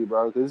chart to you,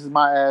 bro, because this is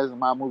my ass and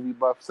my movie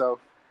buff self.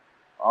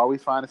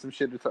 Always finding some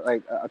shit to talk,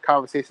 like a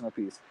conversational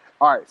piece.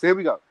 All right, so here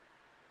we go.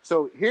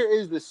 So here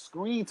is the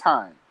screen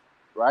time,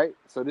 right?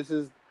 So this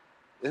is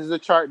a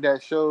chart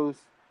that shows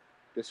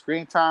the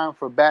screen time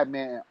for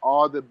Batman in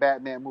all the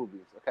Batman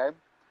movies, okay?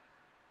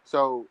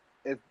 So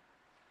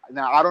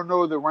now I don't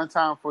know the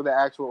runtime for the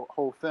actual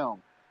whole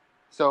film.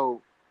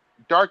 So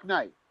Dark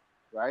Knight,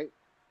 right?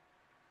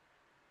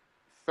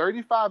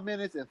 35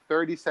 minutes and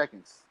 30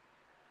 seconds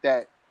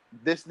that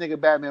this nigga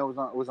Batman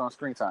was on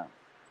screen time.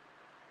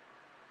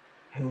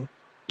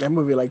 That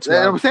movie like 2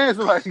 hours. I'm saying,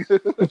 so like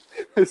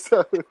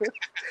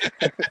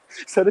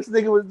so this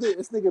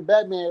nigga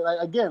Batman, like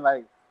again,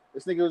 like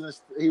this nigga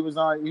was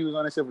on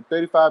that shit for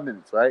 35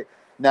 minutes, right?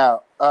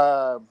 Now,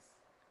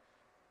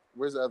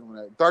 where's the other one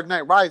at? Dark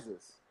Knight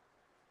Rises.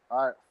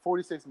 All right,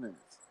 46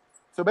 minutes.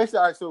 So basically,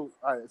 all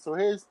right, so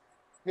here's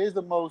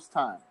the most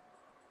time.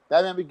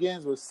 Batman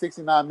Begins was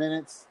 69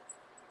 minutes.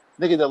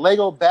 Nigga, the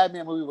Lego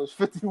Batman movie was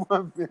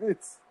 51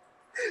 minutes.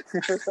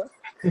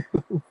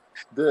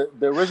 The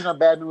original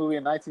Batman movie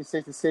in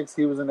 1966,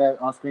 he was in that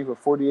on screen for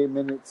 48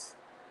 minutes.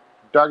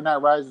 Dark Knight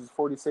Rises was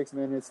 46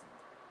 minutes.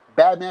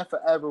 Batman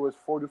Forever was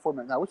 44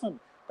 minutes. Now, which one?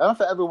 Batman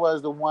Forever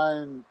was the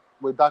one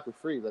with Dr.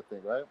 Freeze, I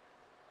think, right?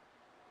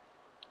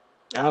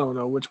 I don't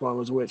know which one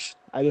was which.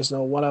 I just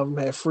know one of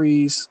them had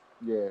Freeze.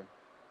 Yeah.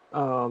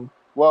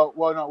 Well,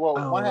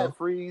 one had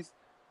Freeze.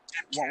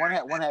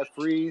 One had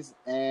Freeze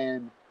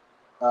and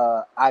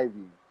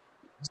Ivy.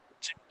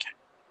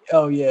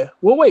 Oh yeah.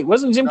 Well, wait,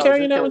 wasn't Jim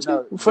Carrey in that one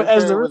too? Jim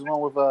Carrey was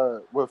one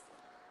with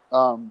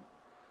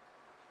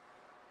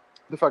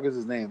the fuck is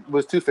his name? It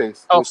was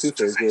Two-Face.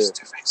 Two-Face. Yeah.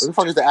 What the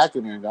fuck is the actor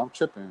name? I'm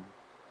tripping.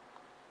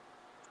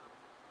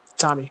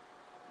 Tommy.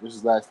 What's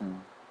his last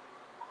name?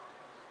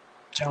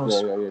 Jones.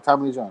 Yeah.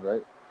 Tommy Lee Jones,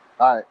 right?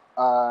 All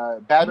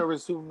right. Batman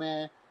vs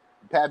Superman.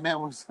 Batman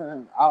was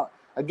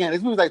again.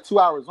 This movie's like 2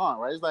 hours long,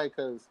 right? It's like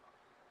because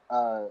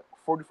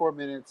 44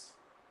 minutes.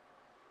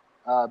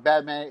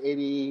 Batman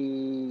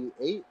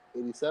 88,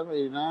 87,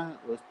 89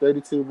 was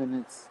 32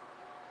 minutes.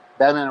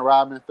 Batman and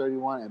Robin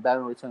 31, and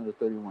Batman Returns was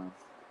 31.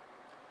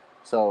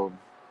 So,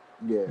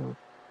 yeah. So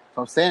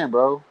I'm saying,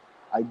 bro,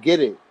 I get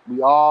it.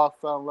 We all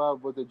fell in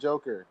love with the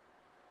Joker,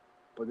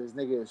 but this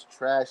nigga is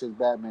trash as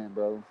Batman,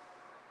 bro.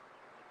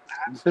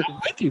 I'm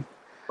with you.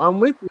 I'm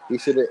with you. He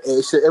should have.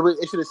 It should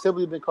have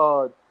simply been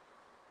called.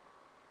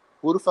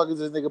 Who the fuck is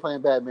this nigga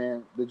playing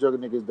Batman? The Joker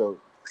nigga's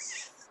dope.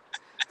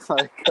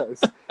 Like,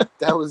 cause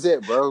that was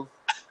it, bro.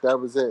 That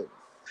was it.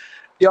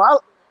 Yo, I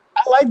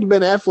liked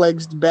Ben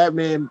Affleck's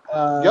Batman.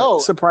 Yo,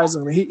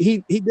 surprisingly,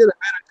 he did a better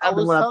job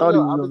than what I thought he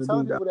was going to do. I've been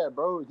telling people that,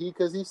 bro.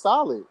 Because he's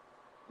solid.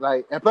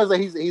 Like, and plus,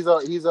 like, he's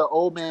an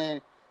old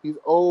man. He's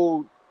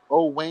old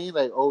Wayne.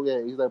 Like, oh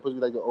yeah, he's like supposed to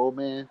be like the old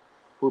man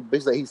who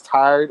basically he's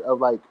tired of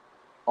like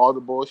all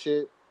the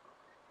bullshit.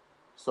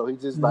 So he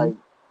just like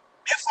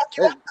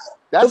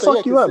that's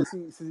fuck you up.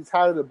 Since he's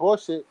tired of the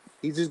bullshit,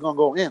 he's just gonna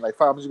go in. Like,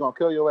 I'm just gonna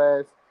kill your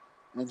ass,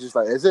 and just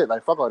like that's it.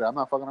 Like, fuck all that. I'm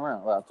not fucking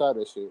around. Like, I'm tired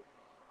of that shit.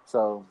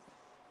 So,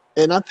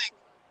 and I think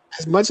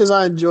as much as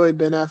I enjoyed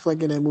Ben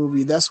Affleck in that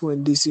movie, that's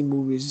when DC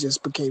movies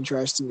just became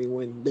trash to me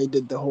when they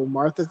did the whole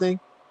Martha thing.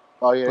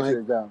 Oh yeah, like, shit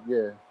is down.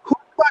 Yeah. Who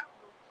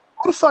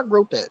the fuck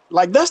wrote that?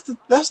 Like, that's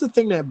the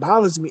thing that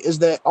bothers me is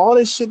that all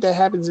this shit that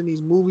happens in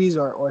these movies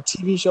or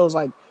TV shows,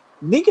 like,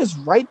 niggas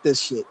write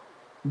this shit.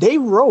 They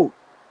wrote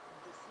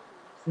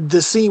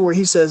the scene where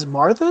he says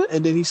Martha,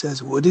 and then he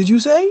says, "What did you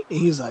say?" And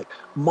he's like,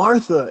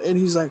 "Martha," and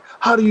he's like,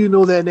 "How do you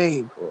know that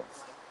name?" Cool.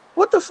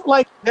 What the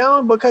like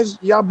now because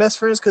y'all best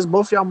friends because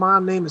both y'all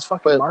mom name is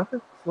fucking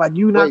Martha? Like,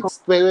 you not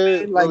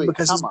wait,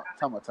 because time.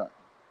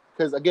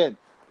 Because again,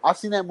 I've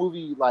seen that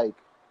movie like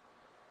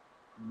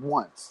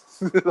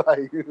once,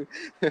 like,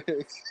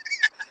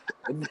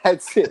 and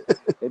that's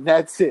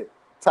it.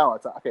 Time.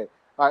 Okay,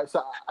 all right.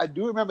 So I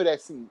do remember that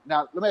scene.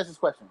 Now let me ask this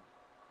question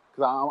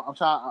because I'm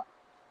trying.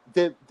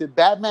 Did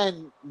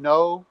Batman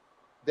know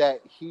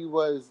that he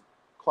was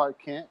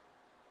Clark Kent?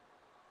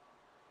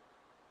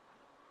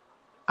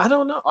 I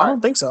don't know. I don't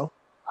think so.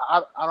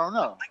 I don't know.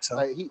 I don't think so.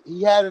 Like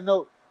he had to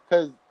know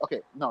because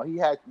he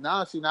had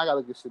now. See, now I gotta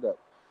look this shit up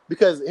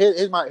because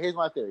here's my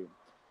theory.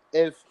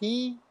 If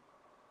he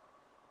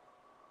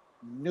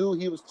knew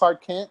he was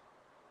Clark Kent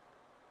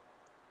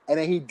and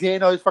then he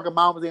didn't know his fucking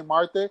mom was named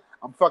Martha,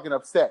 I'm fucking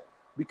upset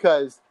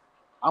because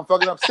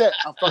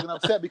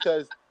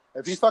because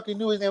if he fucking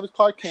knew his name was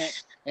Clark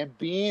Kent and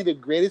being the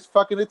greatest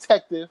fucking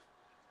detective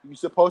you're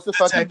supposed to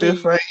fucking be,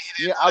 right?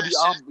 Yeah, I'm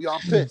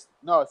pissed.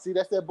 No, see,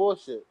 that's that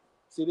bullshit.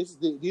 See, these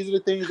are the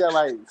things that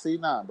like, see,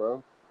 nah,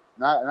 bro.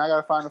 Now I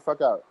gotta find the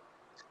fuck out.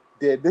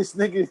 Did this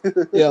nigga?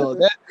 Yo,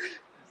 that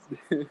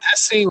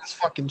scene was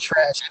fucking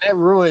trash, and that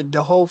ruined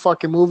the whole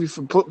fucking movie.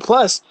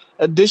 Plus,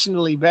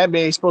 additionally,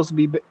 Batman is supposed to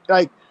be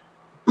like,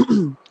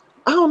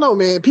 I don't know,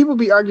 man. People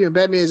be arguing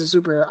Batman is a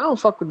superhero. I don't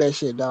fuck with that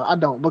shit, dog. I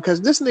don't,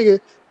 because this nigga,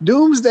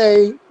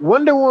 Doomsday,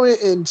 Wonder Woman,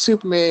 and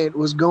Superman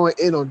was going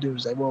in on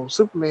Doomsday. Well,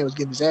 Superman was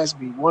getting his ass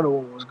beat. Wonder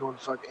Woman was going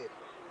to fuck in.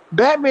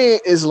 Batman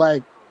is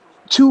like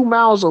 2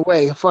 miles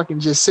away,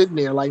 fucking just sitting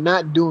there, like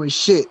not doing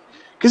shit,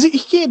 because he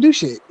can't do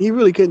shit. He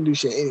really couldn't do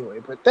shit anyway.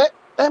 But that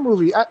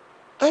movie,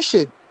 that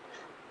shit,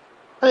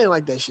 I didn't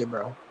like that shit,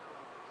 bro.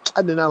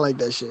 I did not like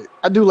that shit.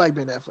 I do like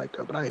Ben Affleck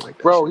though, but I didn't like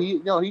that. Bro,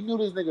 shit. he knew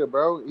this nigga,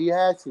 bro. He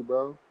had to,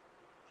 bro.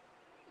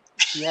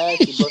 He had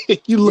to,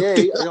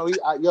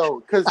 bro.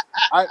 Because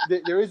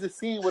there is a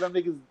scene where them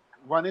niggas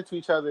run into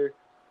each other,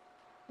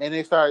 and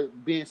they start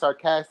being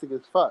sarcastic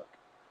as fuck.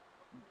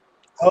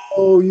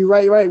 Oh, you're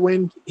right.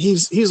 When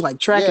he's like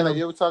tracking them.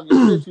 Yeah, like they were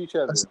talking shit to each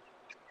other.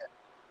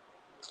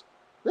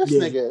 This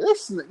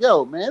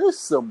nigga, man, this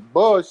is some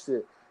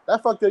bullshit.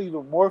 That fucked up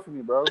even more for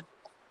me, bro.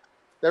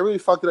 That really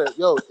fucked it up.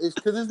 Yo, it's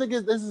because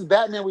this is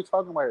Batman we're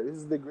talking about here. This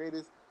is the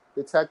greatest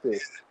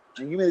detective.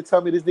 And you mean to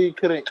tell me this nigga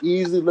couldn't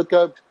easily look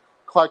up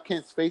Clark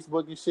Kent's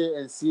Facebook and shit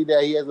and see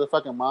that he has a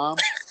fucking mom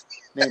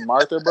named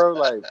Martha, bro?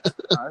 Like,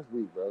 that's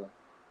weak, bro.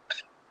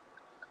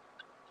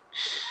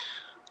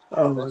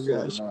 Oh my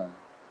gosh.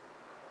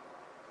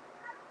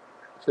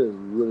 Shit is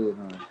really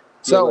annoying.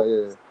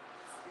 So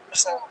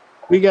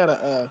we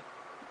gotta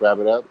wrap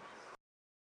it up.